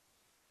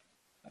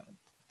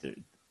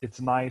it's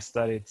nice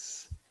that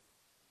it's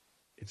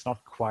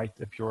not quite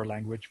a pure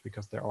language,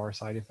 because there are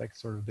side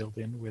effects sort of built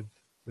in with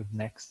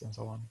next and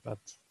so on, but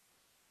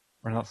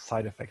or not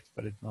side effects,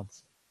 but it's not.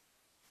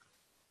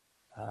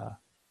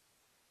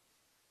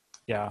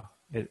 Yeah,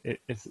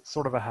 it's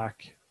sort of a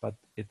hack, but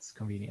it's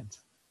convenient.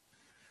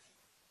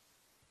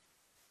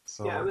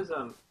 So yeah,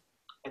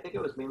 I think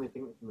I was mainly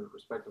thinking from the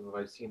perspective of,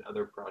 I've seen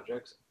other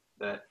projects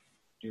that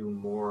do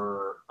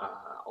more,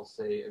 I'll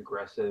say,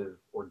 aggressive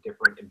or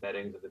different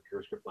embeddings of the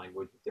PureScript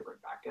language with different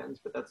backends,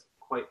 but that's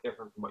quite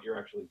different from what you're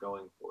actually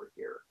going for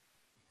here.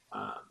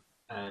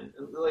 And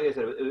like I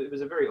said, it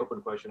was a very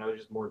open question. I was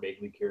just more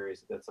vaguely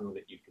curious if that's something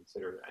that you'd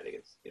consider. I think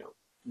it's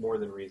more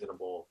than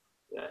reasonable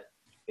that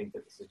you think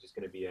that this is just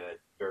going to be a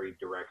very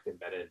direct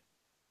embedded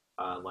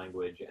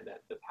language, and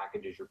that the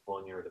packages you're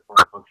pulling in or the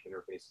foreign function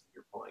interfaces that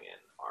you're pulling in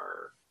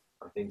are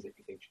things that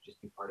you think should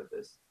just be part of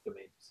this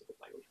domain-specific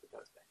language for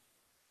testing.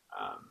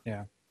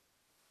 yeah.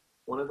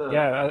 One of the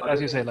as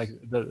you say, like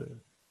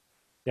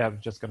I'm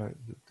just gonna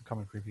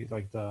comment briefly,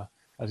 like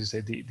as you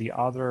say, the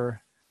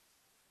other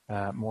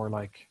more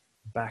like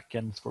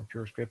backends for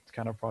PureScript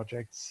kind of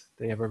projects,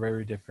 they have a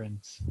very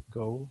different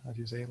goal, as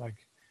you say, like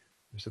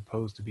they're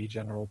supposed to be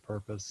general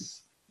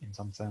purpose in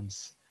some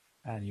sense,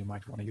 and you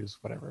might want to use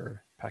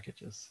whatever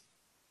packages.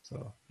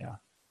 So yeah.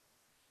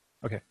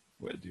 Okay,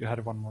 you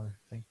had one more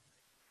thing.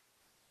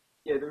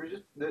 Yeah, there was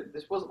just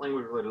this wasn't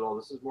language related at all.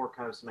 This is more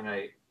kind of something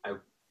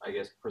I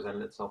guess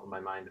presented itself in my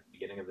mind at the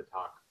beginning of the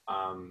talk.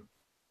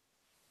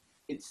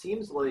 It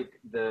seems like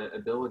the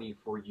ability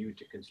for you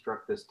to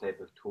construct this type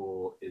of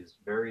tool is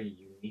very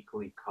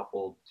uniquely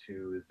coupled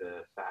to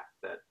the fact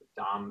that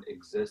DOM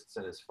exists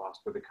and has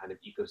fostered the kind of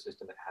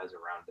ecosystem it has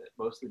around it.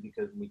 Mostly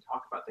because when we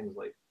talk about things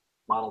like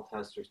model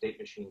tests or state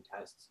machine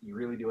tests, you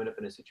really do end up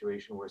in a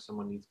situation where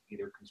someone needs to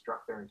either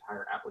construct their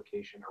entire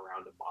application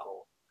around a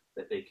model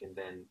that they can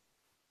then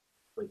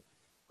like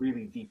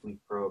really deeply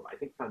probe. I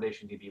think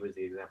Foundation DB was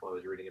the example I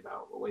was reading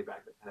about way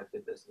back that kind of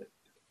did this, and it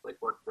like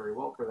worked very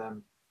well for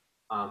them.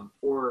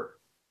 Or,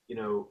 you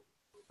know,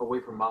 away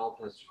from model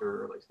tests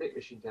for like state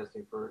machine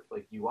testing for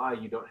like UI,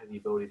 you don't have the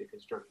ability to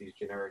construct these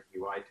generic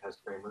UI test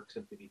frameworks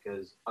simply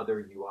because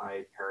other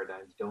UI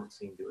paradigms don't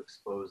seem to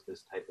expose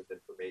this type of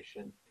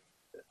information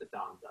that the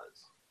DOM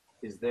does.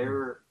 Is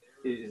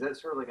that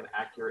sort of like an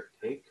accurate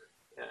take,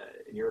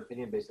 in your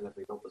opinion, based on if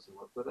we built this and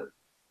worked with it?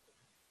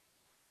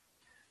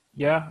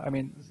 Yeah, I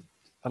mean,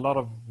 a lot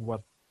of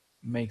what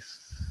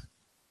makes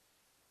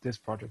this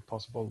project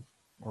possible,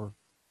 or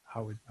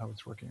how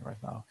it's working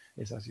right now,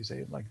 is, as you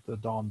say, like the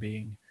DOM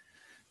being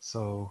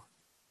so.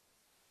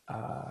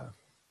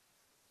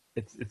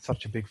 It's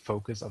such a big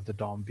focus of the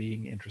DOM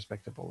being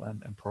introspectable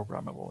and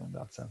programmable in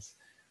that sense.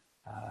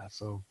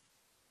 So,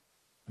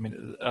 I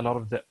mean, a lot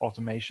of the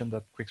automation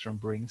that Quickstrom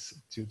brings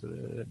to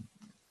the,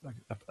 like,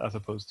 as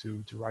opposed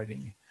to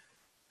writing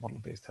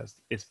model-based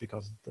tests, it's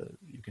because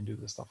you can do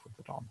this stuff with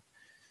the DOM.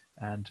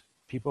 And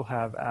people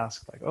have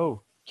asked, like,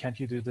 oh, can't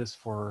you do this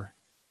for,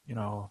 you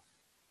know,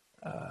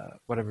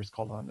 whatever it's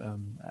called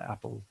on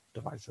Apple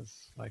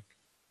devices, like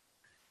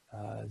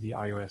the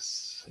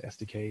iOS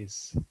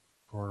SDKs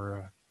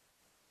for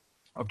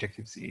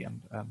Objective-C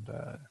and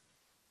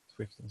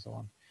Swift and so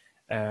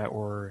on,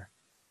 or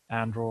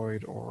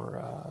Android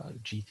or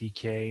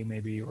GTK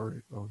maybe,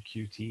 or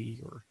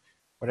Qt or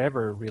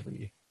whatever.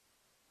 Really,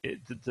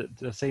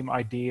 the same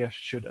idea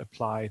should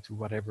apply to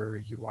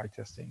whatever UI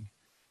testing,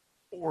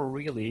 or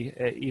really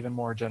even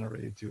more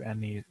generally to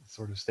any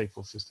sort of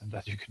stateful system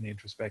that you can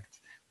introspect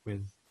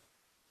with,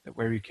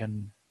 where you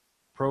can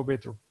probe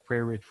it or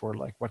query it for,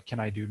 like, what can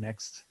I do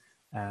next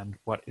and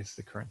what is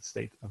the current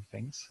state of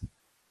things.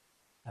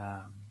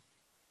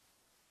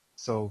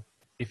 So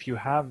if you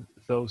have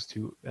those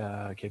two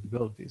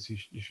capabilities,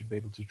 you should be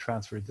able to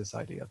transfer this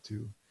idea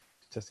to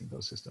testing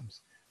those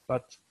systems.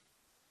 But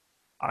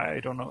I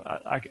don't know.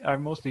 I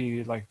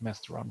mostly like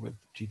messed around with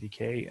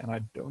GTK, and I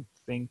don't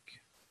think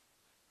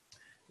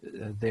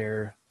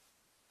their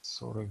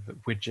sort of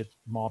widget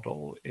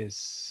model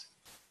is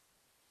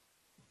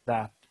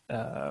that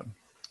that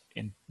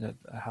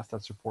has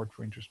that support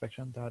for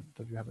introspection that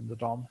you have in the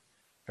DOM.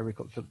 I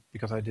recall,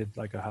 because I did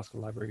like a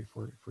Haskell library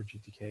for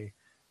GTK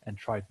and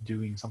tried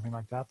doing something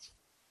like that,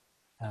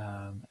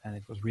 and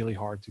it was really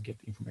hard to get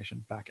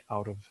information back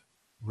out of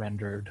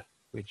rendered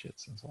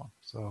widgets and so on.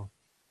 So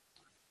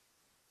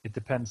it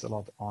depends a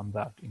lot on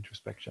that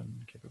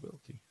introspection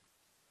capability.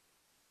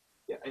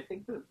 Yeah, I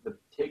think the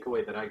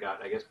takeaway that I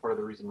got, I guess part of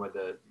the reason why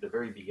the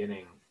very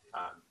beginning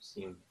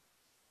seemed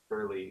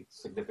fairly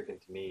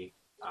significant to me,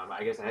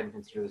 I guess I hadn't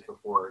considered this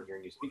before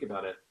hearing you speak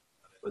about it,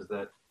 was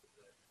that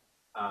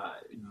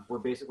we're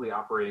basically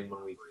operating,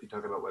 when we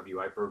talk about web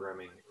UI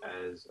programming,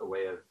 as a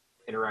way of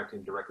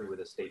interacting directly with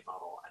a state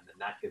model, and then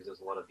that gives us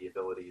a lot of the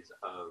abilities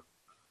of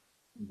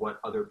what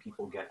other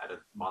people get out of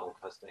model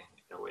testing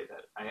in a way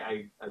that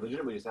I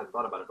legitimately just hadn't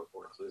thought about it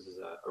before. So this is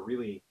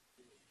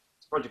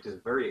this project is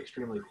very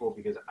extremely cool,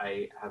 because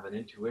I have an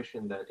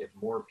intuition that if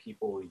more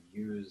people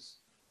use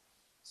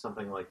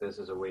something like this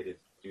as a way to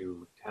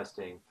do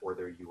testing for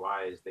their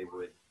UIs, they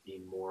would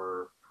be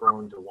more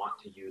prone to want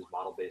to use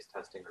model-based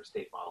testing or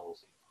state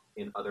models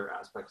in other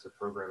aspects of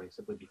programming,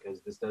 simply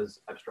because this does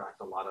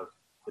abstract a lot of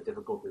the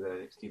difficulty that I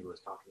think Stephen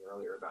was talking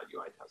earlier about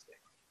UI testing.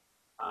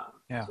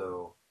 Yeah.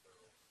 So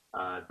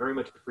very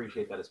much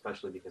appreciate that,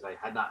 especially because I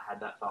had not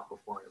had that thought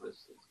before.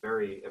 It's a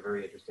very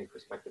interesting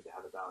perspective to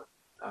have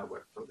about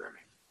web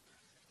programming.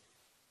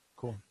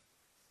 Cool.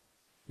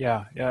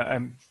 Yeah.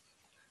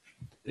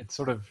 It's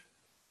sort of,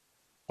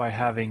 by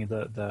having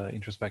the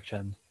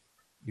introspection,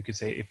 you could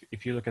say,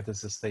 if you look at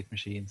this as state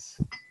machines,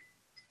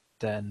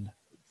 then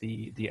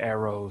the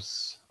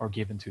arrows are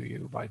given to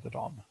you by the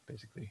DOM,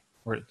 basically.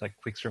 Or like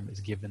Quickstrom is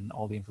given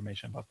all the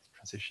information about the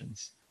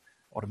transitions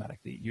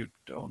automatically. You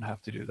don't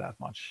have to do that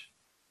much.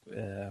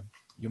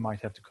 You might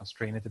have to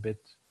constrain it a bit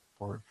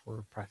for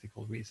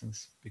practical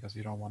reasons, because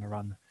you don't want to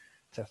run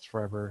tests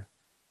forever.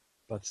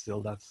 But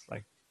still, that's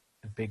like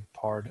a big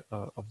part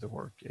of the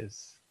work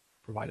is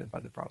provided by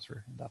the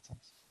browser in that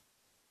sense.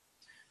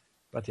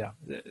 But yeah,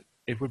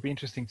 it would be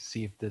interesting to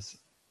see if this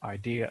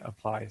idea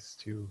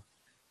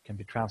can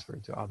be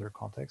transferred to other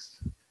contexts,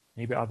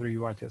 maybe other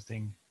UI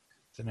testing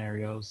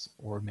scenarios,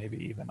 or maybe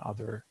even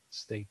other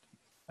state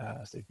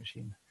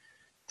machine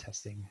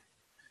testing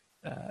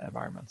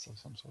environments of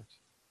some sort.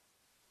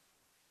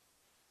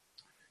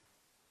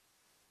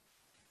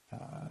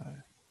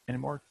 Any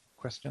more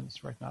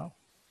questions right now?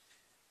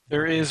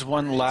 There is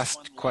one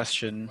last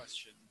question.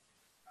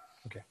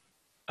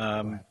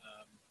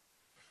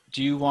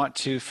 Do you want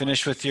to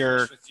finish with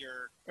your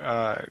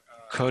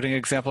coding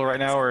example right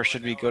now, or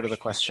should we go to the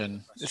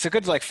question? It's a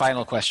good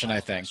final question, I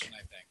think.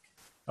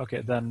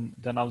 Okay, then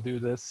I'll do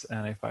this,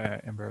 and if I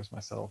embarrass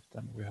myself,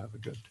 then we have a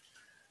good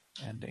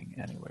ending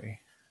anyway.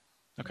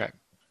 Okay.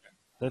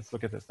 Let's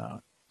look at this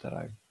now that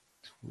I've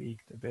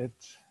tweaked a bit.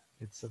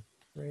 It's a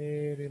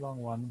pretty long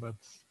one, but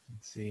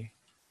let's see.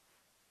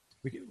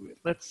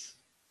 Let's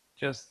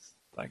just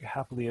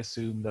happily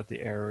assume that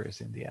the error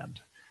is in the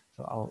end.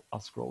 So I'll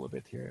scroll a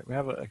bit here. We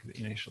have the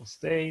initial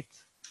state.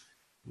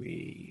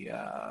 We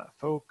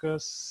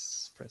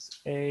focus, press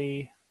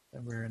A,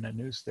 then we're in a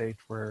new state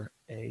where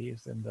A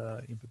is in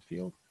the input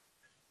field.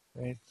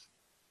 Right.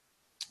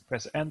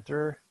 Press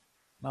enter.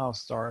 Now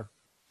stuff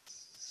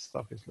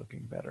is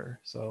looking better.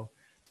 So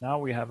now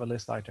we have a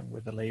list item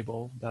with a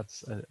label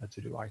that's a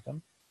to-do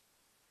item,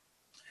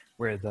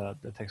 where the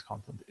text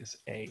content is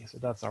A. So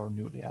that's our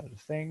newly added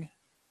thing.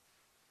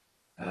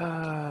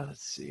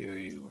 Let's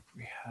see what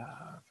we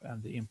have.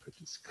 And the input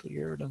is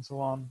cleared and so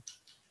on.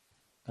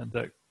 And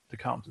the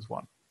count is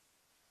 1.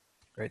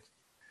 Great.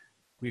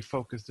 We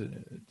focus the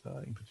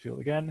input field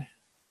again.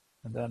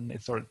 And then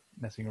it started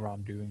messing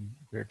around doing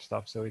weird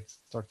stuff. So it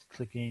starts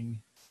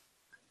clicking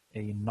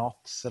a not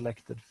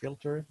selected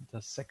filter,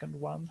 the second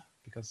one,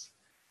 because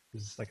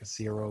this is like a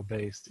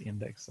 0-based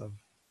index of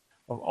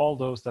all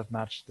those that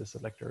match the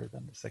selector,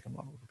 then the second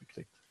one will be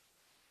clicked.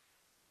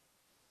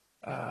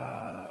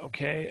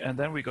 Okay, and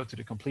then we go to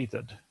the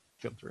completed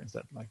filter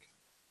instead, like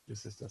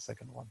this is the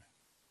second one.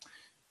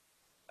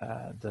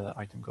 The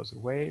item goes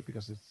away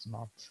because it's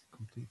not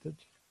completed.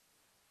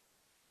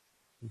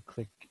 We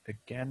click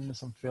again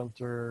some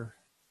filter.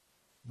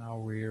 Now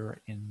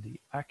we're in the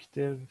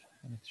active,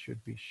 and it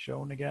should be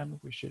shown again,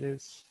 which it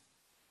is.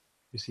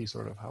 You see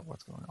sort of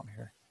what's going on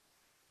here.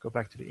 Go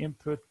back to the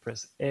input,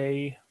 press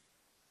A,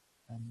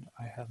 and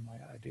I have my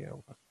idea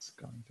of what's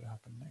going to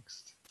happen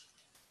next.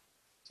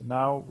 So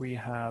now we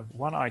have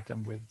one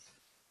item with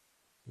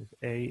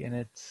A in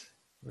it.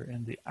 We're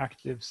in the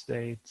active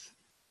state.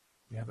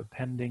 We have a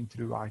pending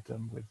to-do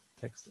item with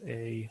text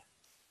A.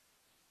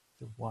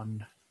 The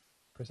one,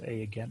 press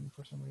A again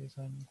for some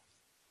reason.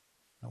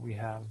 Now we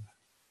have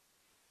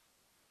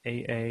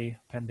AA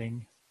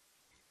pending.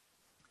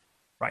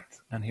 Right,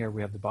 and here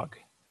we have the bug,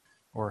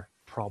 or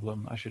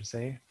problem, I should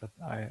say, but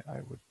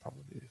I would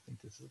probably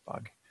think this is a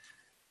bug.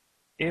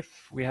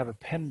 If we have a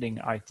pending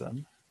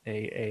item,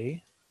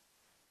 AA,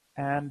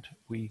 and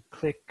we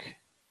click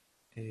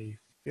a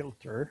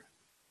filter,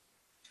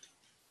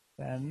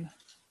 then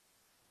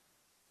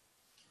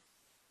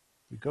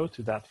we go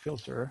to that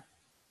filter,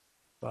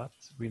 but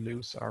we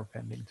lose our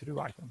pending to-do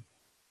item,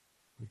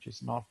 which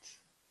is not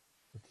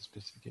what the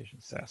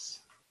specification says.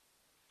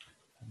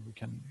 And we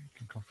can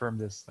confirm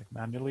this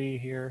manually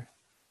here.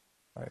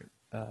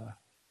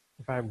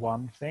 If I have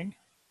one thing,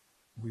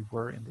 we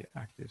were in the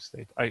active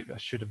state. I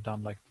should have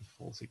done the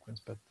full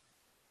sequence, but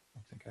I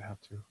think I have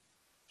to.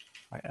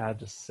 I add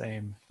the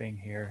same thing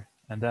here,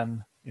 and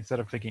then instead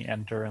of clicking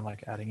enter and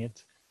adding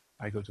it,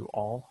 I go to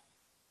all,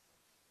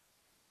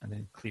 and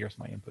then it clears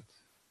my input.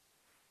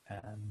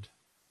 And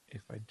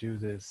if I do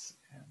this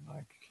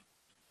in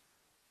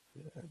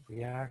the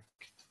React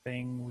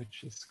thing,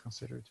 which is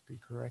considered to be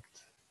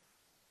correct,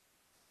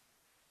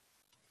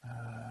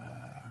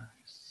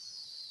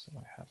 so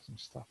I have some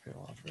stuff here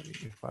already.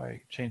 If I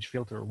change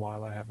filter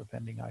while I have a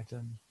pending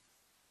item,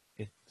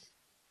 it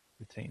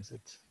retains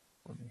it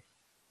for me.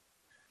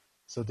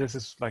 So this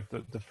is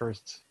the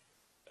first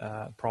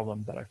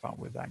problem that I found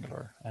with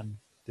Angular, and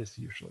this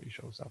usually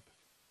shows up.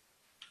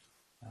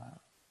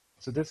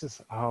 So this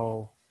is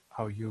how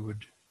you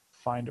would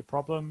find a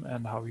problem,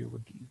 and how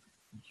you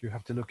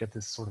have to look at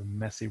this sort of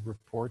messy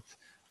report.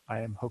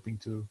 I am hoping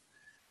to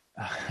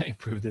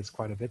improve this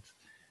quite a bit,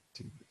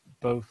 to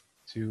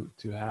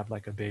have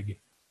a big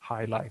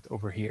highlight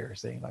over here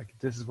saying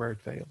this is where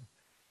it failed,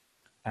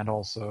 and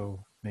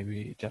also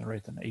maybe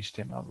generate an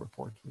HTML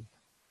report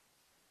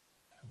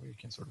where you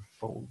can sort of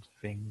fold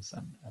things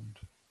and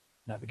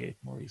navigate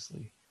more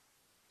easily.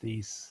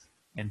 These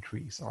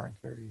entries aren't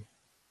very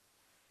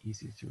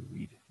easy to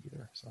read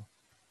either. So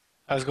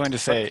I was going to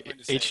say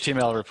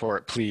HTML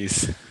report,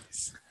 please.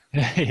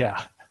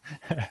 Yeah,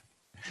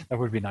 that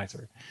would be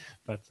nicer.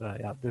 But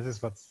yeah, this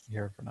is what's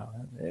here for now.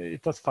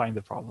 It does find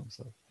the problem,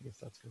 so I guess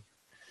that's good.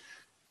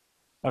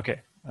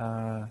 Okay,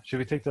 should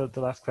we take the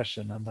last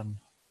question and then?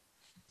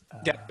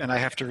 Yeah, and I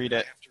have to read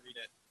it.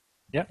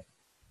 Yeah.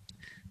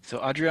 So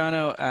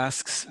Adriano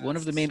asks, one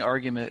of the main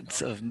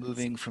arguments of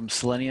moving from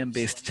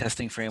Selenium-based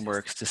testing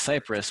frameworks to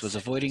Cypress was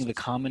avoiding the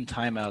common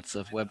timeouts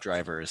of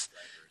WebDrivers.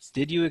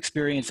 Did you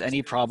experience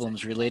any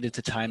problems related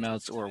to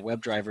timeouts or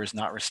WebDrivers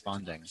not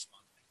responding?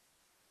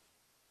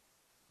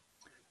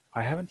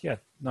 I haven't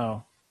yet,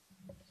 no.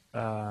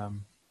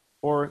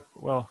 Or,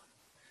 well,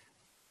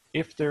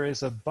 if there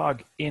is a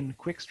bug in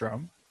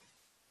Quickstrom,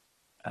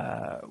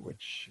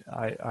 which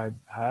I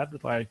had,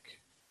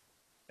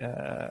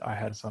 I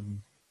had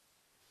some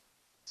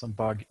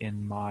bug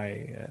in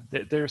my,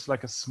 there's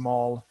a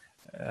small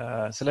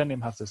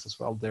Selenium has this as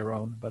well, their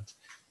own, but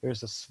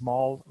there's a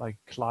small like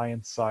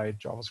client-side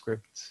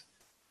JavaScript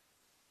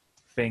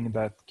thing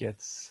that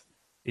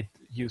it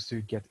used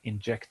to get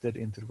injected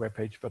into the web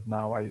page, but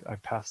now I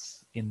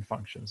pass in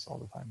functions all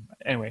the time.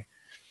 Anyway,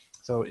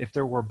 so if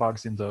there were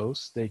bugs in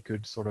those, they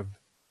could sort of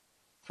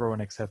throw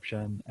an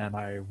exception and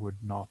I would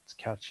not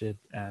catch it,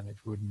 and it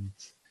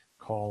wouldn't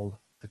call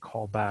the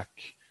callback,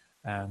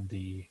 and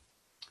the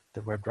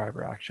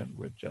WebDriver action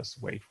would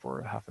just wait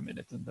for half a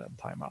minute and then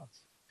timeout.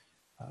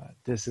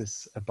 This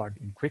is a bug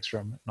in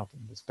Quickstrom, not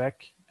in the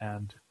spec,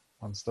 and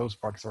once those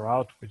bugs are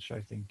out, which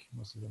I think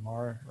most of them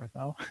are right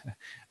now,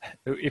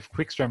 if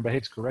Quickstrom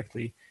behaves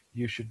correctly,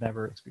 you should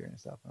never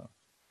experience that. No,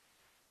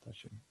 that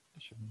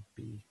shouldn't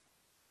be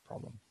a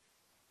problem.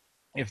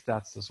 If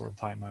that's the sort of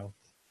timeout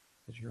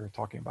that you're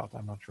talking about,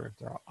 I'm not sure if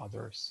there are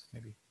others,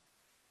 maybe.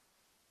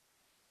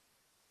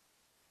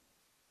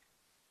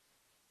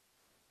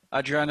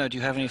 Adriano, do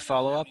you have any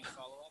follow-up?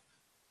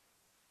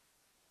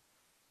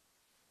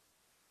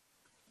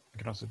 I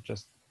can also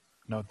just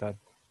note that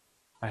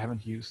I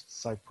haven't used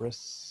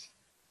Cypress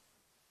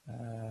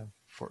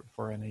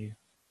for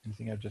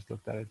anything. I've just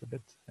looked at it a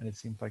bit, and it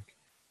seems like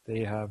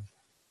they have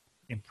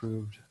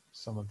improved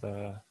some of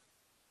the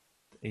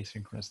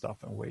asynchronous stuff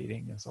and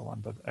waiting and so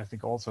on. But I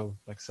think also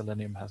like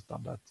Selenium has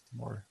done that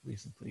more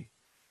recently,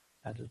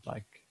 added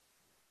like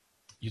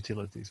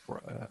utilities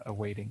for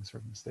awaiting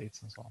certain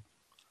states and so on.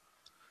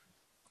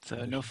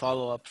 So no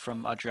follow-up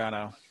from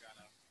Adriano.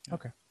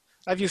 Okay.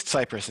 I've used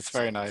Cypress. It's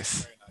very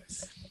nice.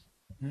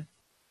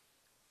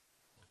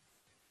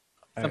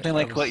 Something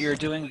like what you're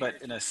doing,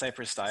 but in a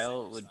Cypress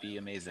style, would be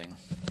amazing.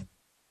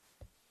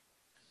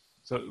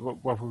 So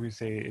what would we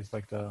say is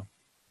like the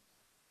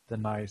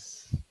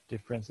nice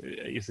difference?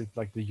 Is it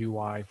like the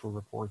UI for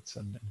reports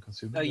and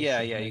consuming? Oh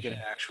yeah, you get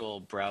an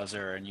actual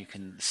browser and you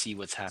can see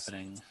what's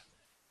happening.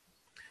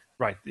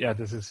 Right. Yeah,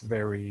 this is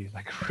very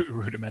like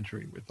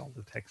rudimentary with all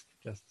the text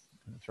just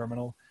in the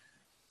terminal.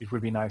 It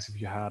would be nice if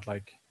you had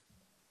like,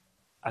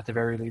 at the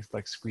very least,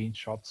 like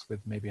screenshots with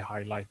maybe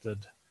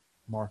highlighted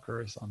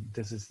markers on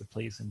this is the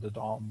place in the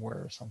DOM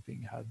where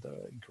something had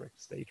the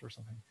incorrect state or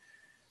something.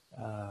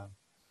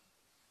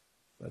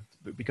 But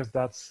because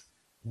that's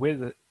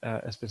with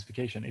a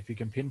specification, if you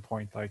can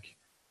pinpoint like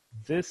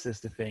this is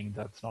the thing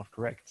that's not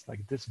correct,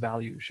 like this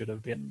value should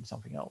have been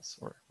something else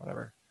or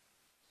whatever,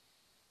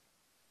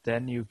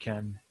 then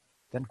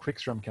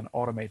Quickstrom can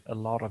automate a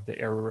lot of the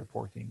error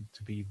reporting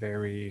to be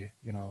very,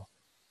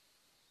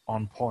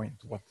 on point.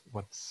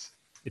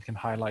 It can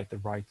highlight the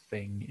right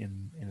thing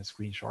in a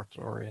screenshot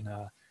or in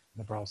a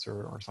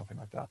browser or something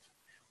like that,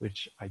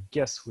 which I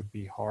guess would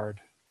be hard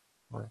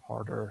or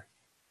harder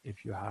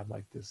if you had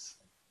like this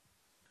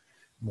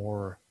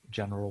more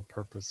general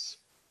purpose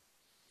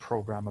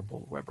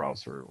programmable web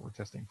browser or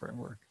testing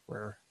framework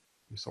where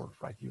you sort of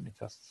write unit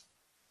tests.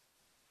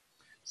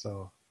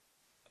 So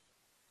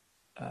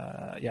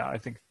yeah, I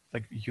think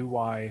like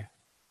UI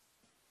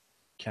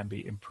can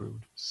be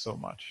improved so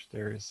much.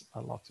 There is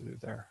a lot to do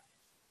there.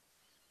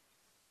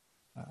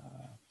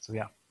 So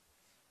yeah,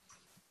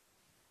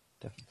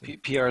 definitely.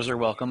 PRs are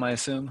welcome, I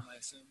assume.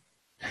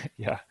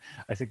 Yeah,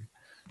 I think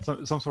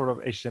some sort of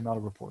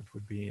HTML report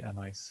would be a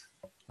nice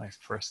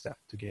first step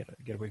to get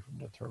away from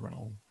the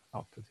terminal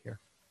output here.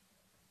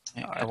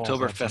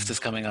 Oktoberfest is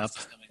coming up.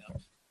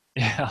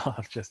 Yeah,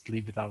 I'll just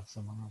leave it out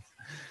someone else.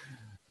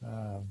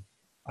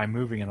 I'm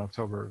moving in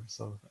October,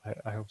 so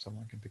I hope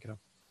someone can pick it up.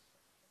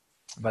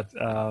 But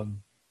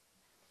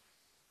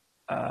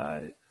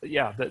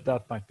yeah,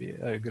 that might be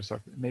a good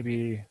start.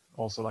 Maybe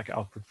also like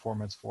output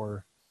formats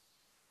for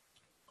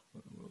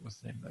what's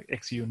the name, like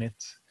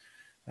XUnit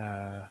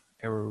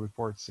error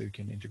reports, so you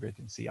can integrate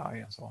in CI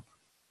and so on.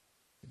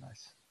 Be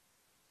nice.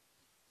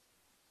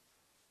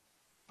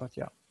 But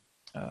yeah,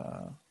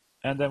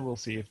 and then we'll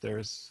see if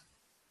there's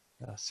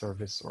a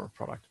service or a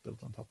product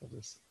built on top of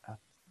this app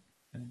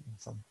in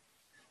some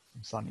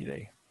sunny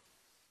day.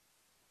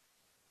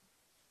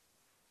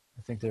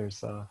 I think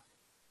there's a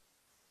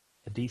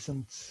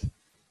decent,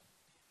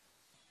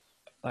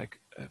 like,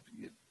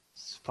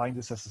 find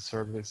this as a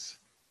service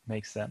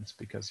makes sense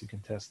because you can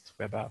test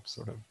web apps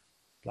sort of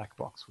black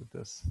box with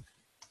this.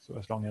 So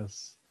as long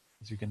as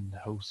you can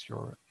host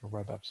your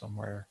web app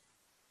somewhere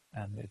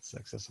and it's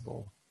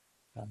accessible,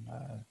 then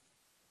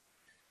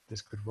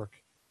this could work.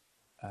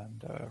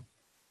 And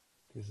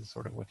this is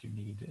sort of what you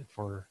need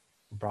for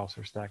the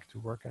browser stack to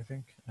work, I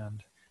think.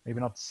 And maybe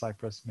not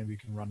Cypress, maybe you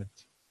can run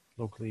it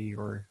locally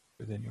or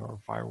within your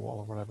firewall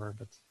or whatever,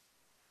 but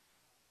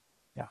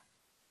yeah.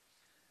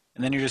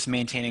 And then you're just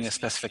maintaining a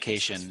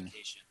specification,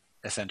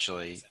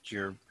 essentially.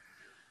 You're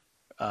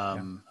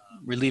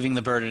relieving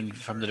the burden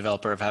from the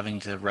developer of having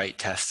to write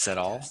tests at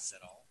all.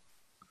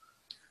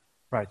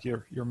 Right,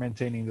 you're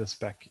maintaining the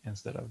spec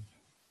instead of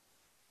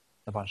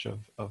a bunch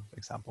of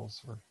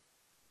examples or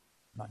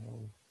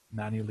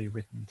manually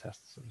written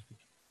tests, so to speak.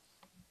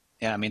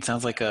 Yeah, I mean, it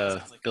sounds like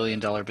a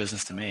billion-dollar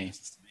business to me.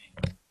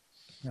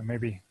 Yeah,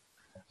 maybe.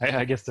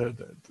 I guess the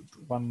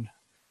one,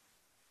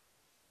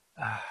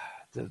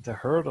 the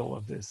hurdle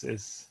of this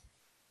is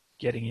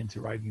getting into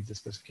writing the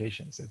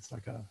specifications. It's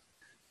like I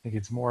think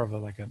it's more of a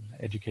like an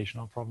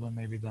educational problem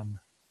maybe than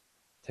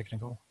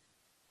technical.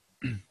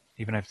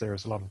 Even if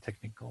there's a lot of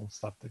technical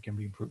stuff that can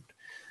be improved.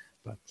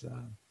 But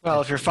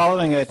well, if you're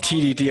following a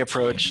TDD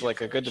approach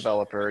like a good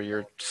developer,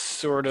 you're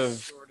sort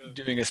of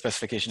doing a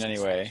specification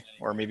anyway,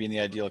 or maybe in the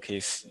ideal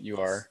case you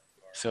are.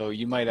 So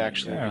you might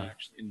actually be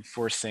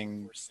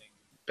enforcing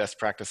best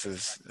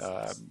practices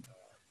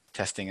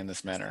testing in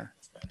this manner.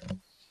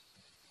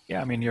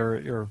 Yeah, I mean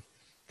you're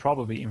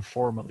probably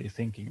informally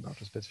thinking about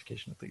the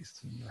specification at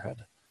least in your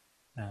head.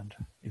 And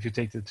if you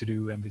take the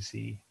to-do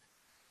MVC,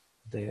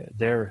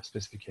 their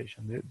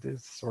specification,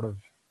 this sort of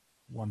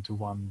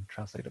one-to-one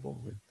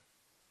translatable with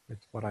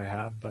what I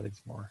have, but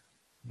it's more,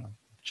 you know,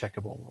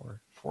 checkable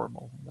or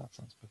formal in that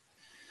sense. But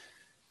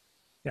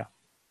yeah,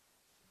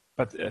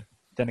 but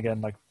then again,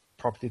 like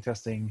property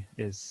testing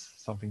is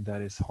something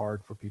that is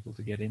hard for people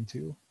to get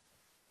into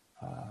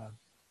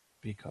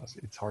because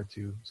it's hard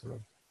to sort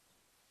of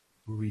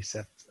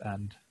reset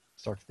and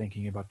start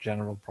thinking about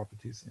general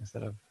properties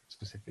instead of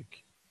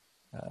specific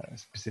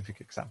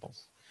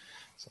examples.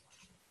 So,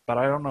 but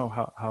I don't know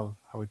how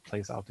it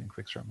plays out in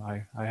Quickstrom.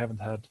 I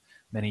haven't had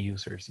many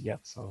users yet,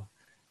 so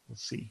we'll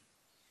see.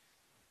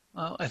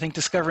 Well, I think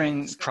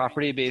discovering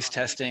property-based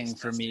testing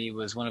for me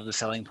was one of the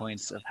selling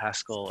points of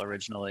Haskell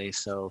originally.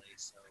 So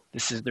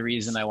this is the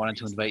reason I wanted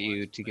to invite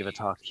you to give a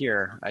talk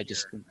here. I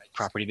just think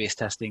property-based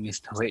testing is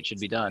the way it should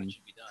be done.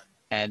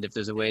 And if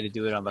there's a way to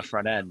do it on the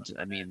front end,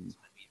 I mean,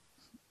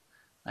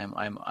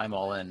 I'm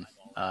all in.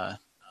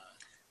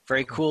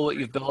 Very cool what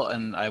you've built,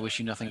 and I wish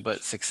you nothing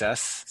but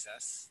success.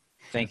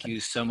 Thank you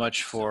so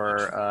much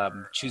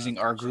for choosing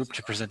our group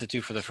to present it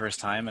to for the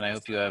first time, and I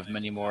hope you have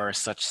many more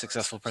such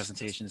successful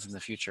presentations in the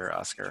future,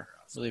 Oskar.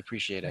 Really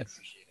appreciate it.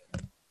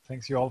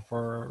 Thank you all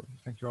for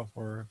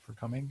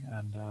coming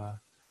and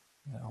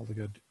all the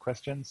good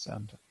questions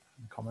and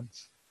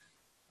comments.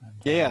 And,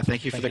 yeah,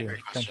 thank you for the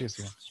great questions. Thank you,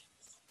 Steven.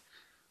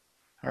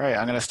 All right,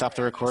 I'm going to stop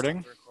the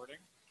recording.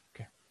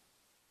 Okay.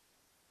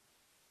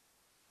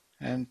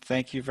 And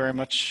thank you very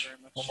much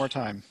one more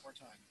time.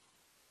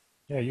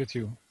 Yeah, you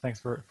too. Thanks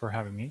for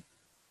having me,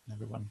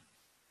 everyone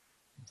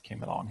that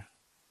came along.